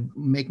I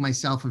make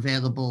myself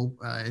available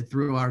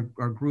through our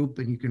group,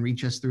 and you can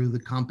reach us through the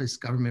Compass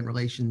Government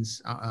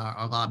Relations,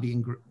 our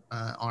lobbying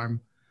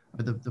arm,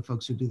 or the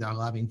folks who do our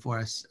lobbying for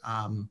us.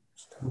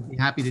 We'll be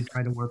happy to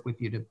try to work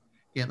with you to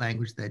get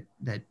language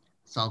that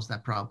solves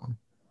that problem.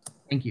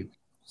 Thank you.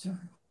 Sure.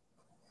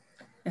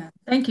 Yeah,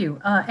 thank you.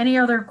 Any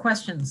other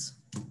questions?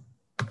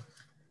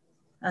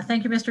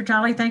 Thank you, Mr.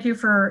 Talley. Thank you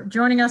for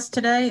joining us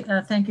today.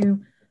 Thank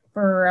you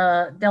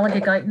for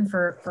Delegate Guyton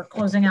for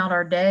closing out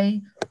our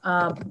day.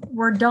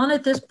 We're done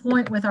at this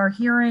point with our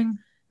hearing.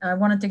 I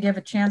wanted to give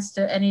a chance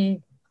to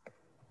any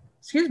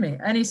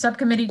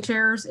subcommittee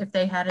chairs if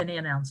they had any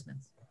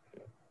announcements.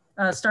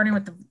 Starting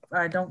with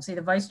I don't see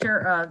the vice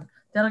chair,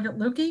 Delegate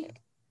Lukey.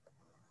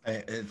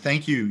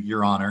 Thank you,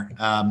 Your Honor.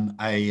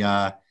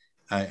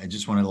 I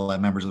just wanted to let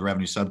members of the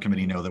Revenue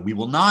Subcommittee know that we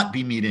will not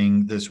be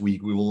meeting this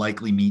week. We will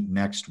likely meet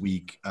next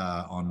week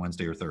on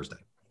Wednesday or Thursday.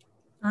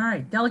 All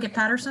right, Delegate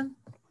Patterson.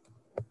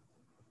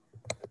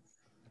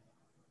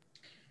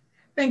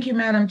 Thank you,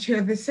 Madam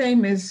Chair. The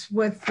same is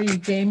with the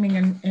gaming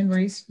and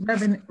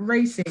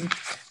racing.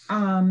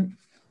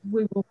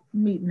 We will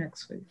meet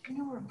next week.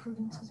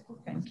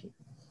 Thank you.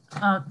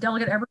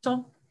 Delegate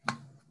Ebersol.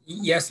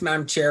 Yes,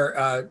 Madam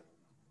Chair.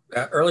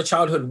 Early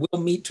Childhood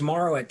will meet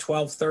tomorrow at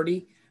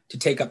 12:30 to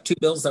take up 2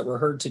 bills that were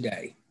heard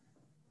today.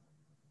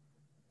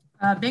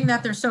 Being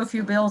that there's so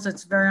few bills,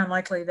 it's very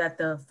unlikely that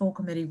the full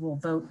committee will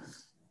vote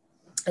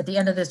at the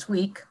end of this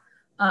week.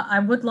 I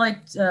would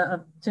like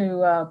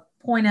to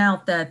point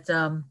out that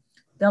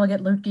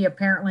Delegate Lutke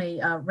apparently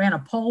ran a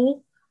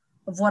poll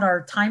of what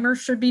our timers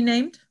should be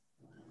named.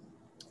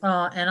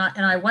 And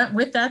I went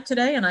with that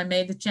today, and I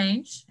made the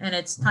change, and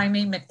it's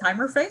Timing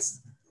McTimerface.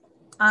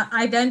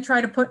 I then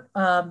try to put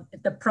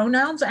the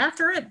pronouns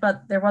after it,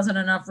 but there wasn't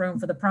enough room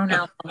for the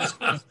pronouns on the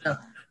screen. So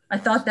I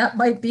thought that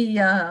might be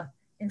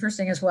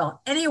interesting as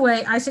well.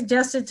 Anyway, I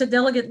suggested to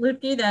Delegate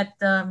Lutke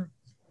that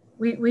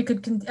we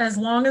could, as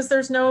long as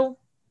there's no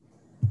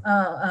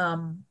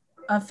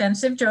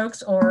offensive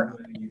jokes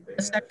or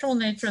a sexual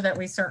nature, that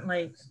we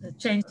certainly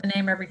change the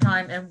name every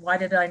time. And why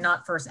did I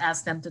not first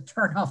ask them to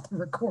turn off the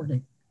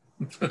recording?